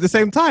Channel U at the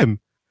same time.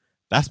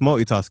 That's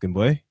multitasking,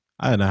 boy.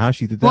 I don't know how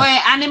she did that. Boy,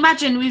 and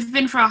imagine we've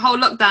been through a whole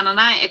lockdown and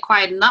I ain't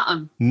acquired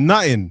nothing.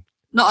 Nothing.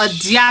 Not a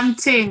damn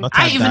thing. Not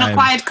I a ain't even dime.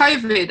 acquired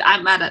COVID.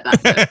 I'm mad at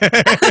that.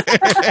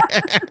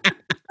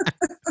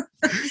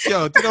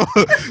 Yo, do you know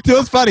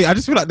what's funny? I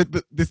just feel like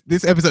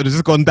this episode has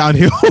just gone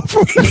downhill.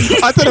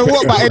 I don't know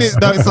what my edit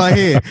notes are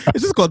here.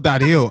 It's just gone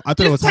downhill. I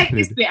don't know Just what's take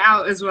happening. this bit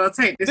out as well.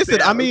 Take this Listen,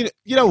 bit I out. mean,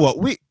 you know what?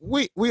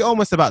 We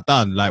almost about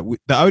done. Like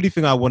the only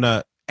thing I want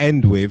to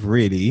end with,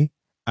 really,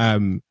 I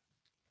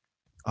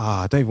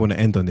don't even want to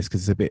end on this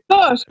because it's a bit.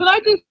 Gosh, can I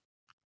just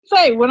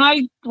say when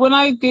I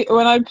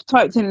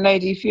typed in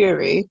Lady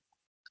Fury,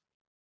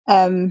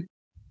 it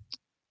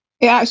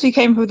actually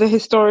came with a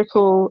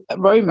historical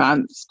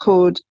romance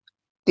called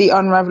The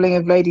Unraveling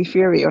of Lady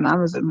Fury on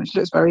Amazon, which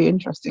looks very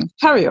interesting.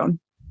 Carry on.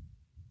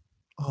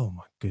 Oh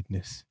my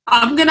goodness.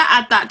 I'm going to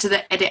add that to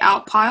the edit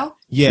out pile.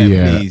 Yeah,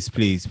 Yeah.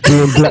 please.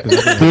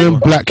 Doing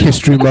Black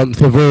History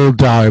Month of all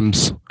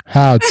times.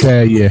 How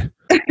dare you?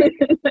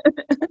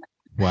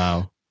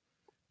 Wow.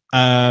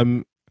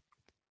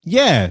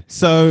 Yeah.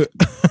 So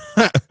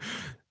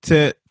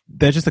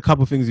there's just a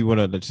couple of things we want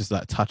to just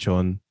like touch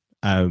on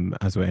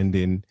as we're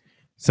ending.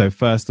 So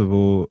first of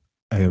all,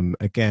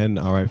 again,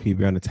 R.I.P.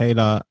 Breonna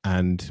Taylor,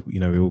 and we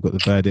all got the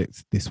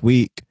verdict this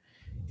week.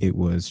 It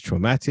was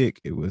traumatic.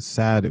 It was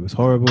sad. It was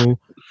horrible.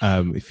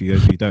 If you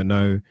don't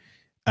know,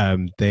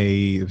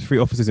 there were 3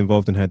 officers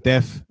involved in her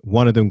death.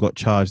 One of them got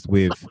charged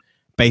with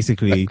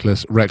basically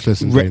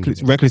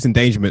reckless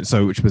endangerment.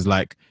 So, which was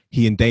like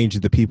he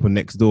endangered the people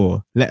next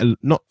door.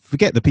 Not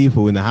forget the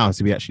people in the house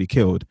who he actually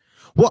killed.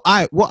 What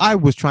I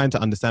was trying to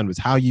understand was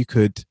how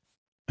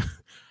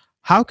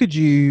could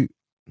you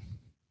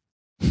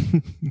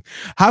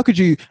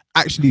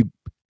actually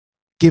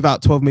give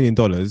out $12 million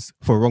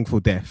for a wrongful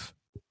death,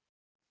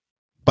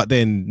 but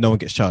then no one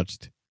gets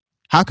charged?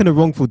 How can a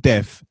wrongful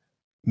death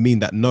mean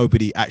that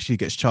nobody actually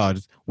gets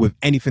charged with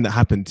anything that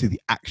happened to the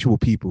actual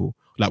people,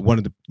 like one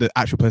of the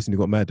actual person who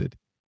got murdered?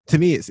 To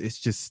me,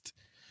 it's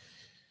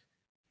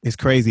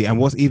crazy. And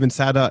what's even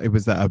sadder, it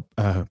was that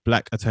a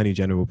black attorney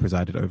general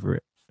presided over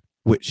it,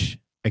 which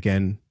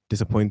again,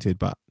 disappointed,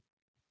 but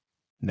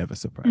never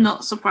surprised.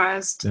 Not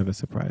surprised. Never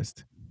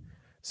surprised.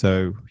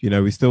 So,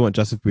 we still want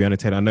justice for Breonna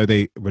Taylor. I know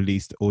they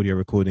released audio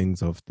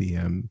recordings of the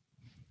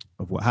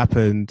of what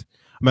happened.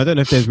 I don't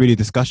know if there's really a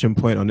discussion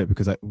point on it,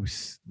 because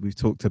we've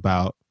talked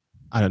about,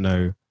 I don't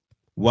know,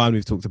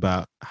 we've talked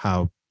about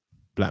how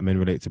black men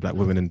relate to black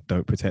women and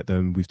don't protect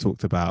them. We've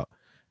talked about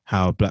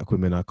how black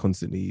women are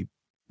constantly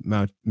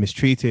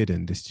mistreated,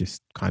 and this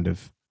just kind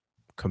of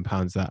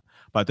compounds that.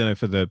 But I don't know,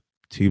 for the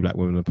two black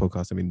women on the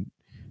podcast, I mean,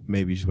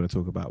 maybe you just want to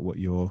talk about what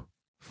your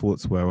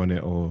thoughts were on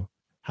it, or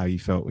how you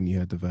felt when you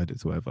heard the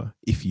verdict, or whatever,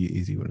 if you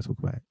want to talk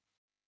about it.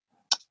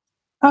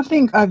 I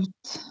think I'm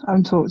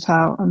talked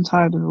out. I'm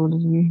tired of all of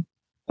you.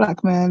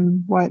 Black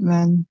men, white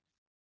men.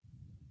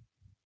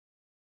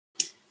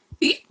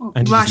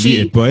 And you just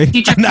muted, boy.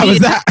 And that was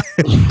that.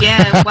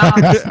 Yeah, wow.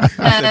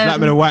 Black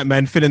men and white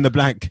men, fill in the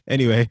blank.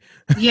 Anyway.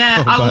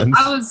 Yeah,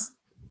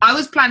 I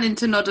was planning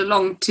to nod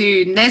along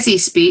to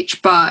Nezzy's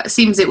speech, but it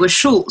seems it was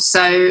short.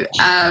 So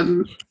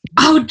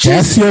I'll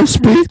just. That's your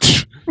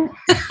speech.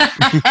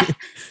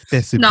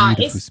 That's a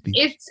beautiful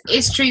speech.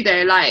 It's true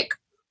though. Like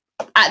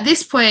at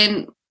this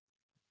point,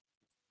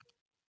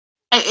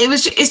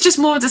 it's just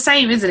more of the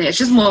same, isn't it? It's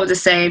just more of the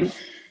same.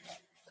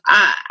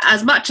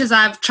 As much as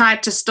I've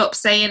tried to stop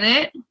saying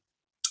it,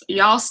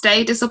 y'all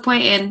stay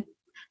disappointing.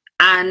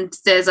 And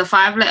there's a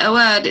 5-letter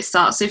word. It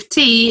starts with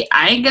T.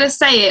 I ain't gonna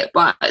say it,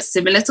 but it's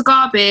similar to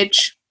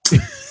garbage.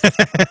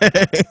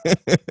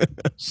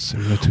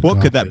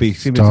 What could that be?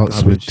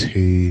 Starts with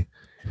T.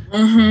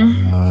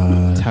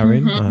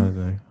 Taryn? I don't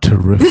know.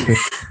 Terrific.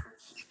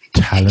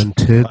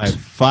 Talented.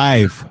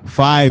 Five.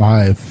 And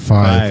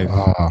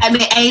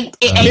it ain't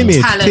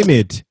talent.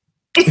 Timid.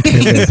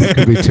 It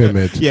could be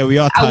timid. Yeah, we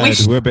are tired.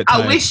 We're a bit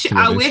tired.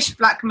 I wish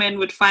black men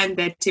would find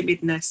their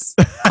timidness,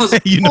 because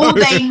all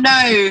they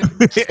know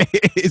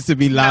is to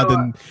be loud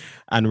and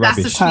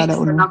rubbish. That's a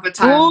for another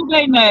time. All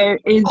they know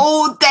is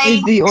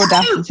the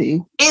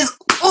audacity. Is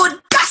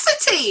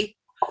audacity.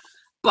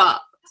 But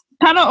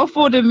cannot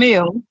afford a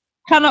meal.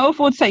 Cannot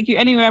afford to take you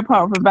anywhere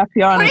apart from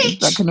Vapiano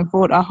that can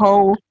afford a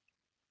whole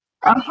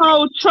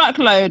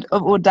truckload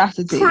of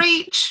audacity.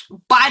 Preach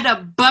by the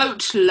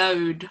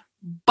boatload.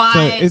 So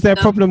is there a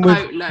problem with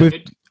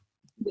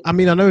I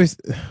mean, I know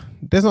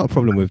there's not a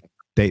problem with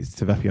dates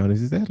to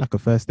Vapianos, is there? Like a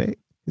first date?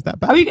 Is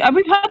that bad? We've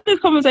had this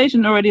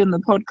conversation already on the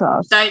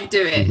podcast. Don't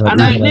do it.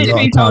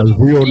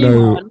 We all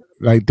know,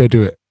 like, they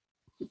do it.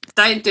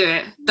 Don't do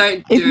it.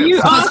 Don't if do you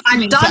it. Because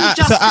I've done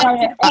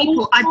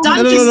people. I've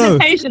done people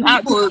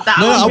that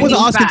I wasn't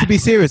asking to be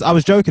serious. I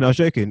was joking.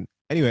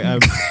 Anyway,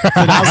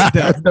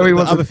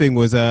 the other thing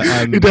was...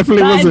 it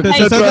definitely wasn't.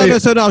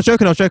 So no, I was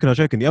joking.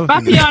 The other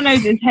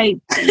Vapianos is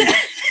hate speech.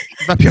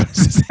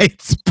 Vapianos is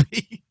hate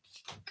speech.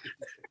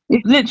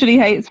 It's literally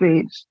hate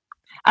speech.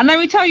 And let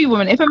me tell you,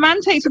 woman, if a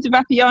man takes you to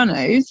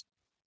Vapianos,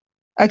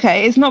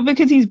 okay, it's not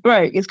because he's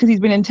broke. It's because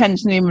he's been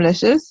intentionally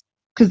malicious.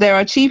 Because there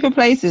are cheaper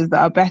places that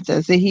are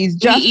better. So he's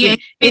just...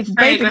 it's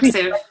basically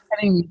telling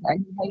you that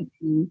he hates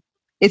you.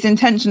 It's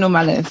intentional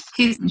malice.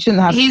 He's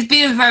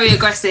being very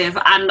aggressive,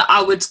 and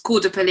I would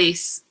call the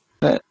police.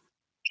 But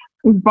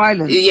it's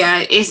violent.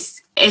 Yeah, it's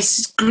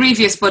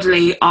grievous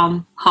bodily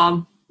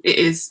harm. It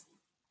is.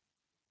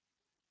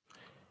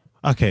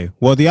 Okay.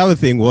 Well, the other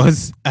thing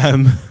was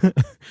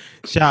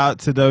shout out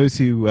to those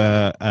who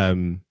so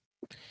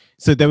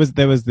there was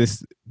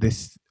this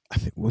I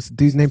think what's the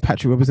dude's name,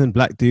 Patrick Robertson,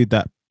 black dude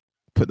that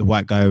put the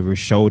white guy over his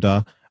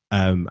shoulder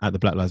at the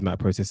Black Lives Matter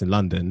protest in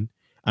London.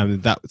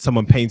 That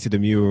someone painted a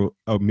mural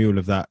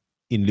of that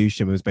in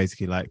Lewisham. It was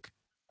basically like,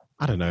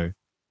 I don't know,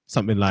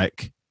 something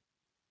like,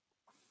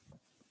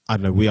 I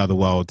don't know, We Are the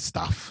World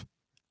stuff.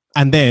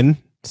 And then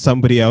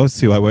somebody else,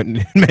 who I won't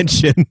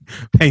mention,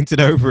 painted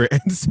over it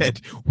and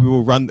said, we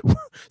will run the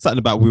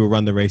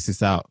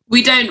racists out.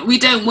 We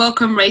don't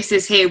welcome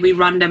racists here. We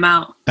run them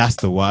out. That's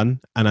the one.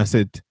 And I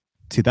said,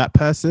 to that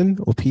person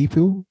or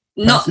people,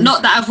 not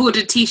that I've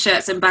ordered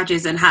T-shirts and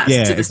badges and hats.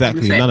 Yeah,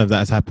 exactly. None of that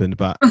has happened.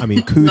 But I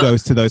mean,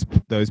 kudos to those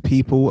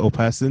people or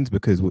persons,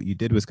 because what you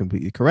did was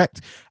completely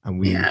correct.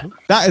 And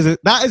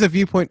that is a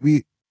viewpoint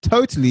we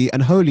totally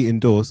and wholly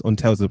endorse on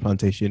Tales of the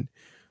Plantation.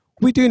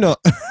 We do not.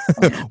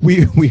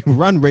 we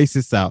run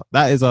racists out.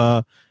 That is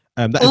our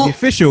is the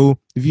official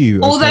view.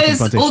 All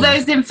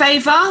those in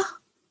favour.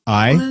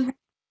 Aye.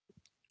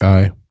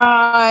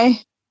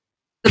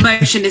 The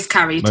motion is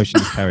carried.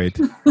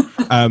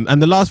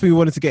 And the last thing we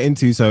wanted to get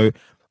into, so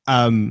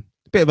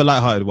bit of a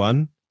lighthearted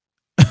one.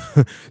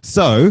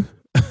 So,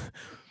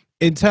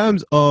 in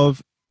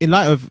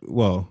light of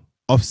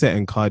Offset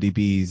and Cardi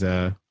B's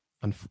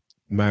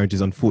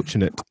marriage's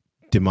unfortunate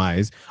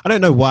demise, I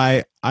don't know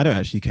why. I don't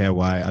actually care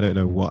why. I don't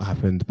know what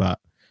happened, but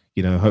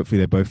hopefully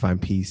they both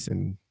find peace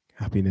and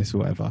happiness or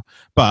whatever.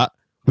 But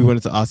we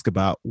wanted to ask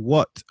about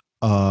what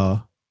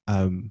are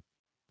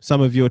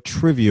some of your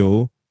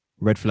trivial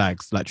red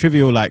flags, like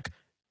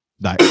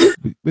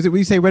was it when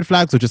you say red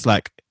flags or just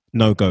like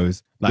no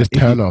goes, like just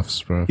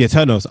turn-offs, bro? Yeah,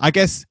 turn-offs. I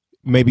guess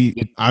maybe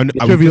we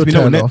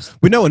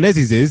know what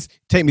Nezzy's is.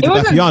 Take me to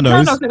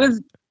Vapiano's. It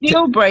was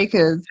deal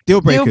breakers.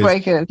 Deal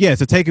breakers. Yeah,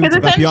 so taking me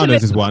to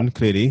Vapiano's is one,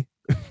 clearly.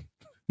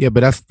 Yeah,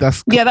 but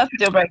that's a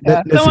deal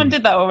breaker. Someone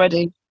did that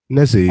already.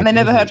 Nezzy, and they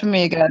never heard from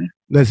me again.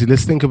 Nezzy,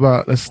 let's think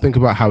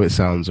about how it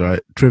sounds, right?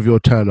 Trivial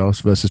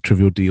turn-offs versus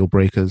trivial deal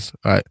breakers,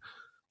 right?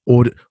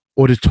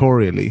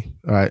 Auditorially,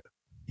 right?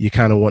 You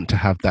kind of want to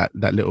have that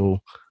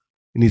little.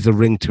 It needs a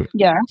ring to it.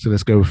 Yeah. So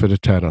let's go for the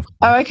turn-off.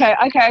 Oh, okay.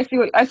 I see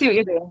what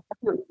you're doing.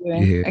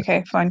 Yeah.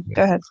 Okay, fine.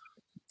 Go ahead.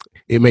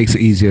 It makes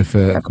it easier for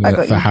Harry's.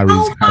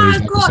 Oh my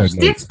gosh, episode.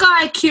 this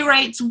guy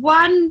curates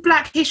one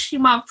Black History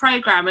Month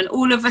program, and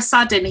all of a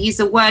sudden he's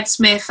a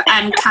wordsmith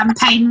and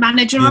campaign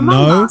manager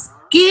among us.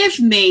 Give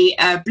me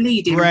a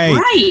bleeding break.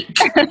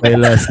 Hey,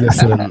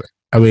 listen.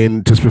 I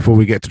mean, just before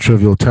we get to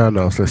trivial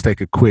turn-offs, let's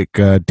take a quick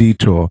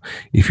detour.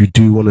 If you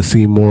do want to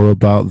see more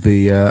about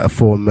the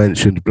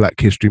aforementioned Black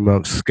History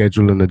Month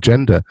schedule and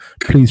agenda,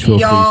 please feel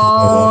free to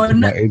follow on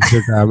my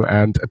Instagram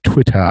and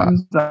Twitter.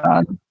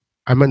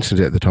 I mentioned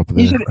it at the top of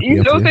the. You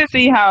should also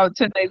see how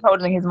Tunde's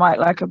holding his mic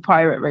like a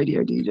pirate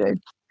radio DJ.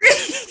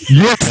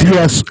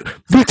 Yes,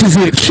 this is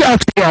it.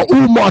 Shout out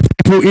all my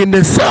people in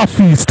the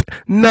Southeast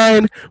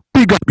 9.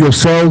 Big up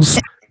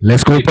yourselves.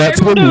 Let's go back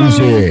to the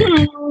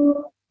music.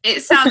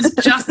 It sounds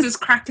just as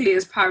crackly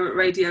as pirate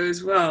radio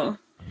as well.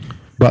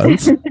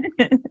 Buttons.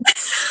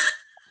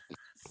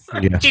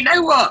 Yeah. Do you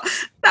know what?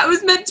 That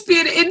was meant to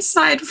be an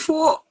inside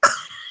thought.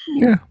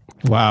 Yeah.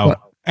 Wow. But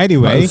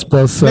anyway,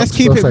 let's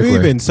keep it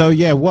moving. So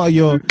yeah, what are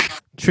your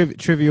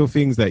trivial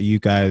things that you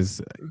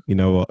guys, you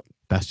know what?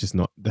 That's just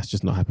not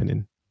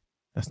happening.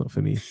 That's not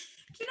for me.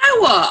 You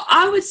know what?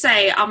 I would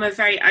say I'm a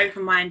very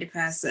open-minded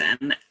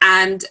person,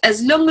 and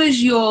as long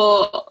as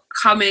you're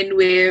coming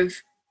with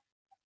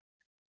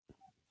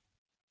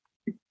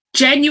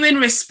genuine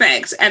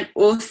respect and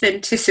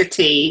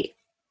authenticity,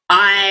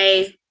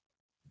 I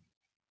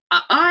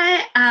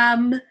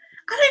don't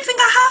think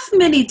I have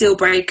many deal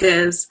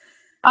breakers.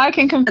 I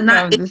can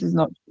confirm this is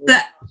not true.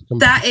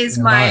 That is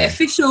my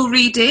official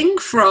reading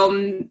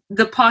from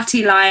the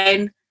party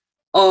line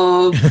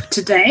of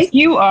today.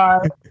 You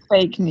are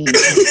fake news.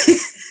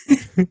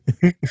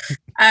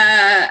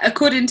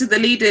 According to the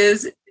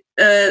leaders,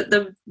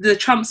 the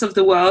Trumps of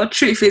the world,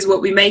 truth is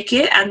what we make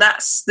it, and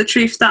that's the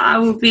truth that I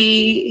will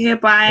be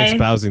hereby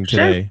espousing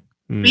today.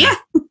 Yeah.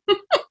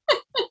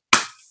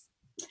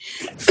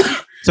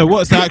 So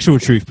what's the actual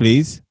truth,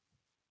 please?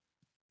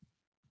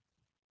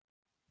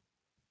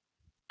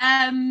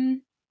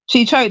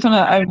 She choked on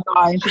her own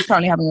lie and she's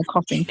currently having a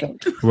coughing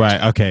fit.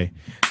 Right, okay.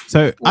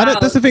 So wow.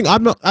 That's the thing.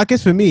 I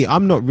guess for me,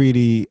 I'm not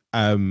really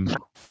I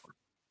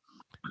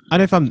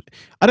don't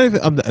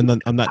think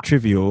I'm that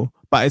trivial,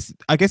 but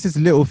I guess it's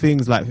little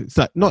things like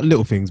not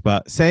little things,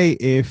 but say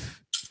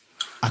if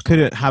I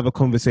couldn't have a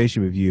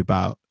conversation with you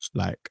about,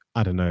 like,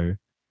 I don't know,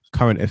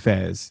 current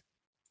affairs.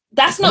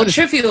 That's not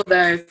trivial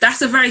though.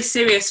 That's a very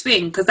serious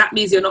thing, because that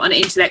means you're not an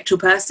intellectual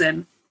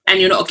person and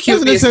you're not a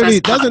curious person.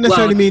 Doesn't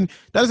necessarily mean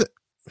so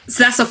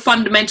that's a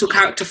fundamental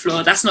character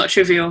flaw. That's not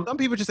trivial. Some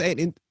people just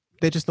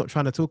they're just not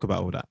trying to talk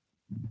about all that.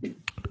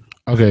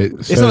 Okay, so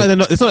it's not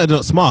that they're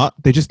not smart.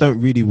 They just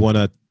don't really want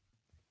to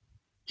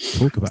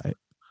talk about it.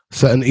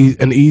 So an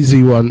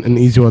easy one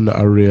that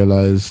I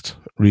realized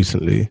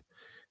recently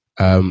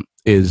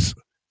is,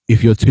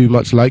 if you're too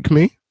much like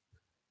me,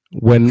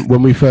 when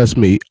we first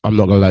meet, I'm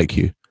not gonna like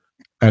you.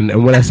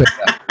 And when I say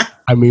that,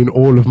 I mean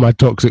all of my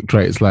toxic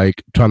traits,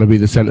 like trying to be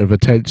the center of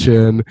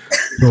attention,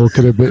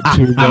 talking a bit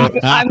too much.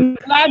 I'm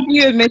glad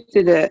you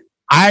admitted it.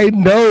 I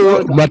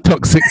know my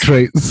toxic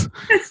traits.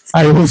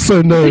 I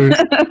also know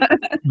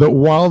that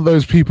while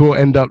those people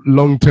end up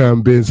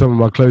long-term being some of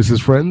my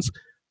closest friends,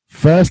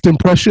 first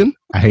impression,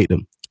 I hate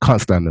them. Can't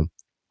stand them.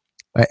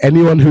 Like,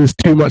 anyone who is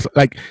too much,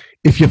 like,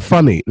 if you're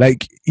funny,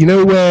 like, you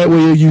know where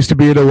you used to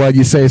be in a while,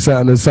 you say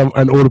something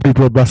and all the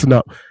people are busting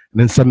up, and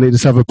then suddenly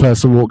this other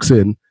person walks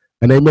in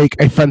and they make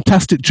a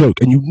fantastic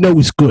joke and you know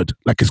it's good,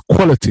 like it's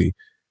quality,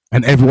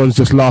 and everyone's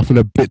just laughing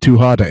a bit too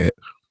hard at it.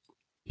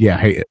 Yeah, I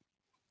hate it.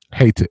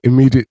 Hate it.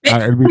 Immediately.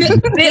 A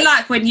bit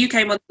like when you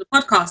came on the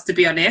podcast, to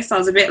be honest. I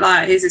was a bit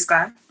like, who's this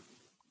guy?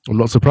 I'm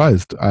not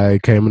surprised. I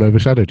came and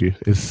overshadowed you.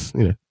 It's,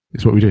 you know,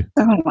 it's what we do.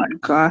 Oh my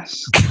gosh.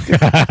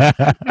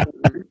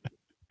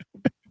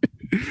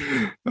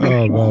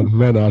 Oh man,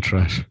 men are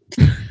trash.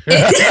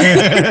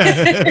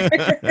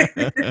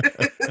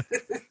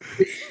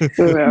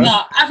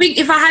 No, I think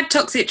if I had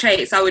toxic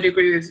traits, I would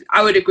agree with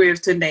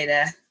Tunde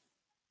there.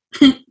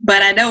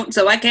 but I don't,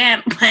 so I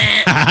can't.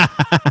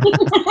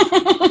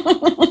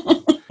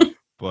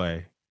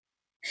 Boy.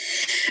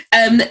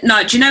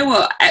 No, do you know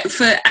what? I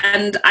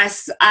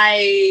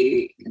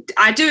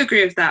do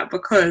agree with that,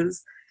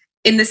 because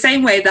in the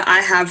same way that I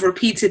have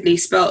repeatedly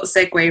spelt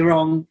segue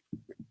wrong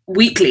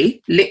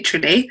weekly,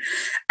 literally,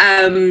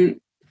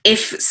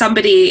 if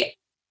somebody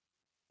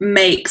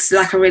makes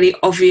like a really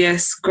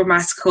obvious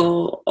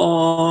grammatical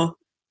or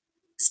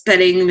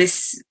spelling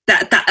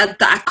that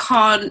I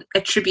can't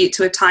attribute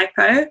to a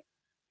typo,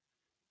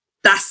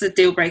 that's the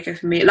deal breaker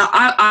for me. Like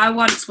I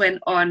once went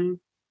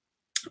on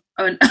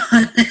a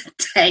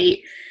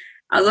date.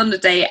 I was on a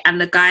date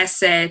and the guy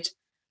said,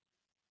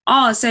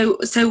 "Oh, so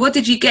what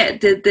did you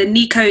get? The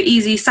Nico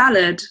Easy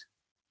salad?"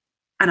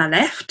 And I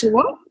left.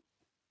 What?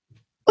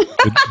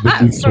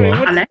 Sorry,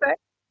 I left.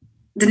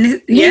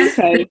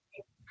 Yeah,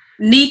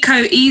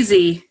 Nico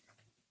Easy.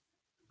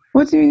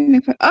 What do you mean,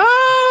 Nico?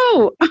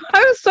 Oh, I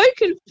was so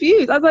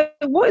confused. I was like,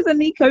 "What is a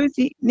Nico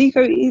Easy?"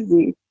 Nico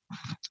Easy.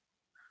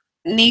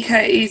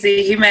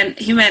 He meant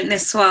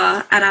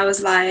Niswa, and I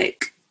was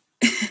like,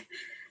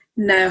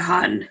 "No,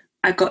 hun,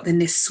 I got the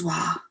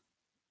Niswa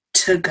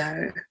to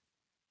go."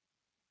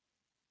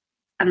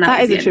 And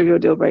that is a trivial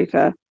deal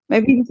breaker.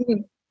 Maybe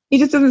he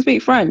just doesn't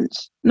speak French.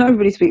 Not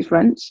everybody speaks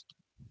French.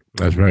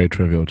 That's very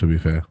trivial, to be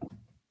fair.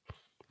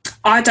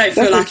 I don't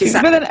feel like it's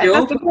that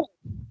trivial.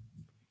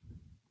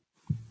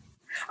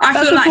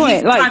 I feel like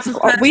he's the type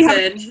of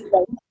person.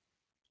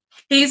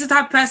 He's the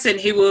type of person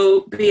who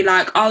will be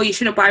like, "Oh, you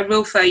shouldn't buy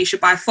real fur. You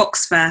should buy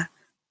fox fur,"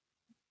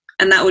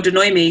 and that would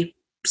annoy me.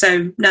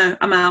 So no,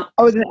 I'm out.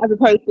 Oh, as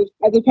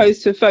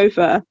opposed to faux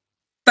fur.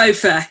 Faux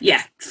fur,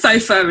 yeah.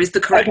 Faux fur is the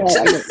correct.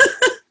 Okay.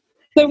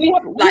 So we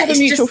have a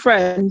mutual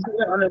friend who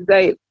went on a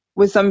date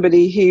with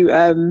somebody who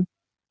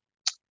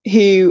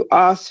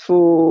asked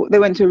for. They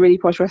went to a really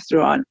posh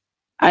restaurant,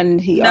 and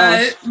he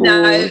asked for.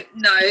 No,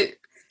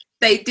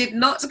 they did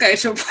not go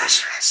to a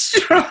posh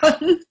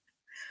restaurant.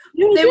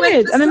 Yeah, they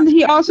did, and then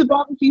he asked for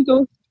barbecue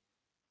sauce.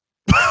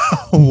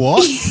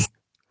 What?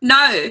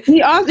 No,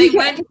 he asked.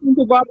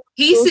 For barbecue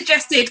he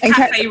suggested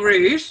Cafe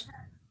Rouge.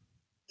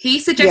 He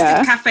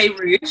suggested Cafe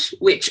Rouge,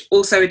 which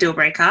also a deal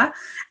breaker.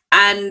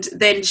 And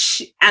then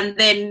she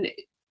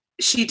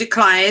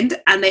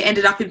declined, and they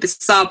ended up in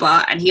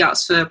Basaba, and he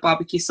asked for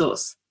barbecue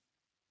sauce.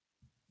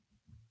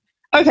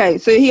 Okay,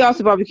 so he asked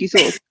for barbecue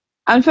sauce,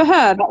 and for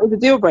her that was a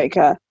deal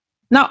breaker.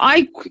 Now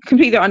I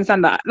completely don't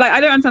understand that. Like I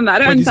don't understand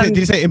that. Did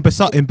you say in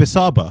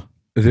Basaba?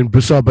 Is in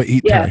Basaba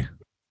eat Thai?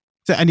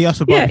 So, and he asked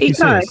for barbecue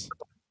sauce.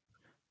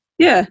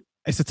 Yeah,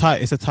 it's a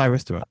Thai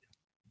restaurant,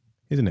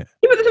 isn't it?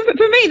 Yeah, but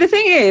for me, the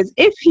thing is,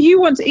 if you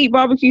want to eat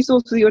barbecue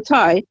sauce with your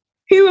Thai,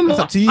 who am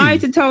I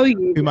to tell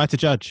you? Who am I to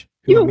judge?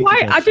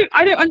 Why? I don't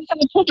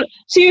understand the problem.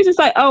 She was just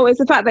like, oh, it's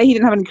the fact that he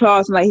didn't have any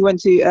class and like he went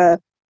to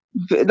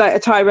like a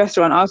Thai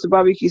restaurant, asked for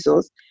barbecue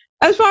sauce.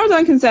 As far as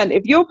I'm concerned,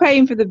 if you're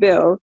paying for the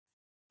bill,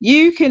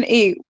 you can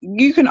eat.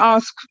 You can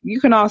ask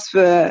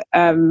for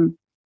I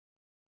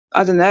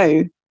don't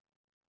know,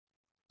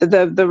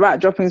 the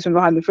rat droppings from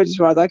behind the fridge as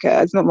far as I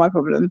care. It's not my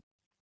problem.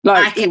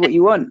 Like eat what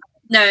you want.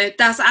 No,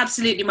 that's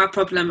absolutely my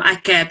problem. I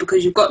care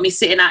because you've got me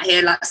sitting out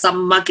here like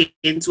some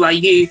muggins while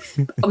you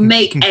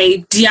make a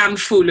damn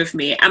fool of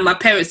me, and my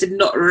parents did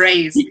not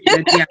raise me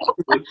a damn fool.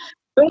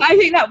 But I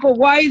think that. But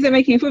why is it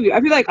making a fool of you?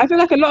 I feel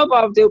like a lot of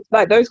our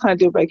those kind of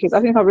deal breakers. I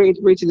think are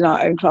rooted in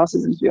our own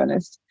classism, to be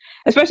honest.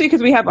 Especially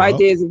because we have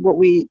ideas of what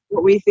we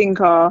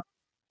think are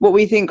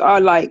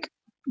like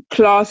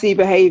classy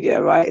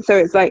behavior, right? So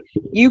it's like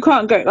you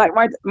can't go. Like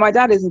my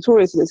dad is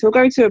notorious for this. He'll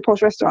go to a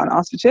posh restaurant and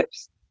ask for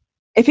chips.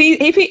 If he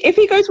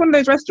goes to one of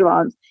those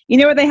restaurants, you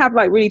know where they have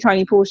like really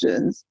tiny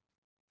portions.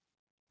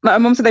 Like my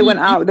mum said, they went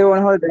out, they were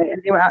on holiday,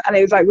 and they went out, and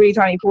it was like really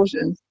tiny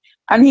portions.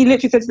 And he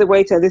literally said to the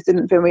waiter, "This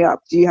didn't fill me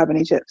up. Do you have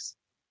any chips?"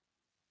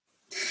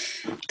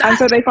 And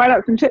so they fried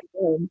up some chips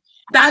for him.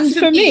 And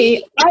for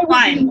me,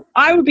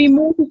 I would be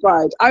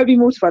mortified. I'm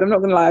not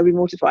going to lie, I'd be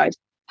mortified.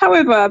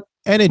 However,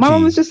 energy. My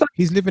mum was just like,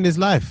 he's living his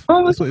life.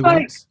 That's what he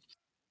wants.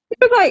 It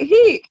was like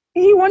he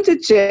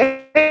wanted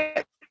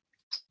chips.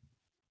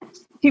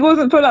 He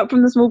wasn't full up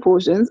from the small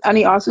portions, and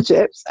he asked for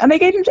chips, and they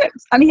gave him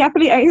chips, and he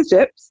happily ate his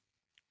chips.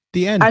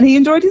 The end. And he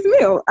enjoyed his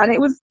meal, and that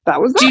was that.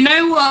 Do you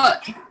know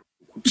what?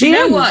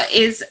 What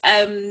is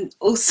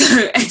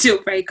also a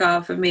deal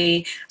breaker for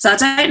me? So I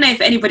don't know if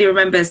anybody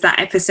remembers that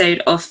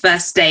episode of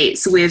First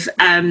Dates with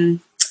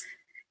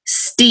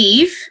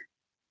Steve,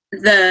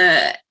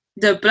 the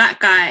black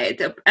guy,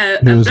 the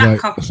black like,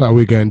 couple. So are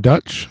we going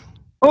Dutch?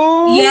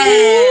 Oh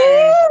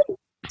yeah.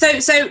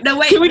 So no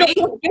wait.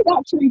 It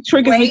actually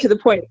triggers me to the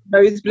point.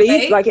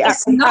 Nosebleed, like it's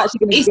actually going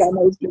to get a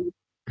nosebleed.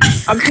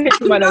 I'm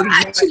picking my nose.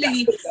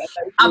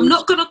 I'm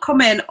not going to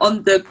comment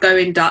on the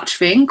going Dutch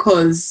thing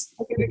because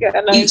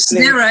each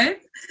zero.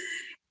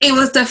 It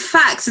was the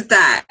fact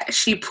that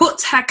she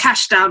put her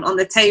cash down on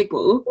the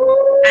table,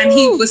 and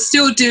he was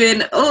still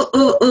doing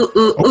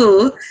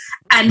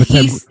and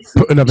he's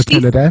put another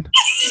 10 there.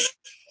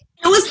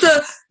 It was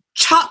the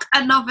chuck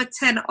another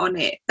 10 on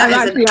it.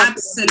 That is an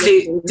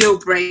absolute deal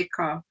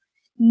breaker.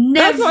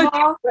 Never. That's not a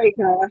deal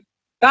breaker.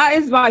 That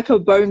is like a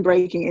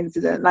bone-breaking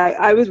incident. Like,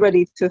 I was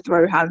ready to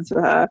throw hands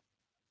for her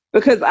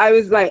because I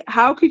was like,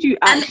 how could you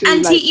actually...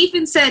 And he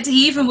even looked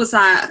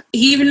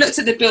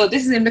at the bill.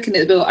 This is him looking at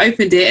the bill,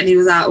 opened it, and he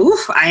was like,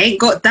 oof, I ain't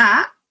got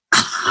that.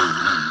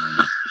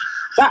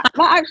 that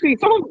actually,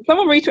 someone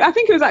retweeted, I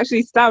think it was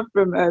actually Stav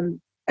from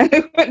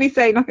Whitney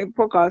Saying Nothing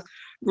podcast,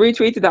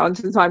 retweeted that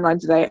onto the timeline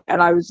today,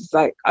 and I was just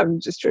like, I'm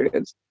just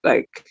triggered,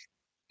 like,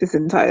 this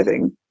entire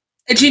thing.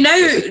 Do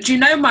you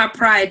know my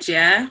pride,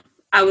 yeah?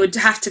 I would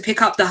have to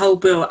pick up the whole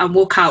bill and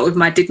walk out with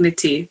my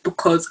dignity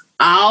because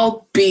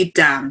I'll be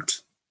damned.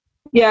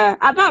 Yeah,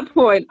 at that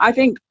point, I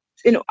think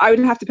I would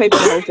have to pay for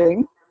the whole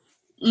thing.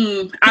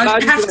 I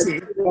would have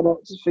to.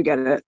 Just forget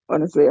it,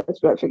 honestly. I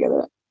just forget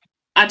it.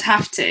 I'd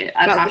have to.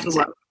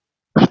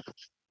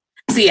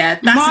 So yeah,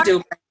 that's a deal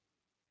breaker.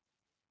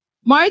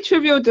 My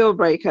trivial deal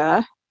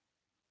breaker.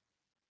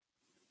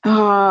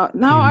 Now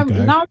I'm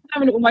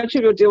having all my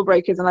trivial deal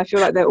breakers, and I feel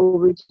like they're all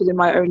rooted in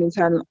my own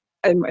internal,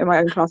 in my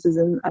own classes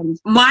and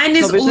mine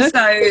is business.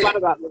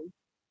 also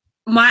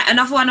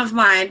another one of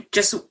mine.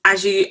 Just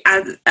as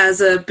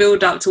a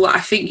build up to what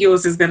I think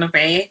yours is going to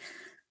be.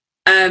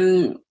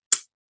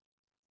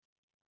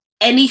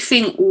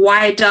 Anything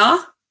wider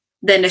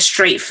than a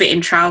straight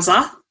fitting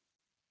trouser.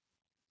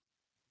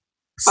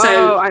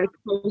 So I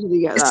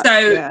totally get that. So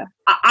yeah.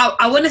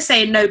 I want to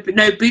say no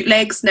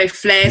bootlegs, no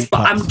flares,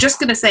 but I'm just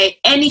going to say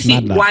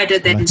anything wider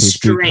than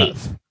straight.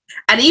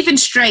 And even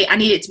straight, I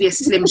need it to be a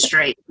slim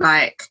straight,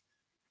 like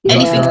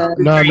anything.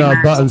 No,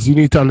 Buttons. You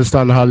need to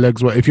understand how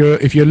legs work. If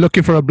you're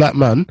looking for a black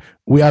man,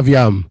 we have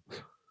yam.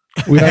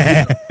 You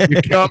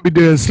can't be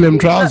doing slim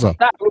trouser.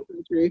 That's also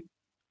true.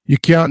 You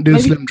can't do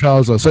slim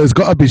trouser, so it's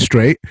got to be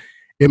straight.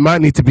 It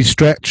might need to be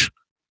stretched.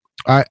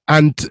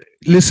 And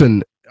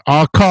listen,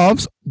 our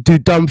calves do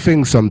dumb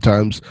things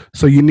sometimes,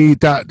 so you need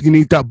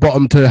that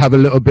bottom to have a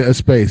little bit of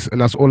space, and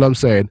that's all I'm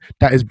saying.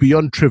 That is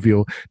beyond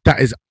trivial. That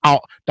is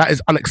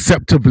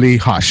unacceptably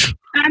hush.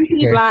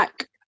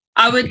 Anti-black.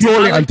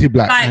 Okay?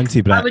 Anti-black.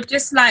 I would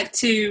just like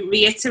to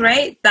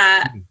reiterate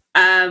that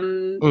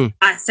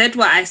I said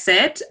what I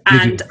said,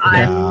 and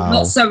I'm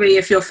not sorry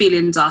if your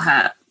feelings are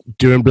hurt.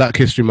 During Black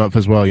History Month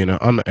as well,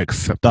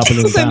 unacceptable.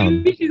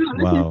 Doubling down.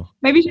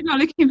 Maybe she's not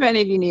looking for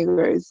any of you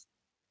Negroes.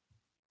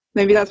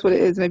 Maybe that's what it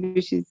is.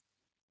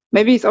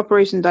 Maybe it's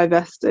Operation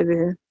Divest over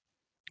here.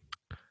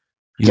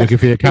 You're looking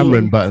for your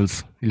Cameron,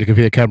 Buttons. You're looking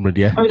for your Cameron,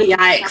 yeah? Oh,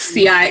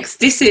 yikes.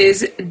 This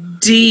is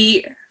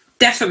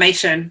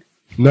defamation.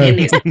 No. In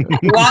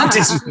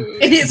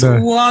its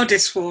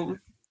wildest form.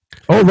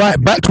 All right,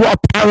 back to our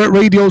pirate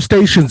radio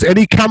stations.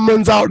 Any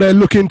Camerons out there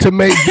looking to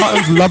make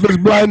Buttons' Lover's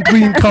Blind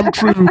dream come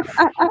true,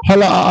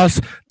 holla at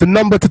us. The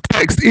number to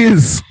text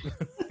is...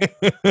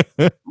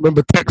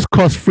 Remember, text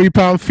costs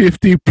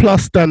 £3.50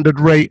 plus standard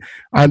rate,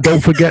 and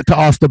don't forget to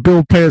ask the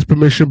bill payer's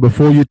permission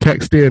before you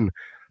text in.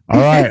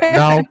 All right,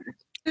 now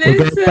we're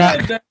going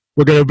back.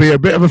 We're going to be a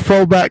bit of a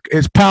throwback.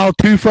 It's PAL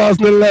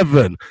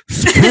 2011.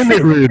 Spin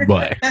it, rude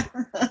boy.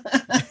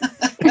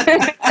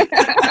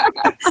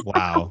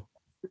 Wow.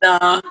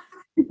 Nah,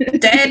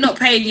 they're not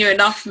paying you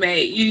enough,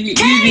 mate. You need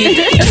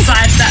a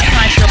side job.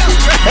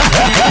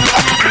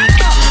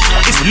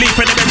 It's Lee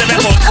for the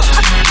level.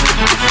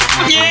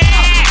 Yeah.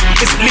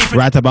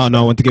 Right about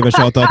now, I want to give a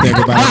shout out to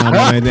everybody.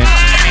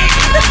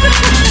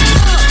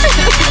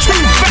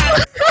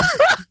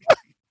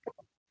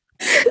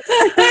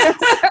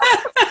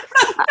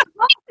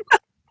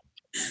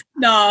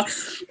 No,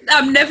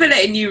 I'm never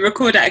letting you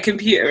record at a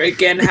computer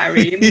again,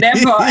 Harry.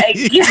 Never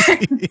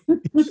again.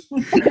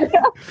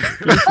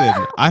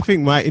 Listen, I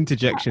think my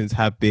interjections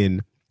have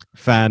been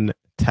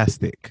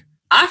fantastic.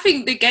 I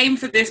think the game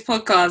for this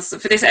podcast,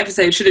 for this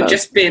episode, should have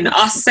just been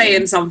us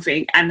saying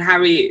something and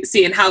Harry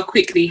seeing how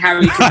quickly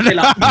Harry can fill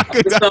up.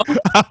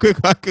 How quick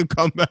I could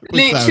come back with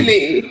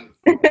literally.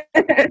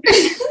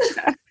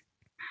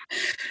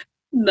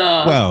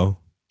 No.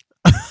 Well,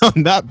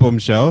 on that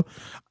bombshell,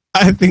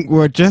 I think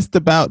we're just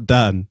about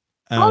done.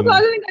 I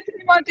didn't get to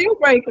do my deal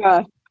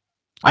breaker.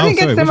 I didn't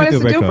get to do my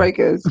list of deal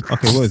breakers.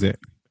 Okay, what is it?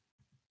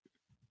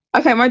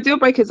 Okay, my deal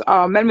breakers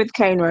are men with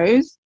cane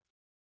rows.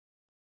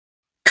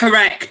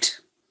 Correct.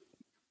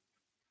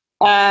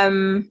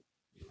 Men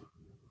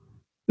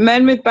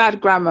with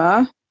bad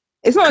grammar.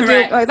 It's not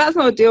correct. that's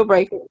not a deal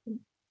breaker.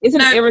 It's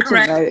an irritant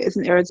correct. though. It's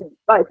an irritant.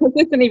 Like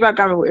consistently bad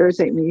grammar will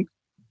irritate me.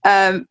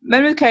 Men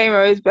with cane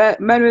rows,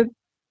 men with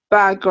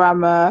bad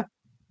grammar.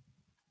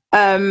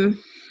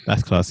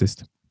 That's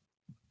classist.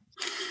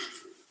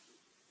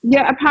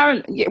 Yeah,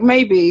 apparently,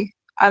 maybe,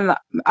 and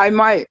I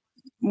might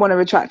want to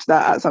retract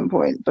that at some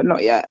point, but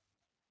not yet.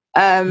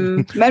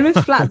 Men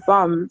with flat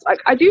bums. Like,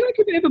 I do like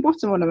a bit of a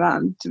bottom on a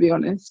man, to be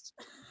honest.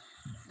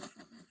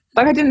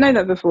 Like, I didn't know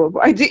that before,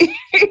 but I do.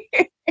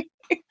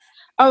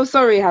 Oh,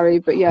 sorry, Harry,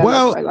 but yeah,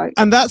 well, that's what I like.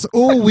 And that's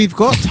all we've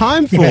got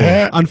time for,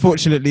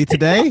 unfortunately,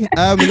 today.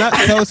 And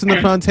that's Tales from the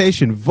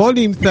Plantation,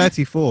 Volume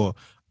 34.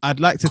 I'd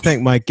like to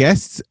thank my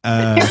guests,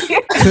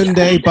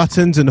 Tunde,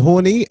 Buttons, and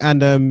Horny.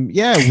 And we're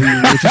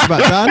just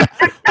about done.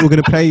 We're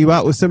going to play you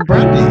out with some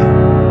brandy.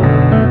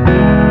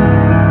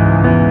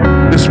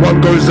 This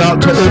one goes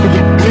out to all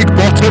the big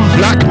bottom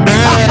black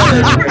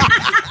men.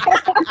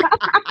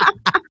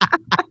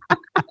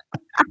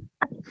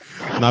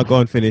 Now go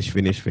on, finish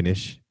what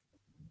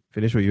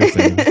you were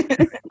saying.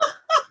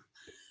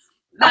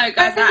 No,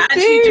 guys, I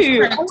actually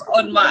just cracked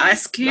on my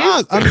ice cube.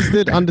 Ah,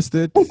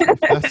 understood.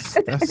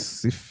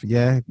 That's if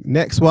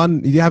Next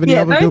one. Do you have any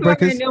other deal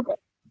breakers?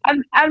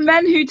 And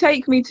men who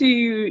take me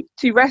to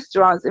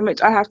restaurants in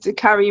which I have to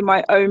carry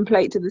my own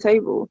plate to the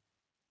table.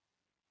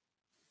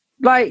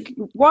 Like,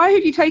 why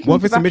have you taken me What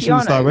if to it's a Michelin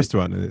Vacchiano's? star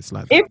restaurant and it's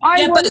like If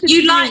I wanted but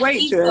you to like be a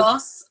waitress,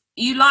 ethos.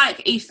 You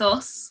like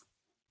ethos.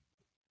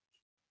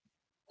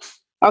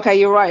 okay,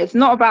 you're right. It's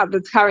not about the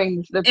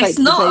carrying the plate It's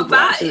to the not table,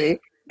 about actually.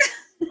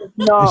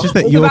 No, It's just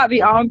that it's you're- about the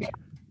ambience.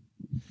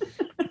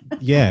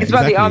 Yeah, It's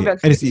about the exactly. ambience.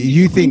 And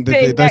you think that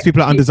Sitting those next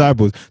people are to-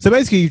 undesirables. So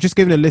basically, you've just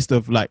given a list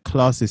of like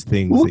classist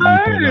things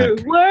that you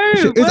don't like.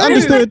 Whoa, It's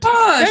understood.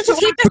 Gosh, Don't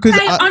keep because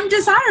saying I-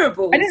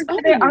 undesirable. I didn't say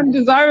they're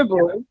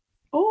undesirable.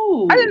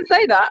 Oh, I didn't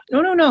say that.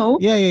 No.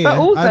 Yeah. But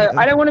also,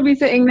 I don't want to be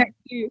sitting next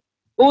to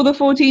all the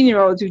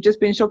 14-year-olds who've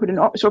just been shopping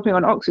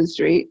on Oxford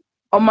Street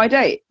on my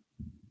date.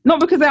 Not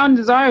because they're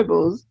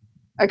undesirables,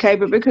 okay,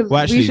 but because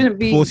Well, we shouldn't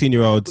actually, be.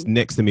 14-year-olds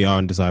next to me are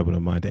undesirable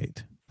on my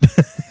date.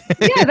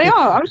 Yeah, they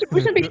are. We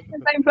shouldn't be in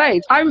the same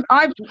place.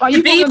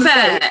 to be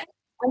fair,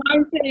 And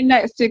I'm sitting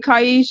next to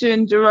Kaisha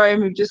and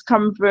Jerome, who've just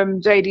come from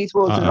JD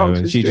Sports and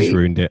Oxford She Street, just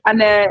ruined it. and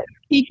they're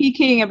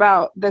kicking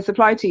about their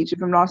supply teacher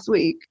from last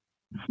week.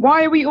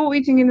 Why are we all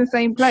eating in the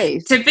same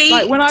place? to be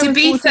Like, when I was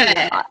 14,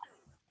 fair,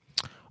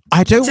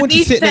 I don't To want to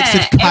be sit next to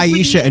fair,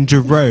 Kaisha and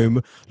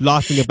Jerome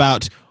laughing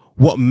about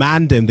what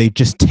mandem they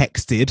just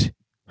texted.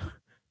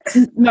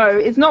 No,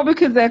 it's not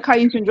because they're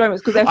Kaisha and Jerome.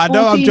 It's because they're 14 I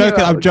know, I'm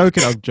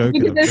joking.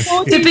 Because they're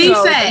 14 to be year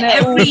olds fair, and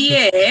they're all- every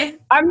year,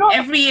 I'm not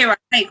I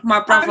take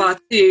my brother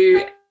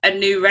to a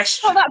new not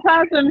restaurant. that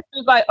person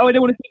who's like, oh, I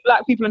don't want to see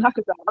black people in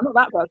Hackersack. I'm not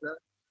that person.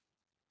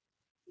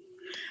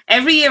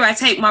 Every year I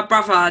take my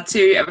brother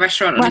to a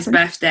restaurant on his What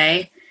happened?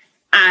 birthday,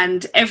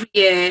 and every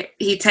year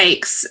he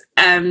takes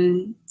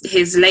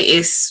his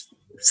latest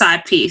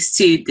side piece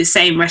to the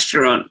same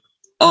restaurant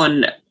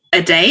on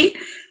a date.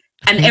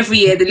 And every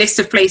year the list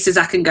of places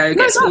I can go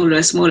gets smaller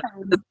and smaller.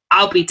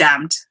 I'll be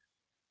damned.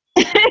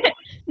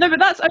 No, but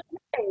that's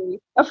okay.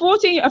 A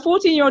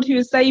 14-year-old who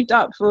has saved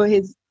up for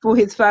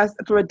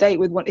a date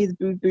with his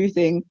boo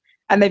thing,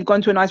 and they've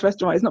gone to a nice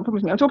restaurant. It's not a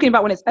problem to me. I'm talking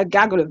about when it's a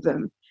gaggle of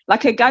them.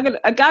 Like a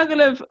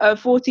gaggle of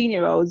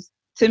 14-year-olds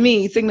to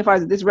me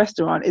signifies that this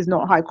restaurant is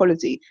not high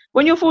quality.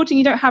 When you're 14,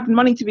 you don't have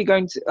money to be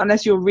going to,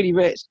 unless you're really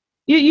rich.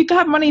 You can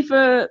have money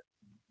for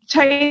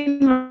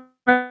chain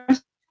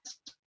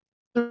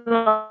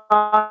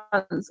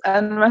restaurants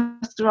and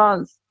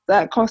restaurants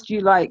that cost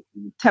you like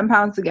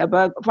 £10 to get a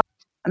burger,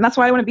 and that's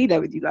why I want to be there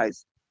with you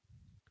guys.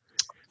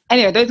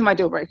 Anyway, those are my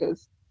deal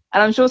breakers,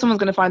 and I'm sure someone's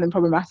going to find them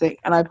problematic,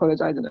 and I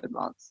apologize in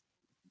advance.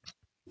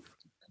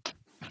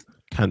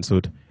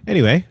 Cancelled.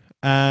 Anyway,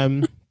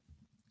 And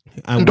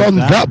with on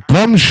that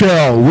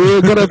bombshell,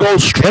 we're going to go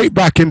straight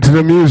back into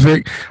the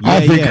music. I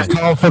Yeah, think yeah. it's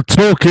time for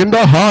Talking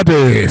the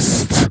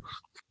Hardest.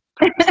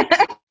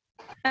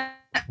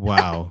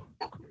 Wow.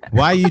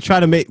 Why are you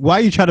trying to make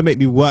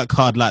me work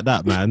hard like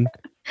that, man?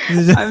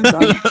 I'm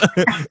done.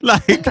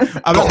 Like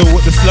I'm not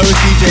the slowest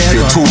DJ If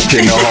you're ever.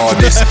 talking the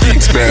hardest,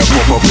 it's better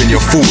pop up in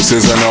your thoughts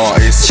as an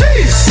artist.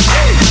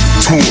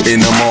 Talk in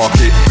the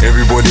market,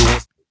 everybody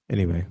wants.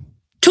 Anyway,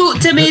 Talk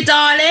to me,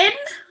 darling.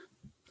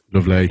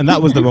 Lovely. and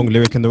that was the wrong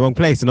lyric in the wrong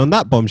place. And on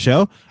that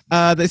bombshell,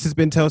 this has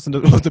been Tales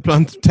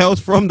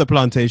from the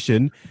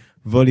Plantation,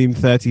 Volume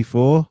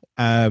 34.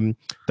 Don't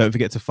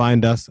forget to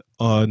find us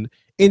on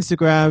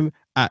Instagram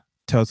at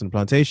Tales from the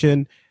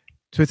Plantation,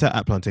 Twitter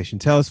at Plantation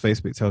Tales,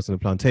 Facebook Tales from the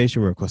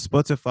Plantation. We're across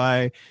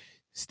Spotify,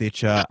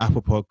 Stitcher,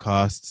 Apple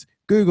Podcasts,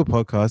 Google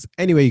Podcasts,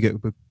 anywhere you get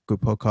good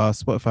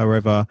podcasts, Spotify,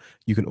 wherever.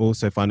 You can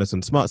also find us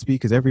on smart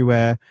speakers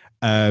everywhere.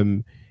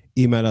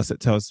 Email us at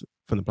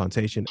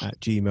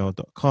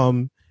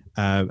talesfromtheplantation@gmail.com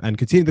and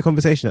continue the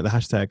conversation at the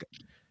hashtag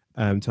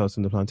Tales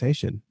from the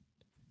Plantation.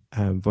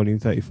 Volume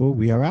 34,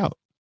 we are out.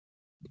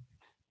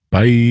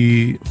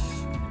 Bye.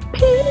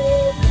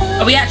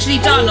 Are we actually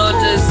done, or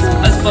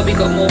has Bobby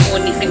got more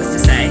horny things to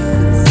say?